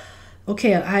are.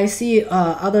 Okay, I see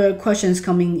other questions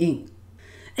coming in.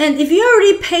 And if you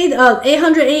already paid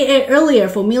 $888 earlier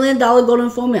for $1 Million Golden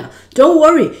Formula, don't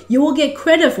worry, you will get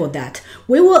credit for that.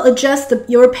 We will adjust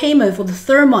your payment for the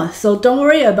third month, so don't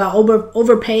worry about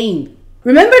overpaying.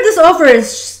 Remember, this offer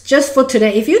is just for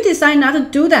today. If you decide not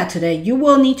to do that today, you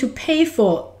will need to pay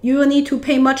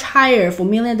much higher for $1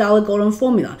 Million Golden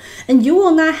Formula, and you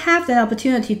will not have the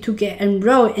opportunity to get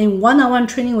enrolled in one-on-one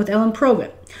training with Ellen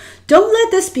program. Don't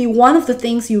let this be one of the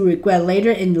things you regret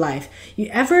later in life.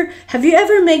 Have you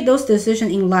ever made those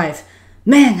decisions in life?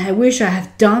 Man, I wish I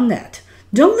had done that.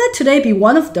 Don't let today be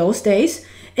one of those days.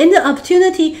 In the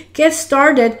opportunity, get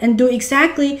started and do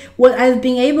exactly what I've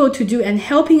been able to do and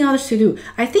helping others to do.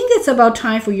 I think it's about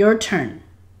time for your turn.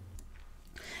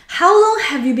 How long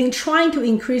have you been trying to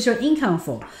increase your income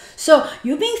for? So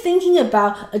you've been thinking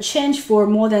about a change for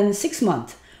more than 6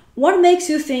 months. What makes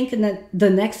you think that the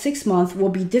next 6 months will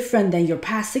be different than your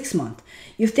past 6 months?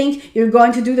 You think you're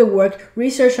going to do the work,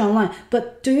 research online,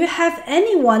 but do you have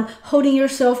anyone holding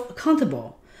yourself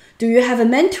accountable? Do you have a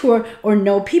mentor or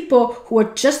know people who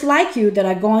are just like you that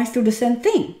are going through the same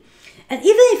thing? And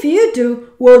even if you do,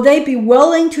 will they be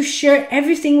willing to share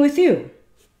everything with you?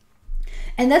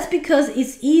 And that's because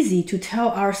it's easy to tell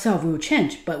ourselves we will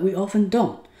change, but we often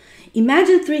don't.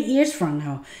 Imagine 3 years from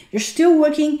now, you're still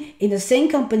working in the same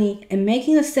company and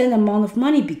making the same amount of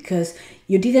money because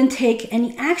you didn't take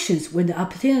any actions when the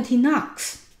opportunity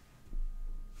knocks.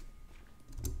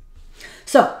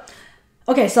 So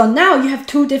now you have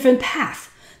 2 different paths.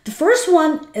 The first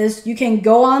one is you can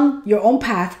go on your own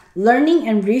path, learning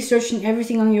and researching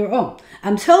everything on your own.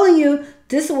 I'm telling you,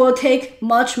 this will take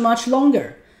much, much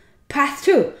longer. Path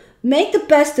 2, make the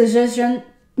best decision,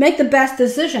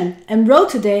 enroll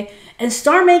today, and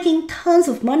start making tons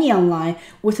of money online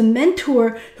with a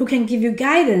mentor who can give you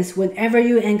guidance whenever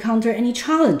you encounter any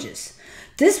challenges.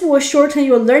 This will shorten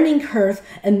your learning curve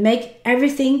and make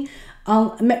everything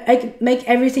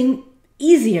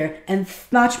easier and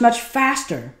much, much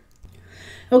faster.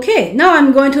 Okay, now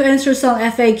I'm going to answer some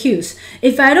FAQs.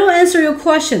 If I don't answer your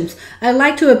questions, I'd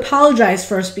like to apologize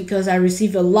first because I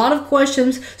received a lot of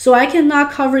questions, so I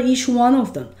cannot cover each one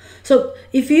of them. So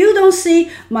if you don't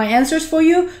see my answers for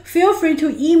you, feel free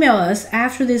to email us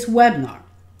after this webinar.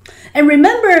 And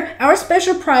remember, our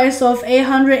special price of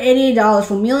 $888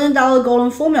 for $1 Million Golden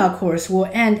Formula course will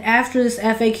end after this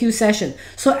FAQ session,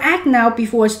 so act now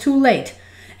before it's too late.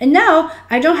 And now,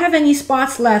 I don't have any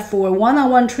spots left for a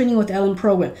one-on-one training with Ellen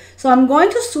program. So I'm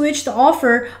going to switch the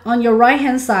offer on your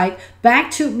right-hand side back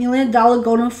to $1 Million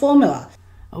Golden Formula.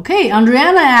 Okay,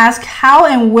 Adriana asked how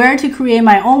and where to create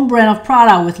my own brand of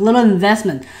product with little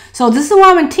investment. So this is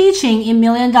what I'm teaching in $1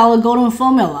 Million Golden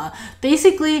Formula.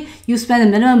 Basically, you spend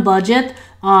a minimum budget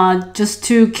just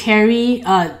to carry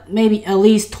maybe at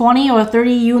least 20 or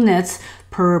 30 units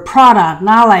per product,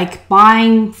 not like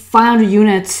buying 500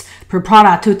 units per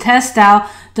product to test out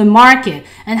the market.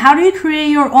 And how do you create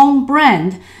your own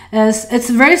brand? It's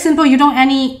very simple. You don't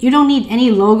need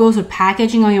any logos or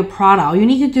packaging on your product. All you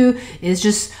need to do is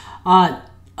just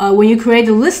when you create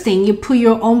the listing, you put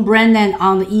your own brand name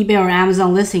on the eBay or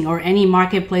Amazon listing or any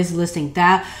marketplace listing.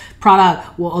 That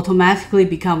product will automatically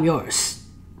become yours.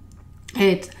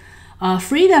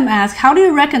 Freedom asks, how do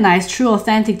you recognize true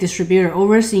authentic distributor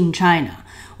overseas in China?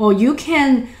 Well, you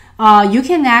can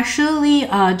actually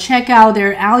check out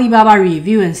their Alibaba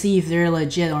review and see if they're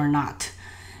legit or not.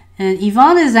 And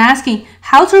Yvonne is asking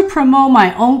how to promote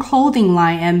my own clothing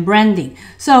line and branding.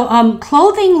 So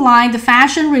clothing line, the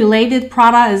fashion related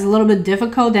product is a little bit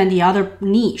difficult than the other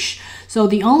niche. So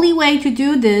the only way to do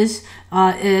this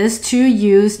is to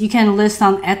use, you can list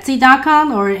on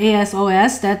Etsy.com or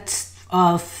ASOS.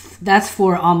 That's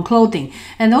for clothing.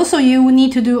 And also you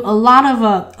need to do a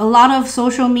lot of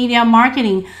social media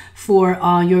marketing for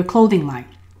your clothing line.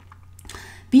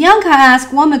 Bianca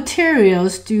asks, what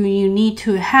materials do you need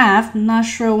to have? I'm not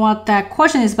sure what that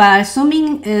question is, but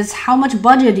assuming is how much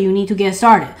budget do you need to get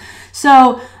started.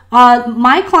 So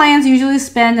my clients usually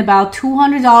spend about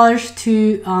 $200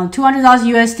 to $200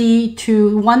 USD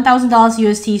to $1,000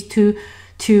 USD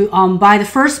to buy the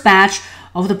first batch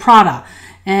of the product,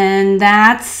 and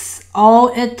that's all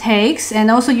it takes.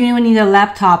 And also you need a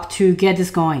laptop to get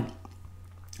this going.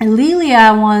 And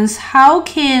Lilia wants, how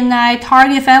can I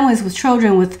target families with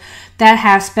children that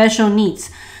have special needs?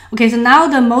 Okay, so now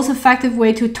the most effective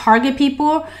way to target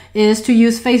people is to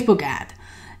use Facebook ad.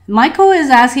 Michael is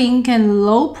asking, can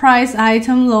low price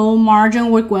item, low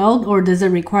margin work well, or does it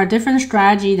require different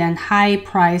strategy than high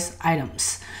price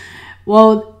items?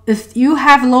 Well, if you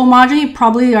have low margin, you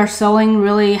probably are selling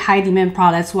really high demand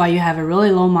products while you have a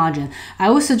really low margin. I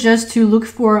would suggest to look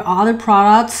for other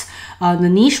products, the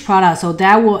niche products, so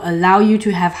that will allow you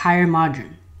to have higher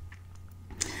margin.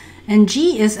 And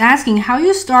G is asking how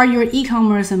you start your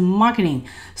e-commerce and marketing.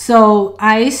 So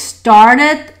I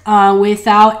started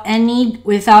without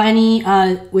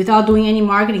doing any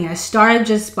marketing. I started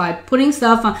just by putting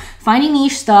stuff on, finding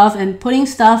niche stuff and putting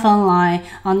stuff online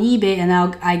on eBay, and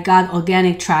I got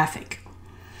organic traffic.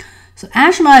 So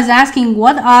Ashma is asking,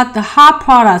 what are the hot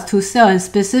products to sell and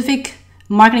specific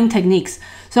marketing techniques?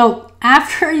 So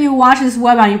after you watch this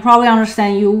webinar, you probably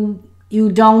understand you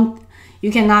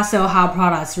cannot sell hot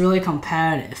products, really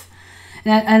competitive.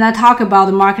 And I talked about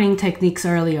the marketing techniques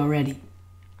earlier already.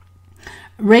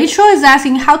 Rachel is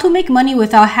asking how to make money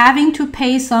without having to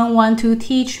pay someone to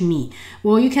teach me.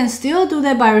 Well, you can still do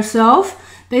that by yourself.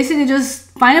 Basically, just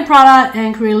find a product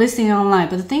and create a listing online.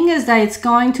 But the thing is that it's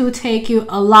going to take you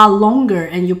a lot longer,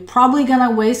 and you're probably gonna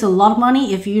waste a lot of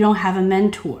money if you don't have a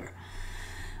mentor.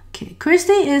 Okay,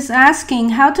 Christy is asking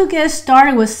how to get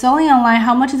started with selling online.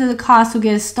 How much does it cost to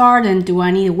get started, and do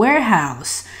I need a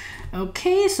warehouse?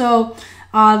 Okay, so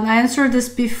I answered this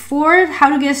before. How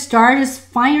to get started is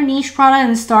find your niche product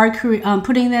and start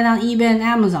putting that on eBay and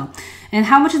Amazon. And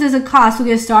how much does it cost to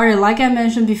get started? Like I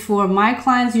mentioned before, my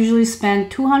clients usually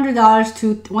spend $200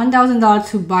 to $1,000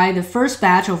 to buy the first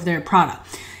batch of their product.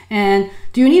 And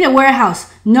do you need a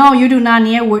warehouse? No, you do not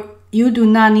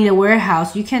need a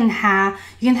warehouse. You can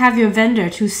have your vendor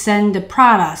to send the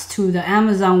products to the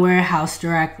Amazon warehouse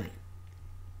directly.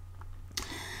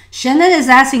 Shannon is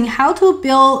asking how to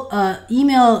build an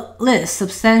email list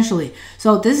substantially.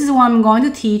 So this is what I'm going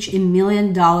to teach in $1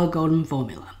 Million Golden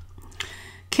Formula.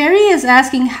 Carrie is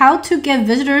asking how to get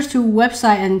visitors to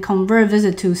website and convert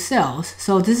visit to sales.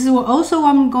 So this is also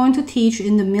what I'm going to teach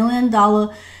in the $1 Million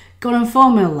Golden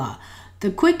Formula. The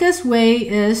quickest way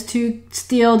is to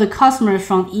steal the customers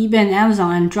from eBay and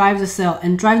Amazon and drive the sale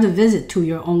and drive the visit to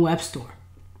your own web store.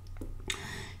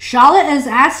 Charlotte is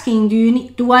asking,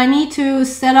 do I need to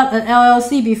set up an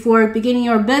LLC before beginning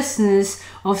your business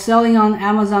of selling on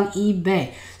Amazon,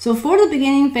 eBay? So for the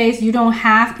beginning phase, you don't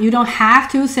have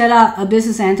to set up a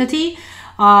business entity.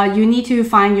 You need to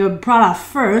find your product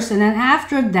first, and then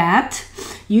after that,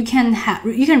 you can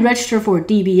register for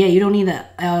DBA. You don't need an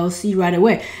LLC right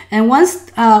away. And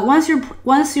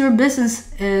once your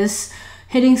business is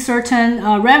hitting certain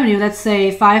revenue, let's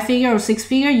say 5-figure or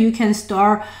 6-figure, you can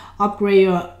start upgrade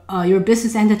your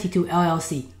business entity to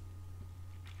LLC.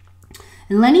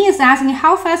 And Lenny is asking,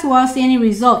 how fast will I see any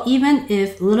result, even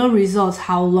if little results,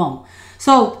 how long?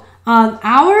 So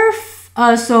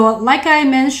so like I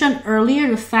mentioned earlier,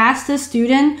 the fastest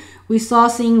student we saw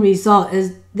seeing result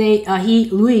is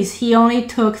Luis. He only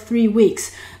took 3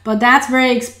 weeks, but that's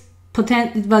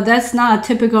but that's not a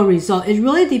typical result. It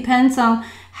really depends on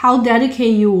how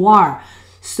dedicated you are.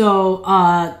 So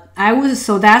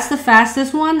so that's the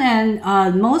fastest one, and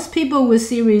most people will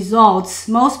see results.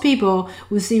 Most people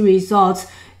will see results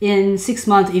in 6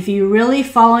 months if you're really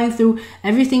following through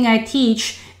everything I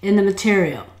teach in the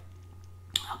material.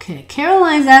 Okay,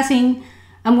 Caroline is asking,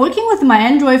 I'm working with my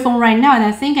Android phone right now, and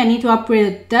I think I need to upgrade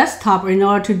a desktop in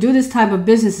order to do this type of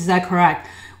business. Is that correct?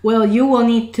 Well, you will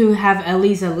need to have at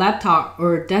least a laptop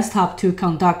or desktop to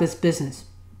conduct this business.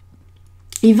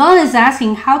 Yvonne is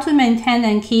asking how to maintain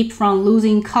and keep from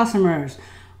losing customers.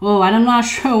 Oh, I'm not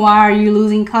sure why are you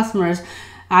losing customers.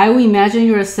 I would imagine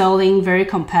you're selling very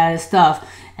competitive stuff.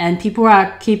 and people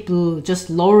are keep just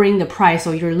lowering the price,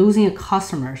 so you're losing the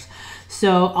customers.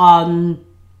 So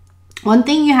one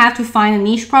thing, you have to find a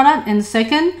niche product, and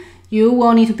second, you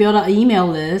will need to build an email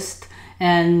list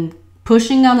and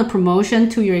pushing down the promotion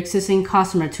to your existing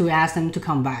customer to ask them to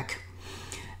come back.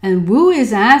 And Wu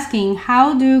is asking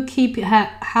how to keep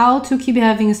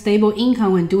having a stable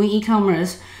income when doing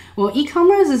e-commerce. Well,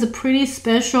 e-commerce is a pretty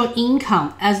special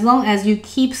income as long as you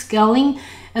keep scaling,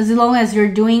 as long as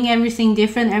you're doing everything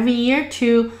different every year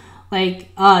to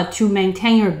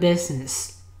maintain your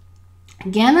business.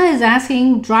 Gana is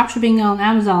asking dropshipping on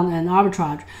Amazon and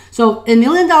arbitrage. So in $1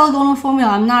 Million Golden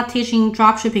Formula, I'm not teaching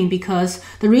dropshipping because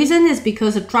the reason is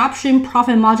because the dropshipping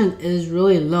profit margin is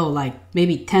really low, like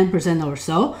maybe 10% or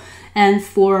so. And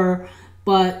for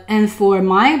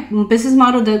my business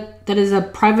model that is a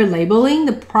private labeling,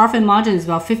 the profit margin is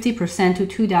about 50% to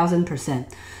 2,000%.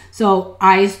 So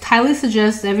I highly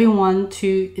suggest everyone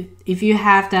to, if you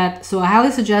have that, so I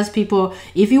highly suggest people,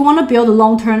 if you want to build a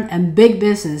long-term and big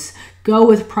business, go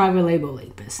with private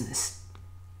labeling business.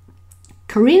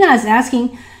 Karina is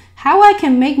asking how I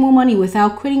can make more money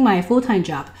without quitting my full-time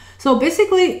job. So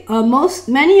basically,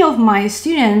 many of my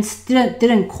students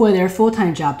didn't quit their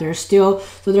full-time job.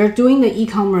 They're doing the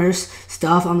e-commerce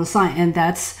stuff on the side, and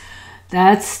that's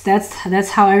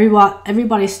how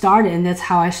everybody started, and that's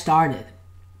how I started.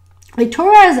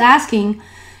 Victoria is asking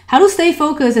how to stay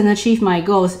focused and achieve my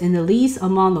goals in the least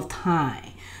amount of time.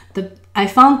 I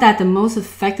found that the most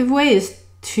effective way is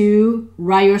to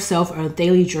write yourself a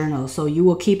daily journal, so you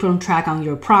will keep on track on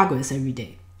your progress every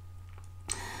day.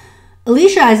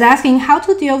 Alicia is asking how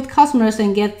to deal with customers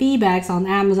and get feedbacks on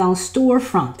Amazon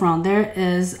storefront. There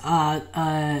is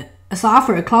a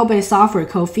cloud-based software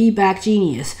called Feedback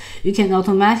Genius. You can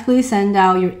automatically send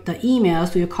out the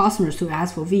emails to your customers to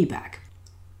ask for feedback.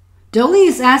 Dolly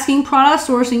is asking product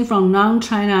sourcing from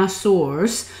non-China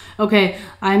source. Okay,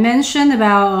 I mentioned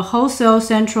about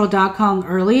wholesalecentral.com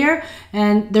earlier,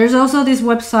 and there's also this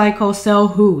website called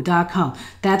sellwho.com.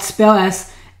 That's spelled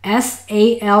as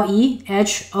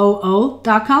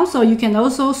SALEHOO.com, so you can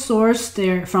also source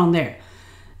from there.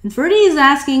 And Ferdy is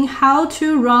asking how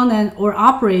to run or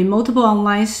operate multiple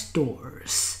online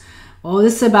stores. Well,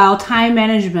 this is about time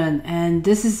management, and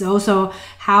this is also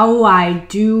how I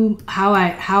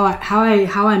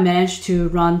manage to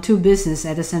run two businesses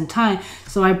at the same time.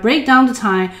 So I break down the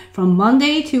time from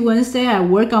Monday to Wednesday. I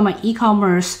work on my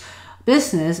e-commerce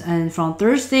business, and from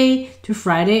Thursday to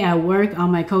Friday, I work on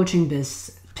my coaching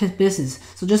business.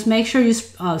 So just make sure you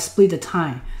split the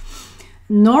time.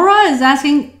 Nora is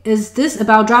asking, is this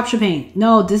about dropshipping?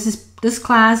 No, this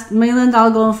class, $1 Million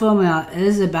Golden Formula,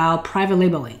 is about private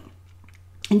labeling.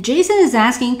 And Jason is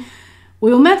asking,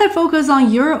 will your method focus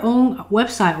on your own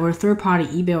website or third-party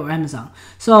eBay or Amazon?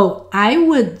 So I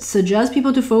would suggest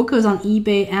people to focus on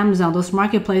eBay, Amazon, those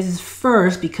marketplaces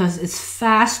first, because it's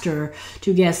faster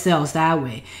to get sales that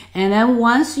way. And then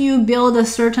once you build a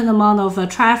certain amount of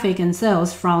traffic and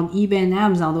sales from eBay and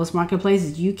Amazon, those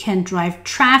marketplaces, you can drive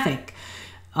traffic.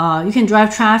 To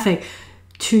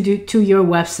your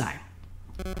website.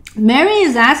 Mary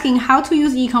is asking how to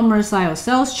use e-commerce site,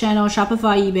 sales channel,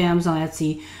 Shopify, eBay, Amazon,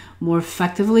 Etsy more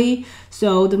effectively.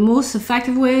 So the most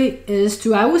effective way is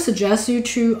I would suggest you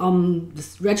to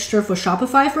register for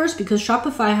Shopify first, because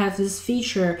Shopify has this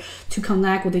feature to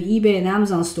connect with the eBay and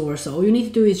Amazon store. So all you need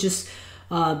to do is just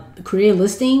create a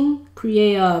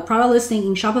product listing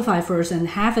in Shopify first and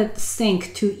have it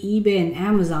sync to eBay and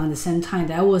Amazon at the same time.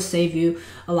 That will save you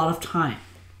a lot of time.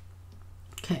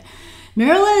 Okay.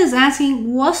 Marilyn is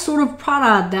asking what sort of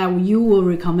product that you will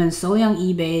recommend selling on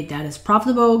eBay that is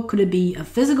profitable. Could it be a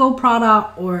physical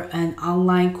product or an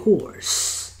online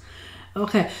course?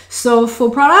 Okay, so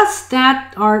for products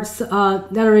that are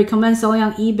recommend selling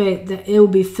on eBay, that it will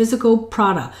be physical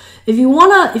product. If you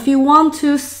want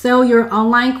to sell your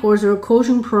online course or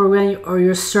coaching program or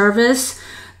your service,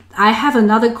 I have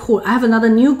another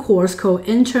new course called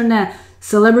Internet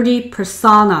Celebrity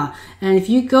Persona. And if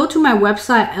you go to my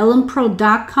website,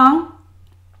 ellenpro.com,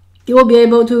 you will be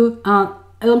able to,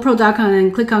 ellenpro.com,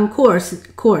 and click on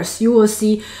course, you will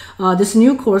see this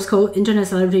new course called Internet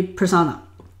Celebrity Persona.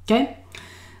 Okay?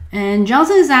 And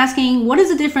Johnson is asking, what is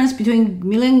the difference between $1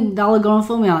 Million Golden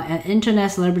Formula and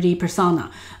Internet Celebrity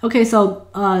Persona? Okay, so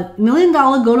 $1 Million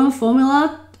Golden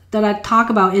Formula that I talk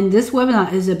about in this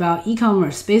webinar is about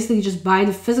e-commerce. Basically, just buy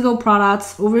the physical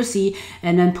products overseas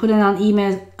and then put it on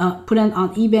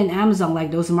eBay and Amazon,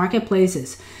 like those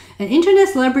marketplaces. And Internet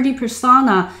Celebrity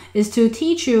Persona is to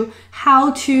teach you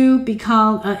how to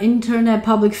become an internet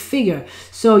public figure.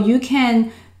 So you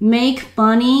can make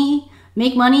money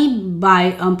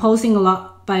by posting a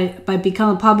lot, by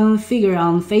becoming a public figure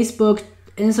on Facebook,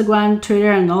 Instagram,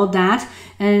 Twitter, and all that.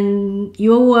 And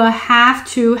you will have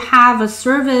to have a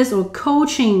service or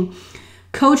coaching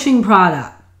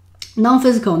product,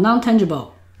 non-physical,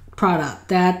 non-tangible product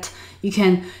that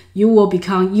you will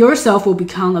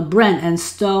become a brand and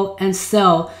sell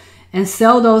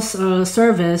those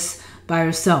service by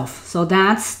yourself. So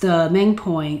that's the main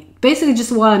point. Basically,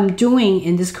 just what I'm doing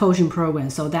in this coaching program.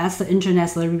 So that's the internet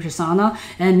celebrity persona,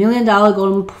 and $1 Million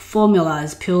Golden Formula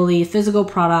is purely physical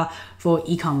product for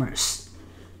e-commerce.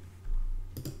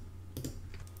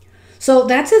 So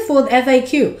that's it for the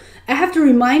FAQ. I have to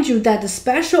remind you that the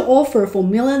special offer for $1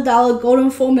 Million Golden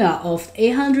Formula of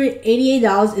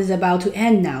 $888 is about to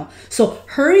end now. So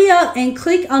hurry up and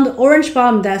click on the orange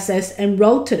button that says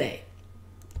Enroll today.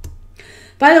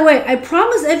 By the way, I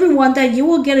promise everyone that you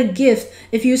will get a gift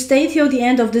if you stay till the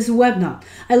end of this webinar.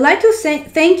 I'd like to say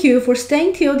thank you for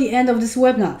staying till the end of this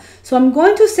webinar. So I'm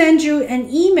going to send you an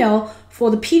email for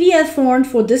the PDF form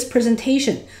for this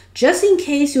presentation, just in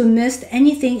case you missed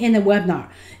anything in the webinar.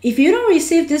 If you don't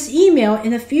receive this email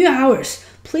in a few hours,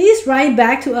 please write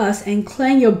back to us and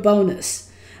claim your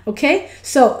bonus. Okay,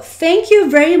 so thank you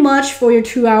very much for your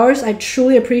 2 hours. I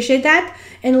truly appreciate that.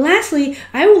 And lastly,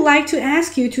 I would like to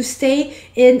ask you to stay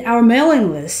in our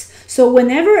mailing list. So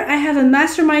whenever I have a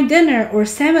mastermind dinner or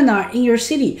seminar in your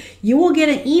city, you will get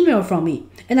an email from me.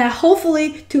 And I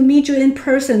hopefully to meet you in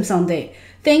person someday.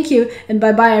 Thank you, and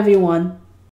bye-bye everyone.